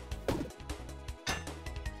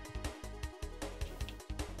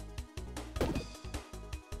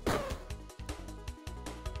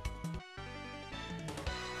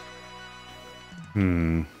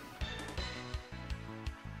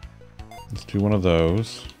 Let's do one of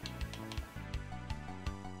those.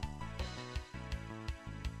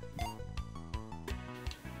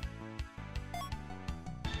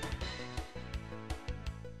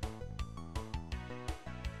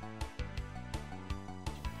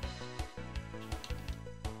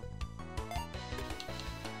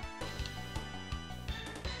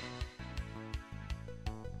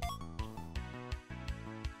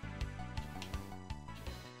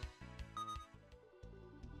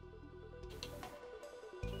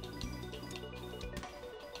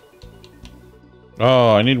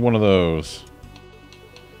 Oh, I need one of those.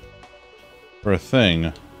 For a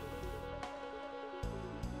thing.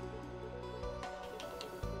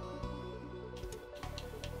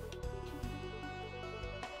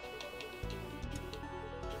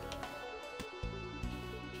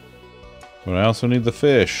 But I also need the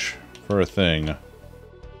fish for a thing.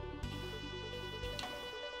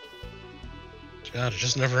 God, it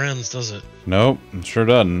just never ends, does it? Nope, it sure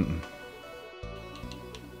doesn't.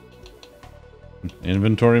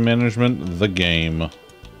 Inventory management, the game.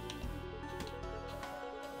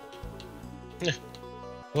 Yeah.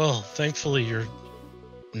 Well, thankfully you're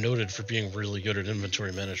noted for being really good at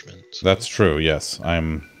inventory management. So. That's true, yes.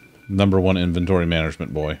 I'm #1 inventory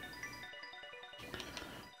management boy.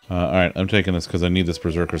 Alright, I'm taking this because I need this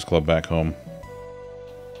Berserkers Club back home.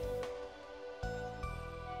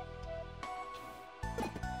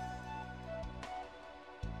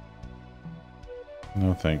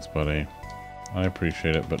 No thanks, buddy. I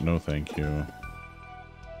appreciate it, but no thank you.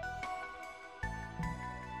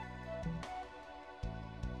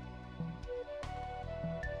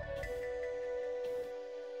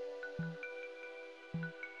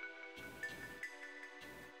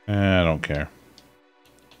 I don't care.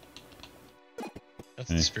 That's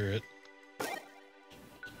the spirit.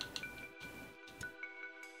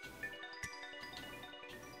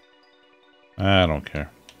 I don't care.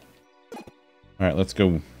 Alright, let's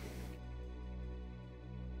go.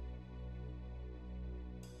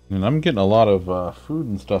 And I'm getting a lot of food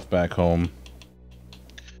and stuff back home.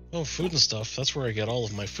 Oh, food and stuff. That's where I get all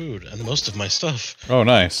of my food and most of my stuff. Oh,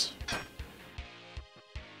 nice.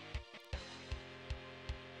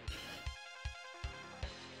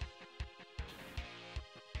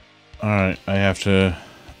 Alright, I have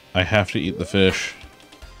to eat the fish.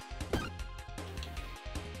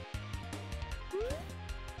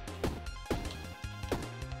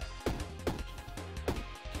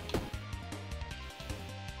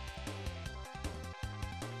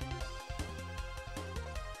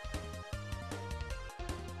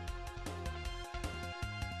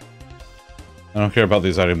 I don't care about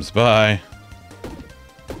these items. Bye.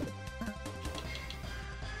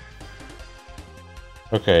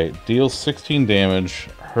 Okay, deals 16 damage,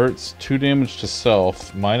 hurts 2 damage to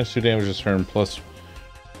self, minus 2 damage this turn, plus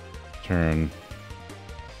turn.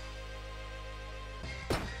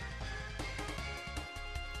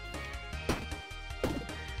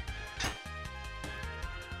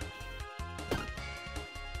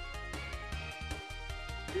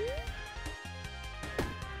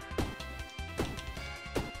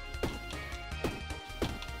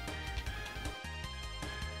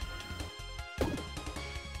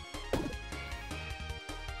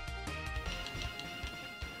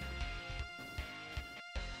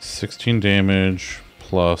 $16 damage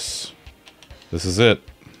plus. This is it.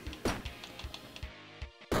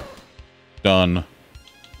 Done.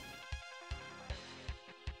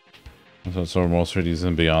 So most CDs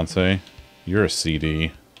and Beyonce. You're a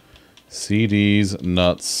CD. CDs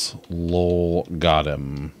nuts. Lol. Got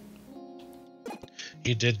him.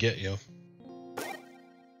 He did get you.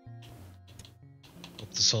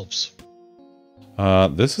 Hope this helps.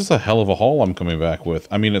 This is a hell of a haul I'm coming back with.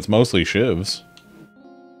 I mean, it's mostly shivs.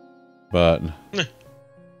 But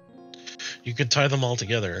you could tie them all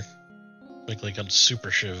together. Make like a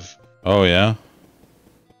super shiv. Oh, yeah?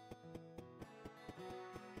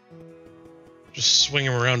 Just swing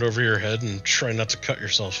them around over your head and try not to cut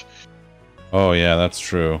yourself. Oh, yeah, that's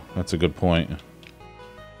true. That's a good point.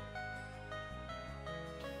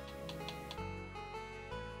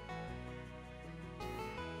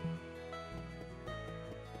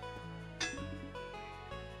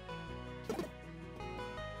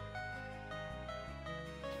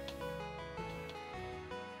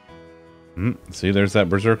 See, there's that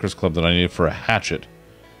Berserker's Club that I needed for a hatchet.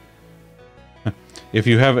 If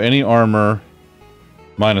you have any armor,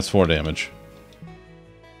 minus 4 damage.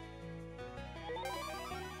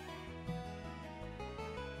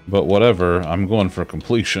 But whatever, I'm going for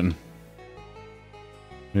completion.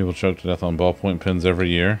 People choke to death on ballpoint pens every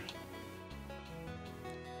year.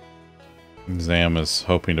 Zam is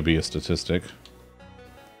hoping to be a statistic.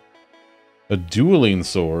 A dueling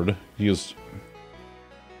sword used...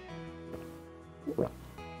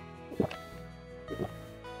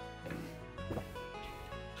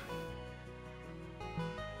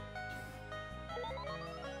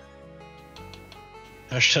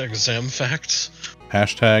 Hashtag Zamfacts.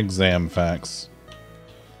 Hashtag Zamfacts.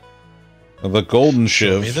 The golden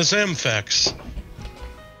shiv. Show me the Zamfacts.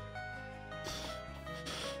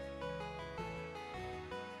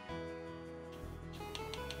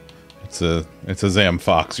 It's a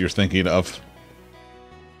Zamfox you're thinking of.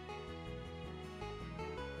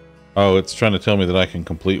 Oh, it's trying to tell me that I can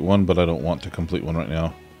complete one, but I don't want to complete one right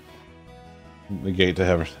now. Negate to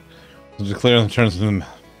have declare the terms of them.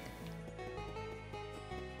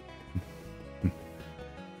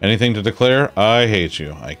 Anything to declare? I hate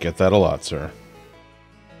you. I get that a lot, sir.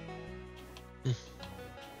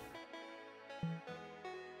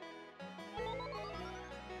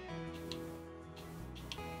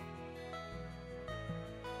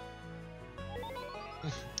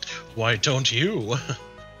 Why don't you?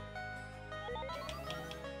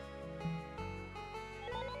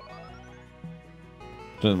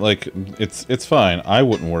 Like, it's fine. I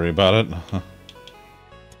wouldn't worry about it.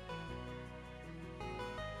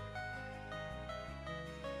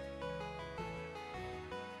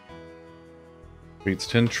 Beats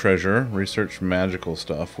 10 treasure, research magical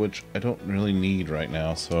stuff, which I don't really need right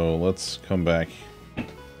now, so let's come back.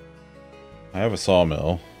 I have a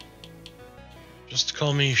sawmill. Just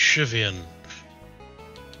call me Shivian.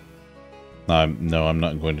 No, I'm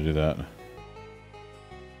not going to do that.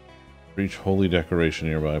 Reach holy decoration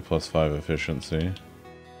nearby, plus 5 efficiency.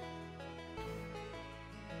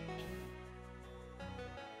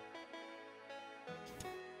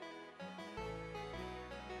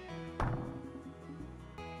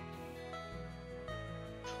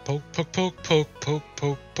 Poke, poke, poke, poke, poke,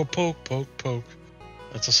 poke, poke, poke, poke, poke.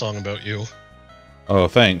 That's a song about you. Oh,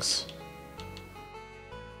 thanks.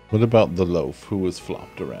 What about the loaf who was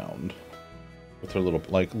flopped around? With her little,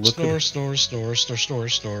 like, look snore, at... snore, snore, snore, snore,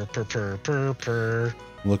 snore, purr, purr, purr, purr.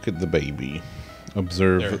 Look at the baby.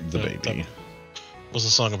 Observe There, the baby. That was a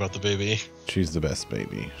song about the baby. She's the best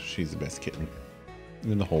baby. She's the best kitten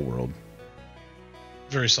in the whole world.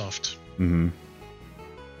 Very soft. Mm-hmm.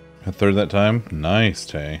 A third that time? Nice,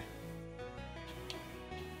 Tay.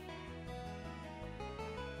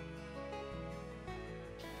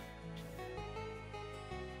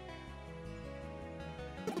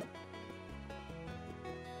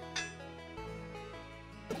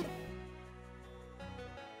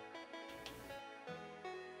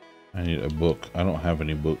 I need a book. I don't have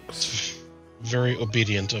any books. Very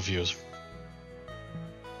obedient of you.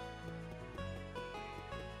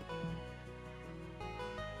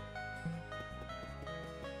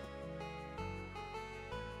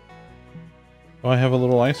 Oh, I have a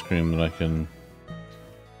little ice cream that I can...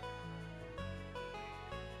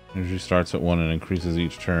 Usually starts at 1 and increases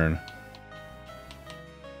each turn.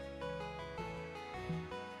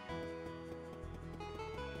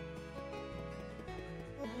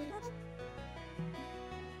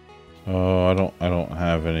 Oh, I don't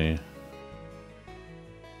have any.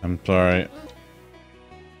 I'm sorry.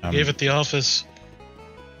 Gave it the office.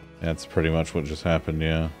 That's pretty much what just happened,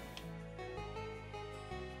 yeah.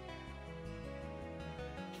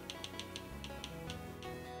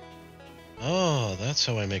 Oh, that's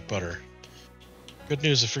how I make butter. Good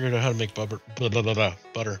news, I figured out how to make butter.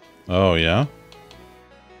 Butter. Oh, yeah?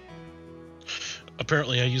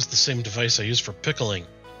 Apparently, I use the same device I use for pickling.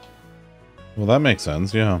 Well, that makes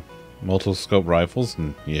sense, yeah. Multiple scope rifles,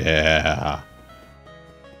 and yeah.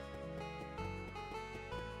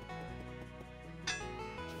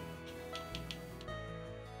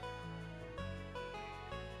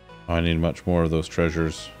 I need much more of those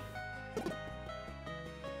treasures.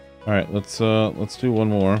 All right, let's do one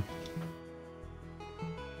more.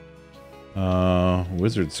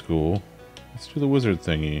 Wizard school. Let's do the wizard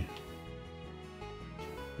thingy.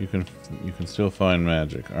 You can still find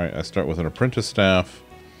magic. All right, I start with an apprentice staff,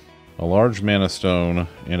 a large mana stone,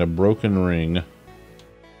 and a broken ring.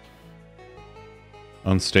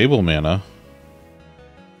 Unstable mana.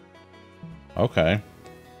 Okay.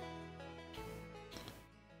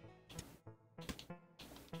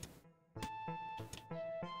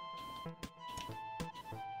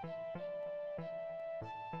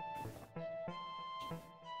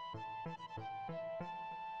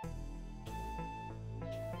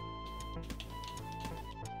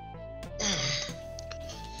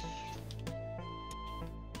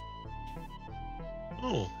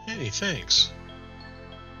 Oh, hey, thanks.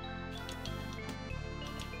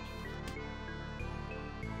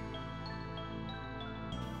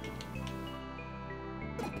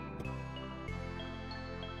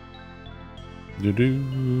 Do do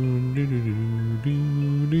do do do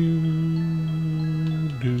do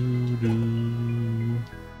do do.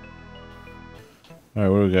 All right,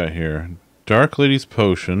 what do we got here? Dark Lady's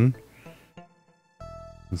potion.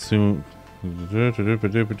 Consume.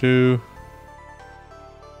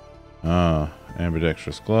 Ah,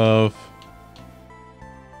 ambidextrous glove.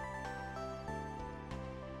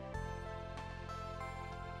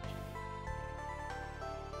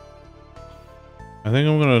 I think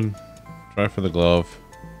I'm gonna try for the glove.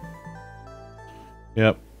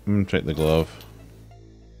 Yep, I'm gonna take the glove.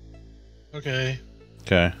 Okay.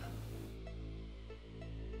 Okay.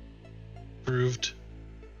 Approved.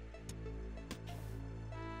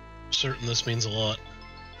 Certain this means a lot.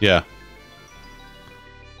 Yeah.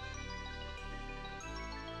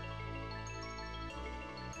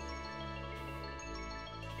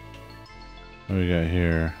 What do we got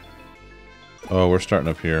here? Oh, we're starting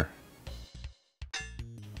up here.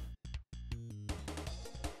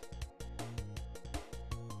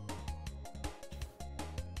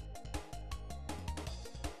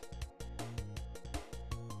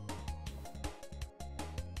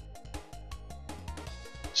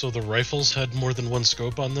 So the rifles had more than one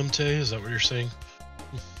scope on them, Tay? Is that what you're saying?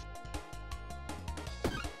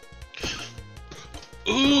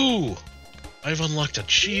 Ooh! I've unlocked a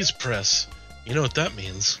cheese press. You know what that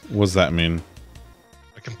means? What does that mean?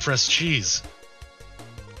 I can press cheese.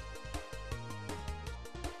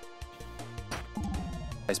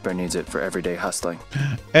 Ice Bear needs it for everyday hustling.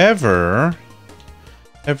 Ever,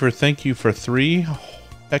 thank you for 3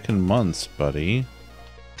 heckin' months, buddy.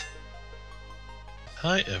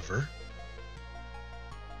 Hi, Ever.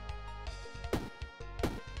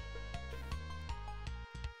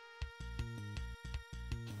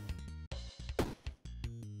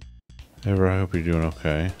 Ever, I hope you're doing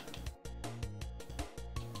okay.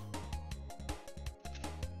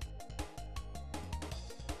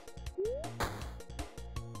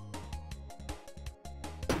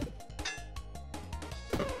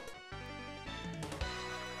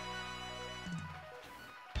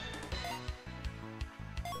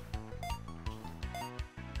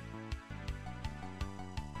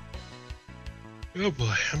 Oh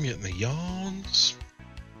boy, I'm getting the yawns.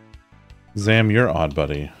 Zam, you're odd,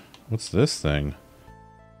 buddy. What's this thing?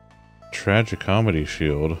 Tragicomedy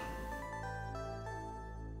shield.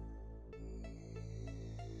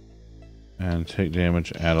 And take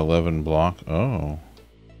damage at 11 block. Oh.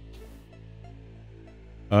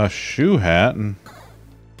 A shoe hat. You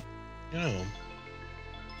know.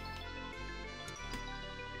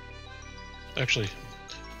 Actually,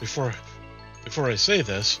 before I say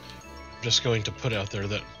this, I'm just going to put out there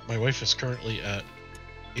that my wife is currently at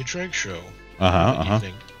a drag show in the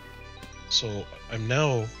evening. So I'm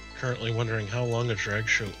now currently wondering how long a drag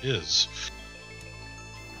show is.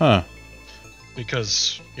 Huh.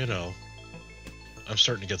 Because, you know, I'm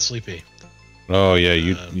starting to get sleepy. Oh yeah,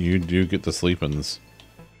 you do get the sleep-ins.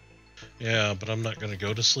 Yeah, but I'm not gonna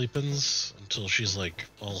go to sleep-ins until she's like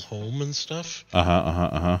all home and stuff.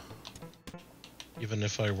 Even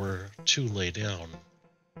if I were to lay down,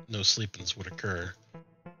 no sleep-ins would occur.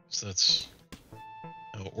 So that's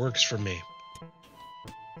how it works for me.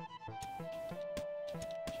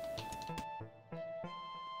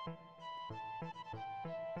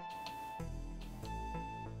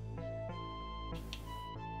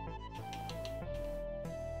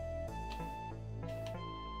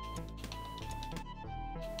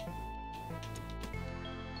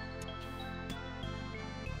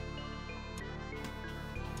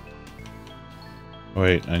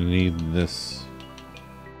 Wait, I need this.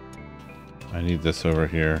 I need this over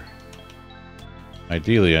here.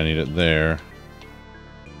 Ideally, I need it there.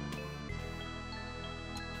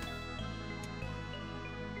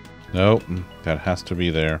 Nope, that has to be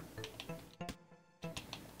there.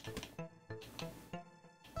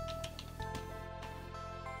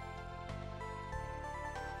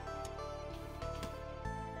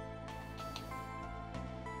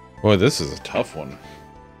 Boy, this is a tough one.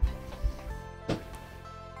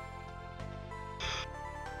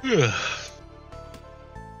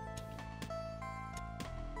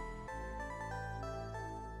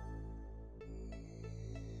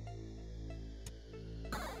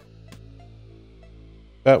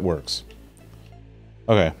 That works.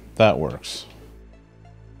 Okay, that works.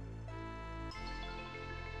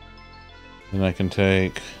 Then I can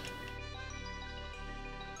take...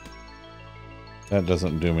 That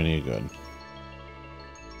doesn't do me any good.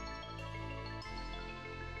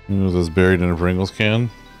 Was this buried in a Pringles can?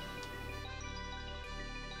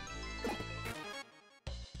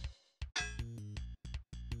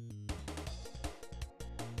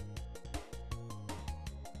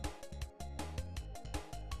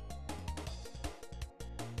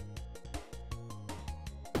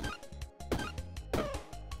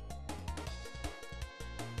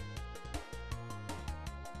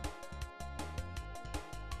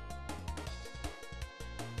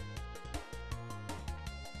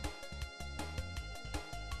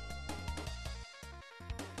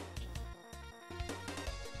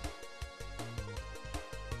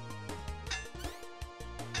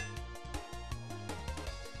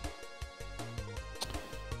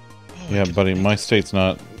 Yeah, buddy, my state's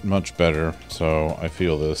not much better, so I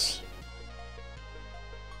feel this.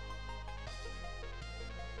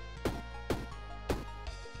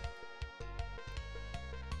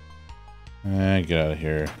 Get out of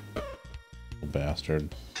here, little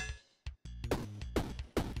bastard.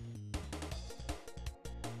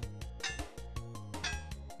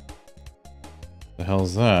 The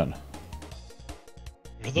hell's that?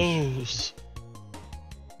 What are those?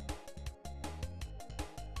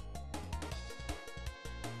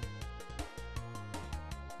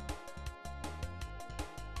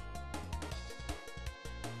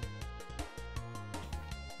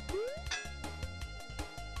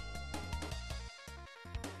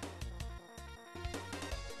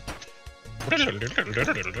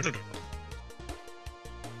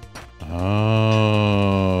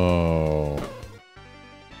 Oh.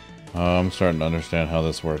 I'm starting to understand how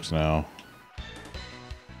this works now.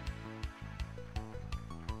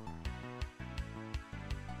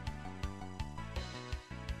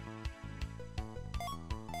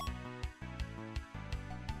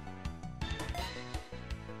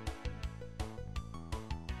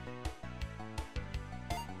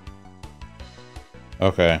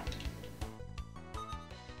 Okay.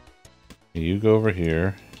 You go over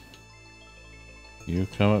here. You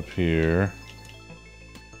come up here.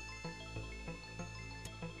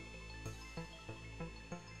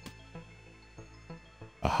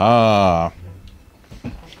 Aha!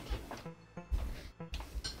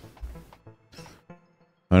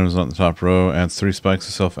 Items on the top row. Adds 3 spikes.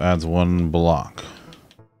 Itself adds 1 block.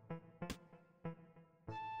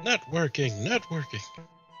 Networking.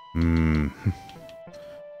 Hmm.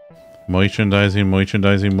 Merchandising?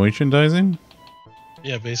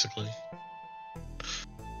 Yeah, basically.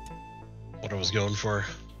 What I was going for.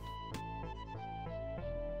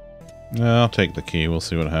 Yeah, I'll take the key. We'll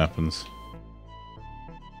see what happens.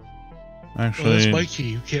 Actually, well, that's my key.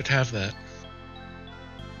 You can't have that.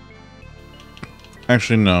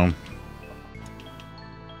 Actually, no.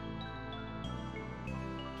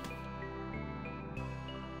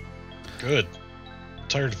 Good. I'm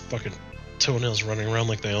tired of fucking toenails running around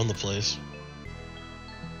like they own the place.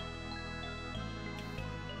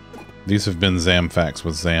 These have been Zam facts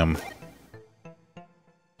with Zam.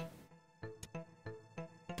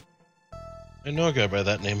 I know a guy by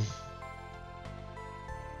that name.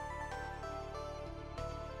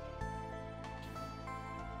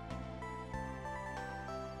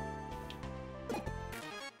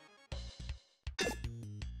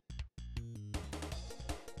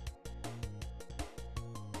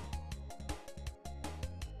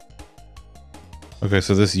 Okay,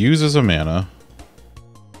 so this uses a mana.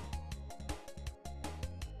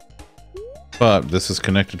 But this is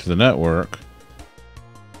connected to the network.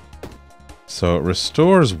 So it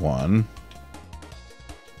restores one.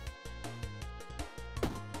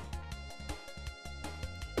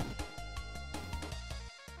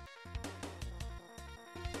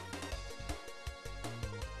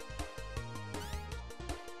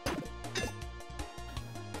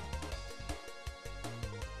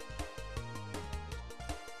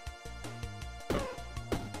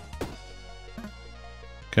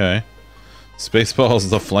 Okay.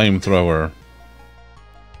 Spaceball's the flamethrower.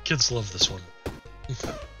 Kids love this one.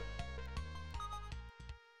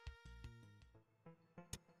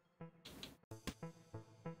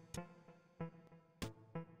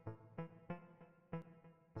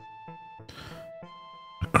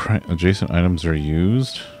 Adjacent items are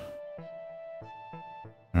used.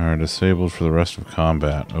 Are disabled for the rest of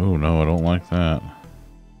combat. Oh no, I don't like that.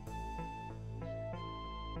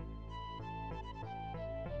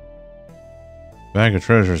 Bag of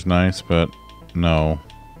treasure's nice, but no.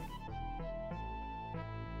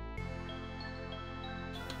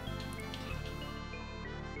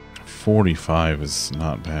 $45 is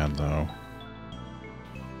not bad though.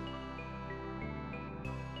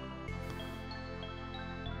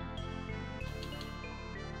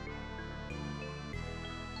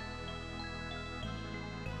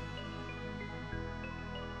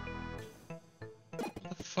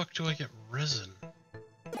 How the fuck do I get resin?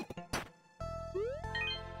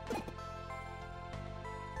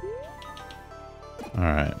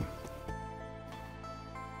 Alright.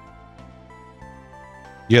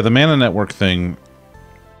 Yeah, the mana network thing,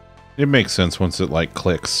 it makes sense once it, like,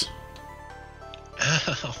 clicks.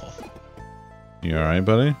 Ow. You alright,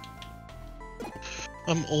 buddy?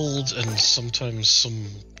 I'm old and sometimes some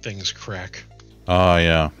things crack. Oh,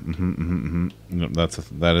 yeah.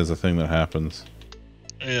 That is a thing that happens.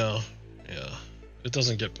 Yeah. It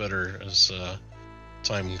doesn't get better as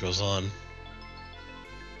time goes on.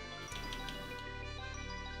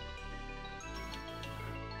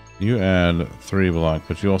 You add 3 block,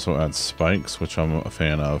 but you also add spikes, which I'm a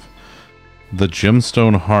fan of. The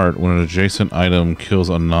gemstone heart, when an adjacent item kills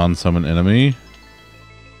a non-summon enemy.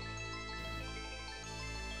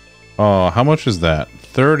 Oh, how much is that?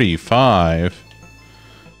 35.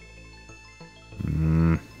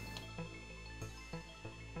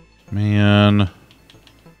 Man.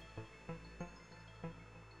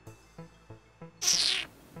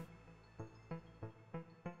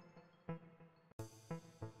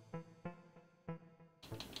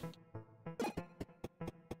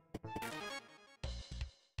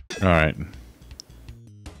 All right.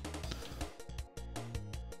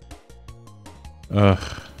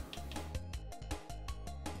 Ugh.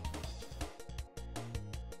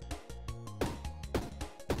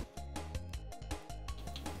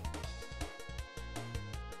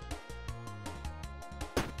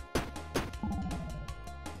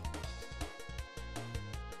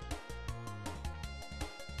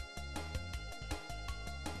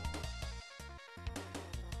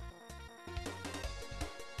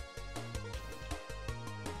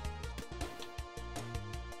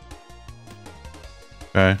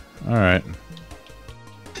 Okay, alright.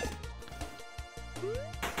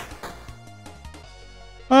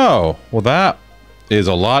 Oh, well that is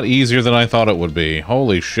a lot easier than I thought it would be.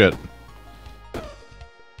 Holy shit.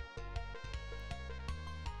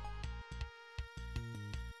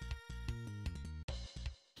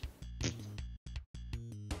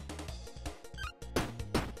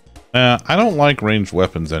 I don't like ranged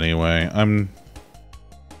weapons anyway.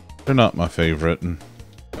 They're not my favorite.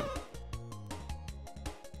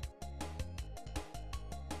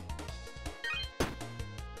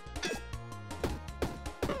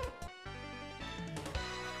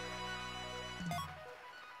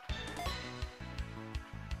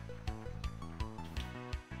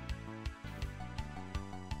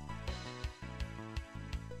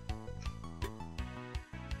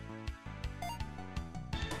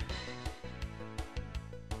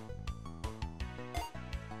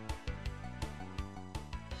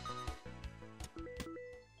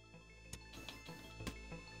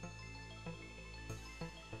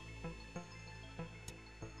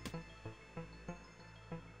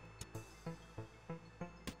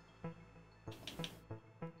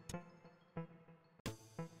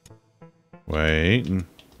 Wait.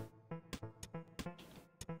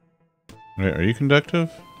 Wait, are you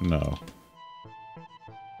conductive? No.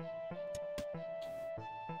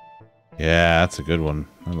 Yeah, that's a good one.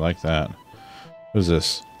 I like that. What is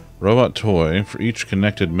this? Robot toy. For each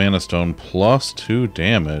connected mana stone, plus 2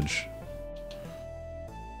 damage.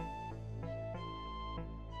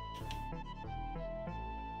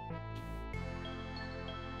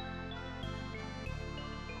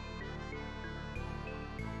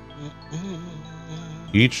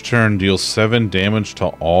 Each turn deals 7 damage to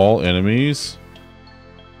all enemies.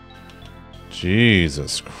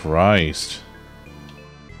 Jesus Christ.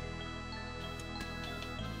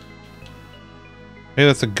 Hey,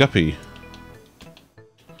 that's a guppy.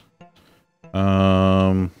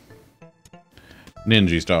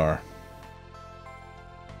 Ninja Star.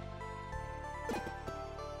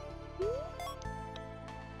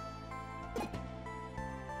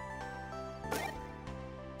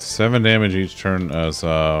 Seven damage each turn as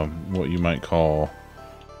what you might call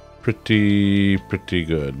pretty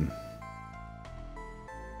good.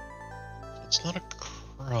 It's not a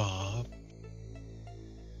crop.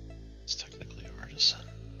 It's technically artisan.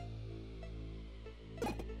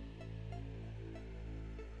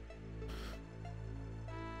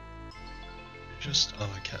 Just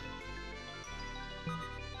I can.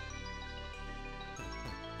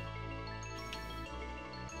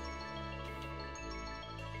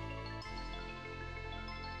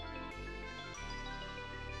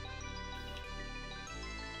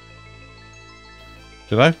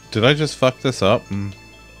 Did I just fuck this up?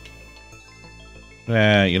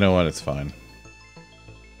 Nah, you know what? It's fine.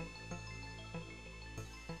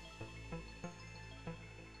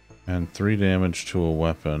 And 3 damage to a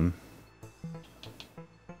weapon.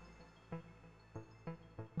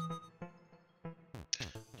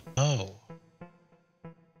 Oh.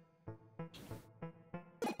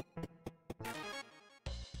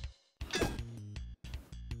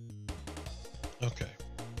 Okay.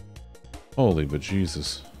 Holy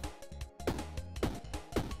bejesus.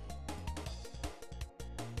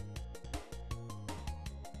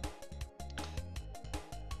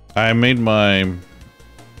 I made my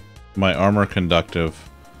armor conductive,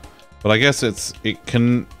 but I guess it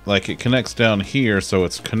connects down here, so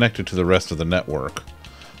it's connected to the rest of the network.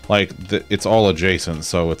 Like it's all adjacent,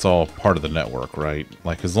 so it's all part of the network, right?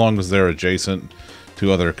 Like as long as they're adjacent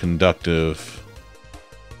to other conductive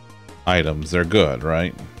items, they're good,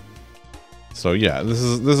 right? So yeah, this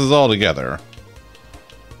is all together.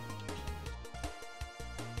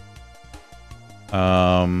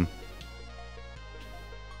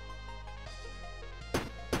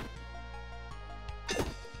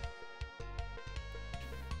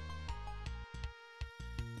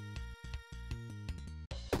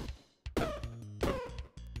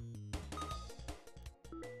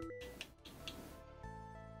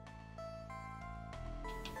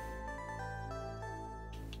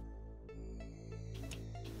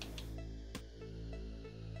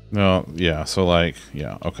 No, yeah, so like,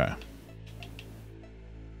 yeah, okay.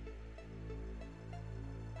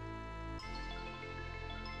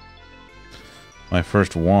 My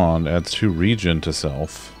first wand adds 2 regen to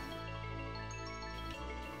self.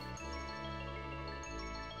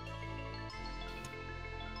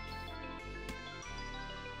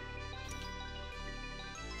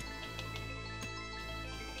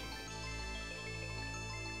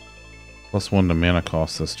 +1 to mana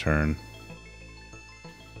cost this turn.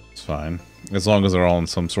 It's fine. As long as they're all in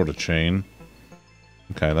some sort of chain.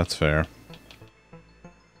 Okay, that's fair.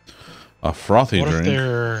 A frothy drink. What if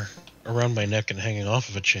they're around my neck and hanging off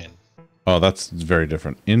of a chain? Oh, that's very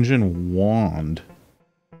different. Engine wand.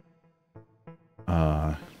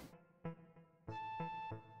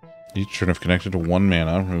 Each turn if connected to 1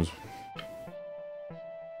 mana.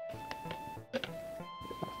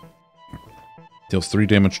 Deals 3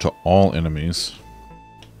 damage to all enemies.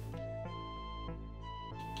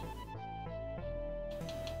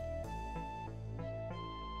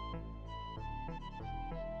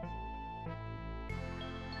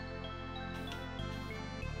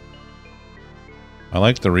 I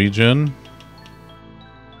like the regen.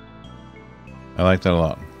 I like that a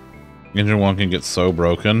lot. Engine 1 can get so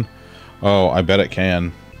broken. Oh, I bet it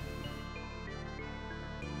can.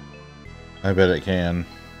 I bet it can.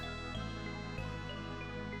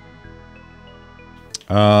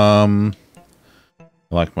 I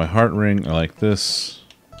like my heart ring. I like this.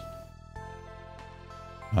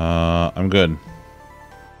 I'm good.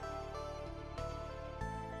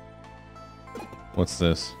 What's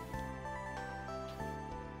this?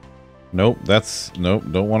 Nope, nope,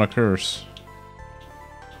 don't want to curse.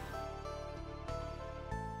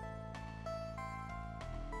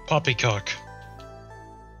 Poppycock.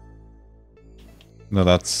 No,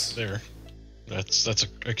 that's... There. That's a,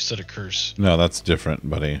 I said a curse. No, that's different,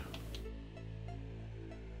 buddy.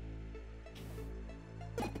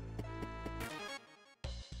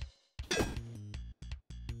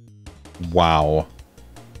 Wow.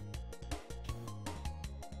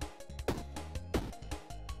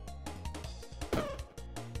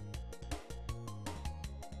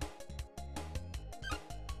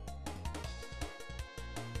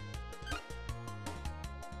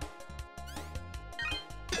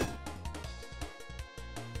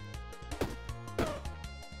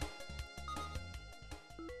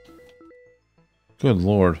 Good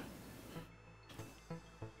Lord.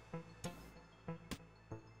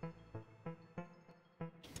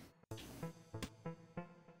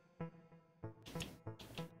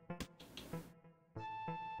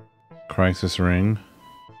 Crisis ring.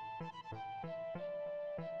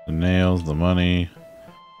 The nails, the money.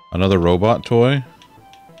 Another robot toy?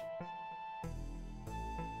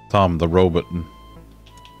 Tom, the robot.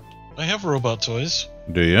 I have robot toys.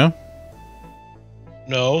 Do you?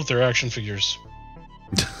 No, they're action figures.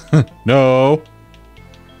 No.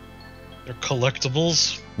 They're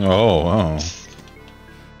collectibles. Oh.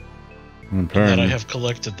 And that I have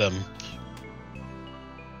collected them.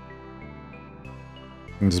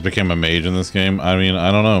 Just became a mage in this game? I mean,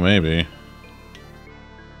 I don't know, maybe.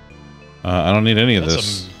 I don't need any of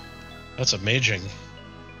this. That's amazing.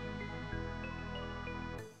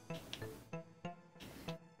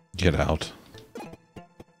 Get out.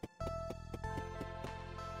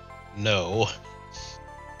 No.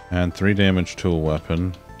 And 3 damage to a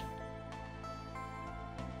weapon.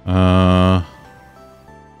 Oh,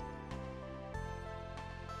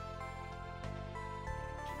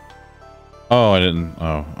 I didn't.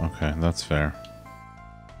 Oh, okay. That's fair.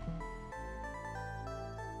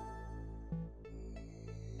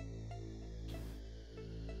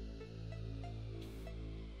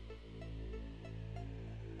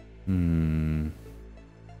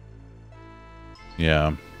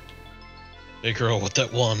 Yeah. Hey girl, what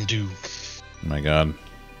that wand do? Oh my god.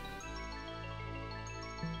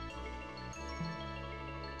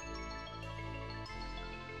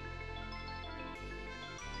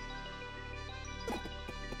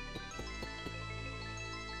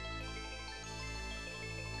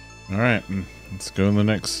 Alright, let's go in the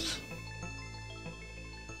next.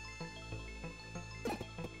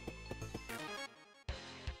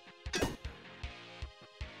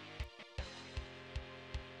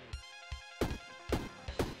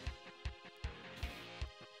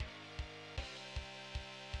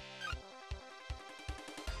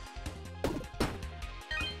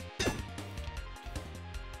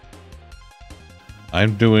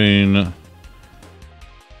 I'm doing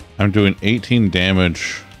 18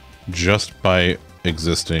 damage just by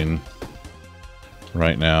existing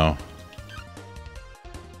right now.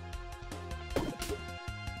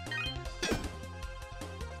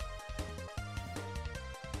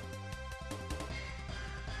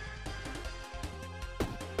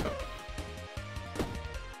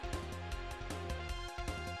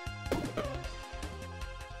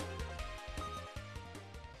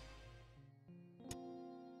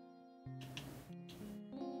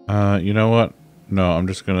 You know what? No, I'm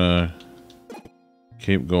just gonna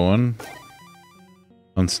keep going.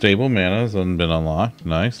 Unstable mana's been unlocked.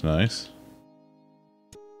 Nice, nice.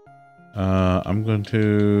 I'm going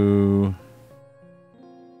to...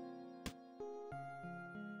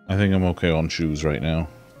 I think I'm okay on shoes right now.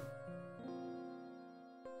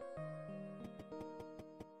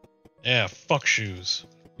 Yeah, fuck shoes.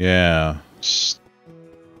 Yeah.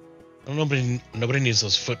 Nobody needs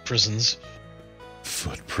those foot prisons.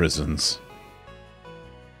 Foot prisons.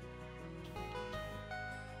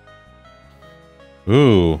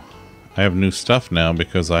 Ooh, I have new stuff now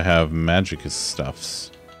because I have magicus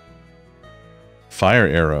stuffs. Fire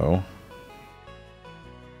arrow.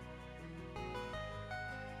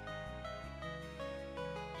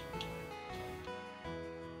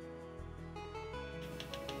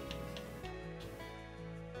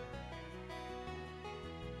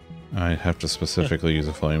 I have to specifically use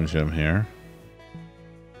a flame gem here.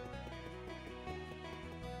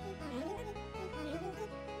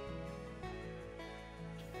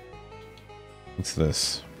 What's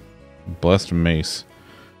this? Blessed mace.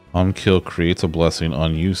 On kill creates a blessing.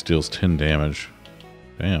 On use deals 10 damage.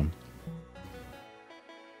 Damn.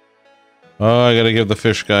 Oh, I gotta give the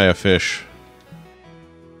fish guy a fish.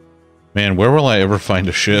 Man, where will I ever find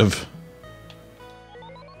a shiv?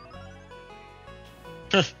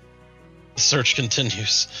 The search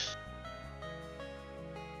continues.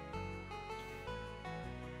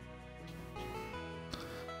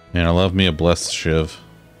 Man, I love me a blessed shiv.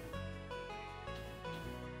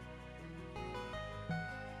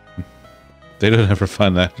 They don't ever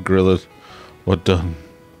find that gorilla. What done?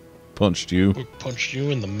 Punched you. Punched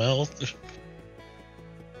you in the mouth.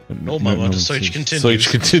 No, Mama, the search continues. Search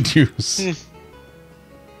continues.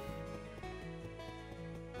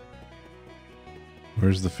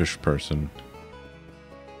 Where's the fish person?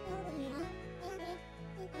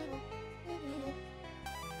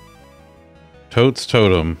 Totes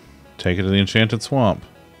totem. Take it to the enchanted swamp.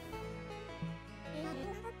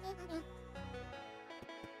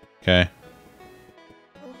 Okay.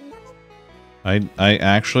 I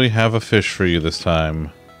actually have a fish for you this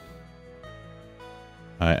time.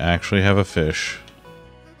 I actually have a fish.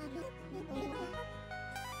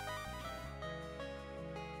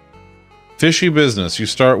 Fishy business. You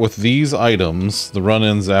start with these items. The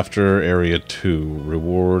run-ins after Area 2.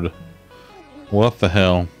 Reward. What the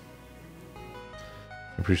hell?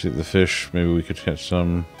 Appreciate the fish. Maybe we could catch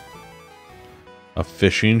some. A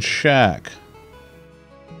fishing shack.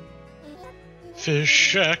 Fish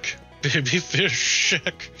shack. Baby fish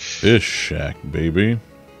shack. Fish shack, baby.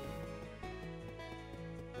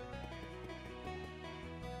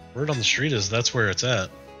 Word on the street is that's where it's at.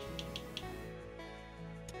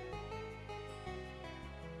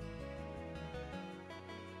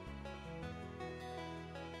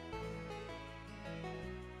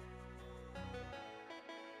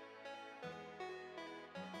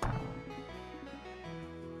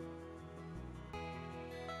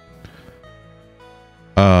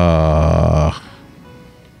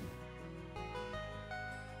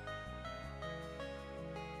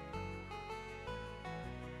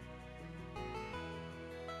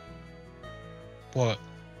 What?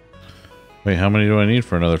 Wait, how many do I need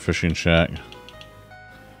for another fishing shack?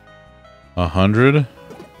 100?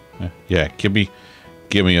 Yeah, give me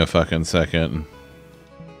a fucking second.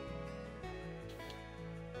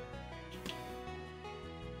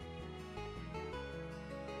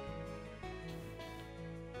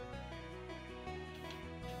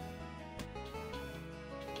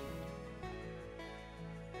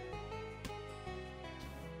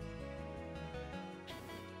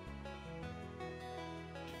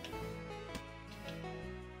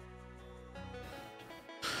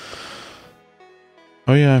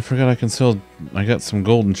 Oh yeah, I forgot I can sell. I got some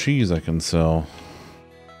golden cheese I can sell.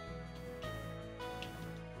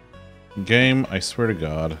 Game, I swear to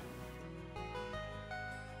God.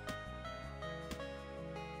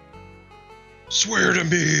 Swear to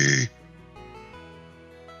me!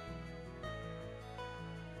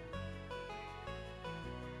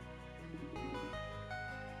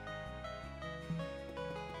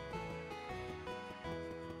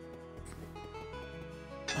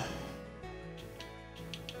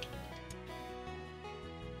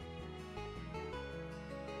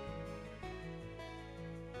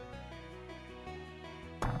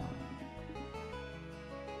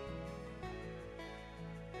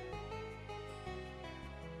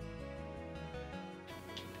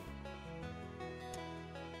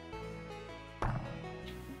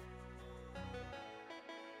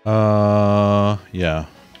 Yeah.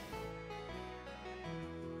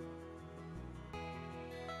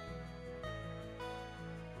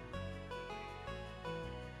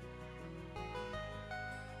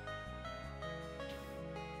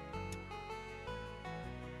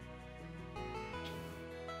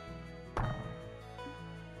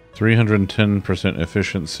 %310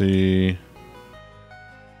 efficiency.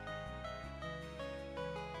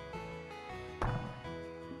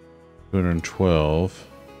 $212.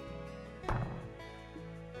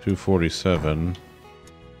 247.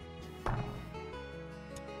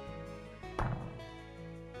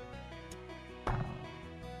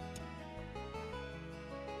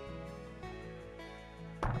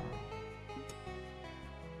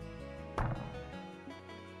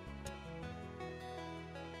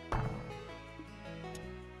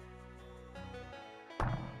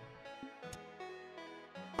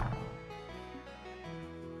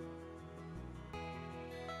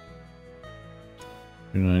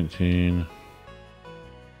 $219.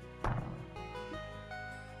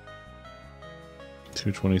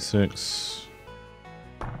 226.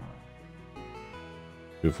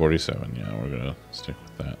 247. Yeah, we're gonna stick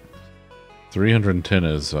with that. 310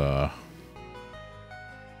 is Alright,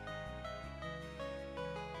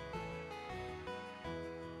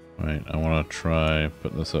 I wanna try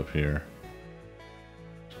putting this up here.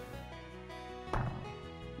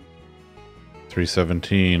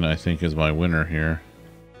 317 I think is my winner here.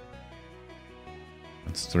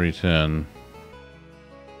 That's 310.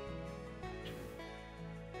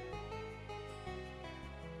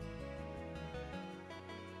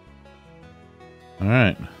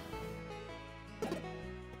 Alright.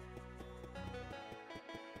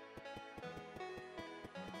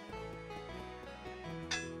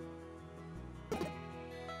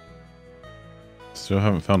 Still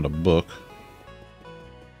haven't found a book.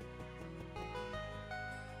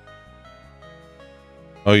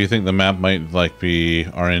 Oh, you think the map might like be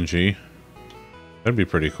RNG? That'd be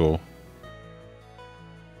pretty cool.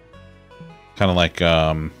 Kind of like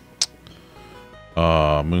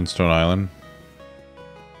Moonstone Island.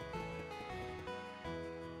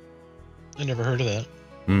 I never heard of that.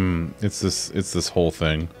 It's this whole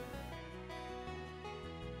thing.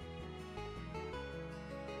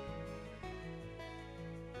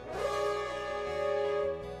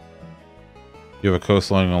 You have a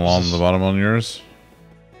coastline along the bottom on yours?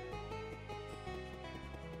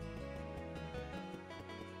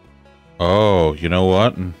 Oh, you know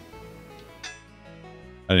what? I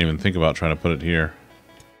didn't even think about trying to put it here.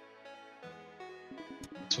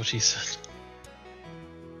 That's what he said.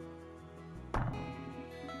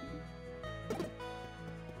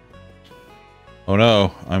 Oh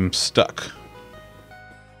no, I'm stuck.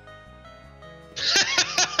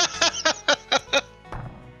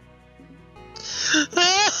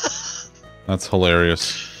 That's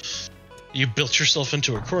hilarious. You built yourself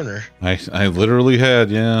into a corner. I literally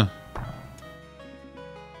had, yeah.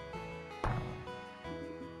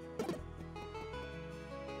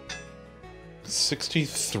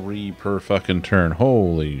 $63 per fucking turn.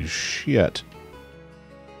 Holy shit.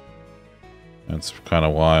 That's kind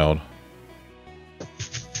of wild.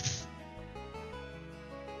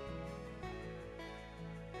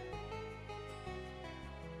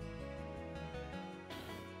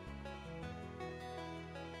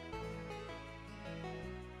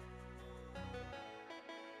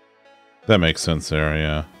 That makes sense there,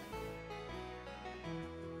 yeah.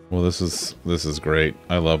 Well, this is great.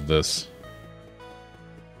 I love this.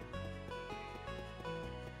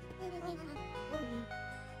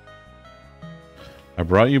 I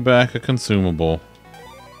brought you back a consumable.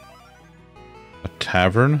 A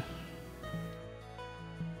tavern?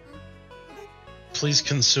 Please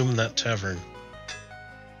consume that tavern.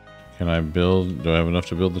 Can I build... Do I have enough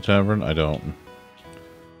to build the tavern? I don't.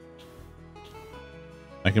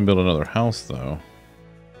 I can build another house, though.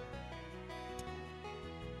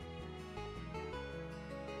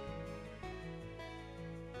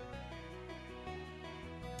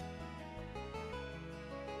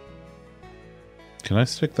 Can I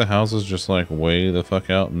stick the houses just like way the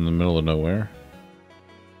fuck out in the middle of nowhere?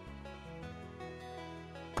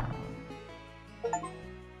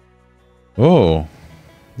 Oh,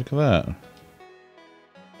 look at that.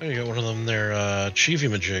 Oh, you got one of them there,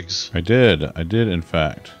 Chivi-majigs. I did in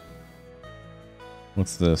fact.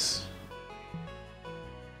 What's this?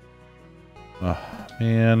 Oh,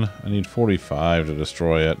 man, I need 45 to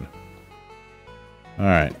destroy it.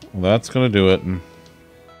 Alright, well that's gonna do it.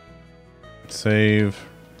 Save,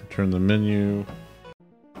 return the menu.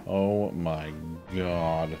 Oh my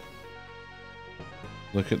god.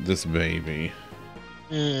 Look at this baby.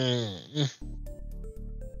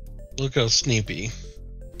 Look how sneepy.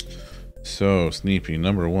 So sneepy,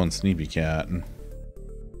 number one sneepy cat.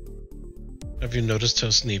 Have you noticed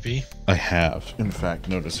how sneepy? I have, in fact,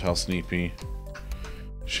 noticed how sneepy.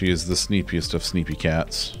 She is the sneepiest of sneepy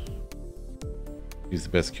cats. She's the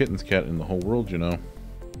best kittens cat in the whole world, you know.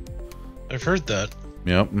 I've heard that.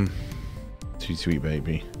 Yep. Too sweet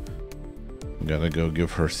baby. Gotta go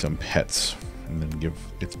give her some pets and then give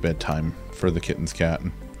it's bedtime for the kitten's cat.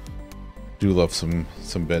 Do love some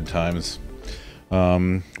bedtimes.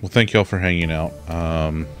 Well, thank y'all for hanging out.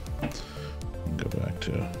 Go back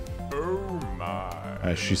to... Oh my.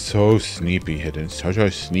 she's so sneepy, Hidden. Such a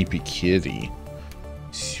sneepy kitty.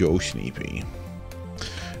 So sneepy.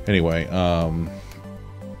 Anyway,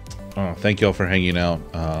 thank y'all for hanging out.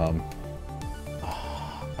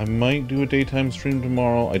 I might do a daytime stream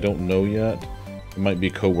tomorrow. I don't know yet. It might be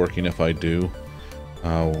co-working if I do.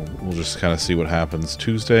 We'll just kind of see what happens.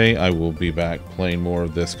 Tuesday, I will be back playing more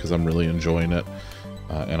of this because I'm really enjoying it.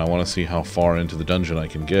 And I want to see how far into the dungeon I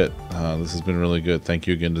can get. This has been really good. Thank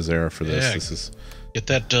you again to Zara for this. Yeah, This is... Get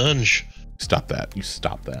that dunge. Stop that. You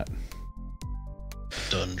stop that.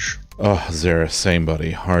 Dunge. Oh, Zara, same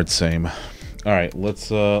buddy. Hard same. Alright, let's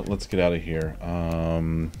get out of here.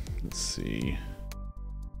 Let's see.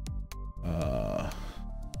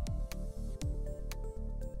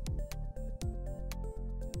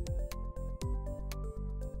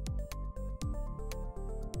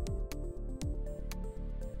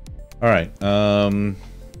 Alright,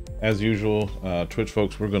 as usual, Twitch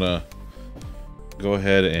folks, we're gonna go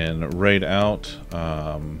ahead and raid out.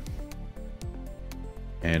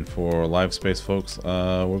 And for live space folks,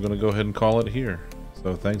 we're going to go ahead and call it here.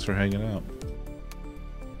 So thanks for hanging out.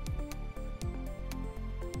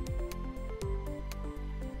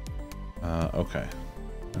 Okay.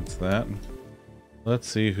 That's that. Let's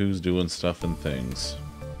see who's doing stuff and things.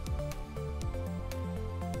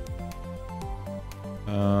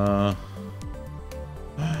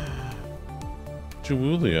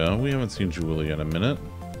 Julia. We haven't seen Julia in a minute.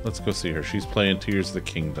 Let's go see her. She's playing Tears of the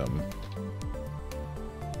Kingdom.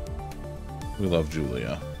 We love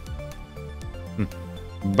Julia.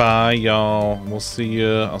 Bye, y'all. We'll see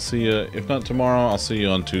you. I'll see you. If not tomorrow, I'll see you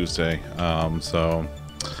on Tuesday.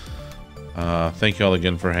 Thank y'all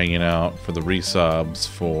again for hanging out, for the resubs,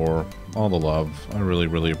 for all the love. I really,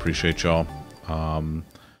 really appreciate y'all.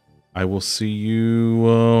 I will see you.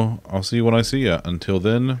 I'll see you when I see you. Until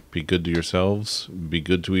then, be good to yourselves, be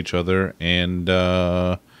good to each other, and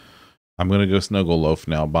I'm gonna go snuggle loaf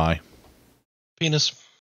now. Bye. Penis.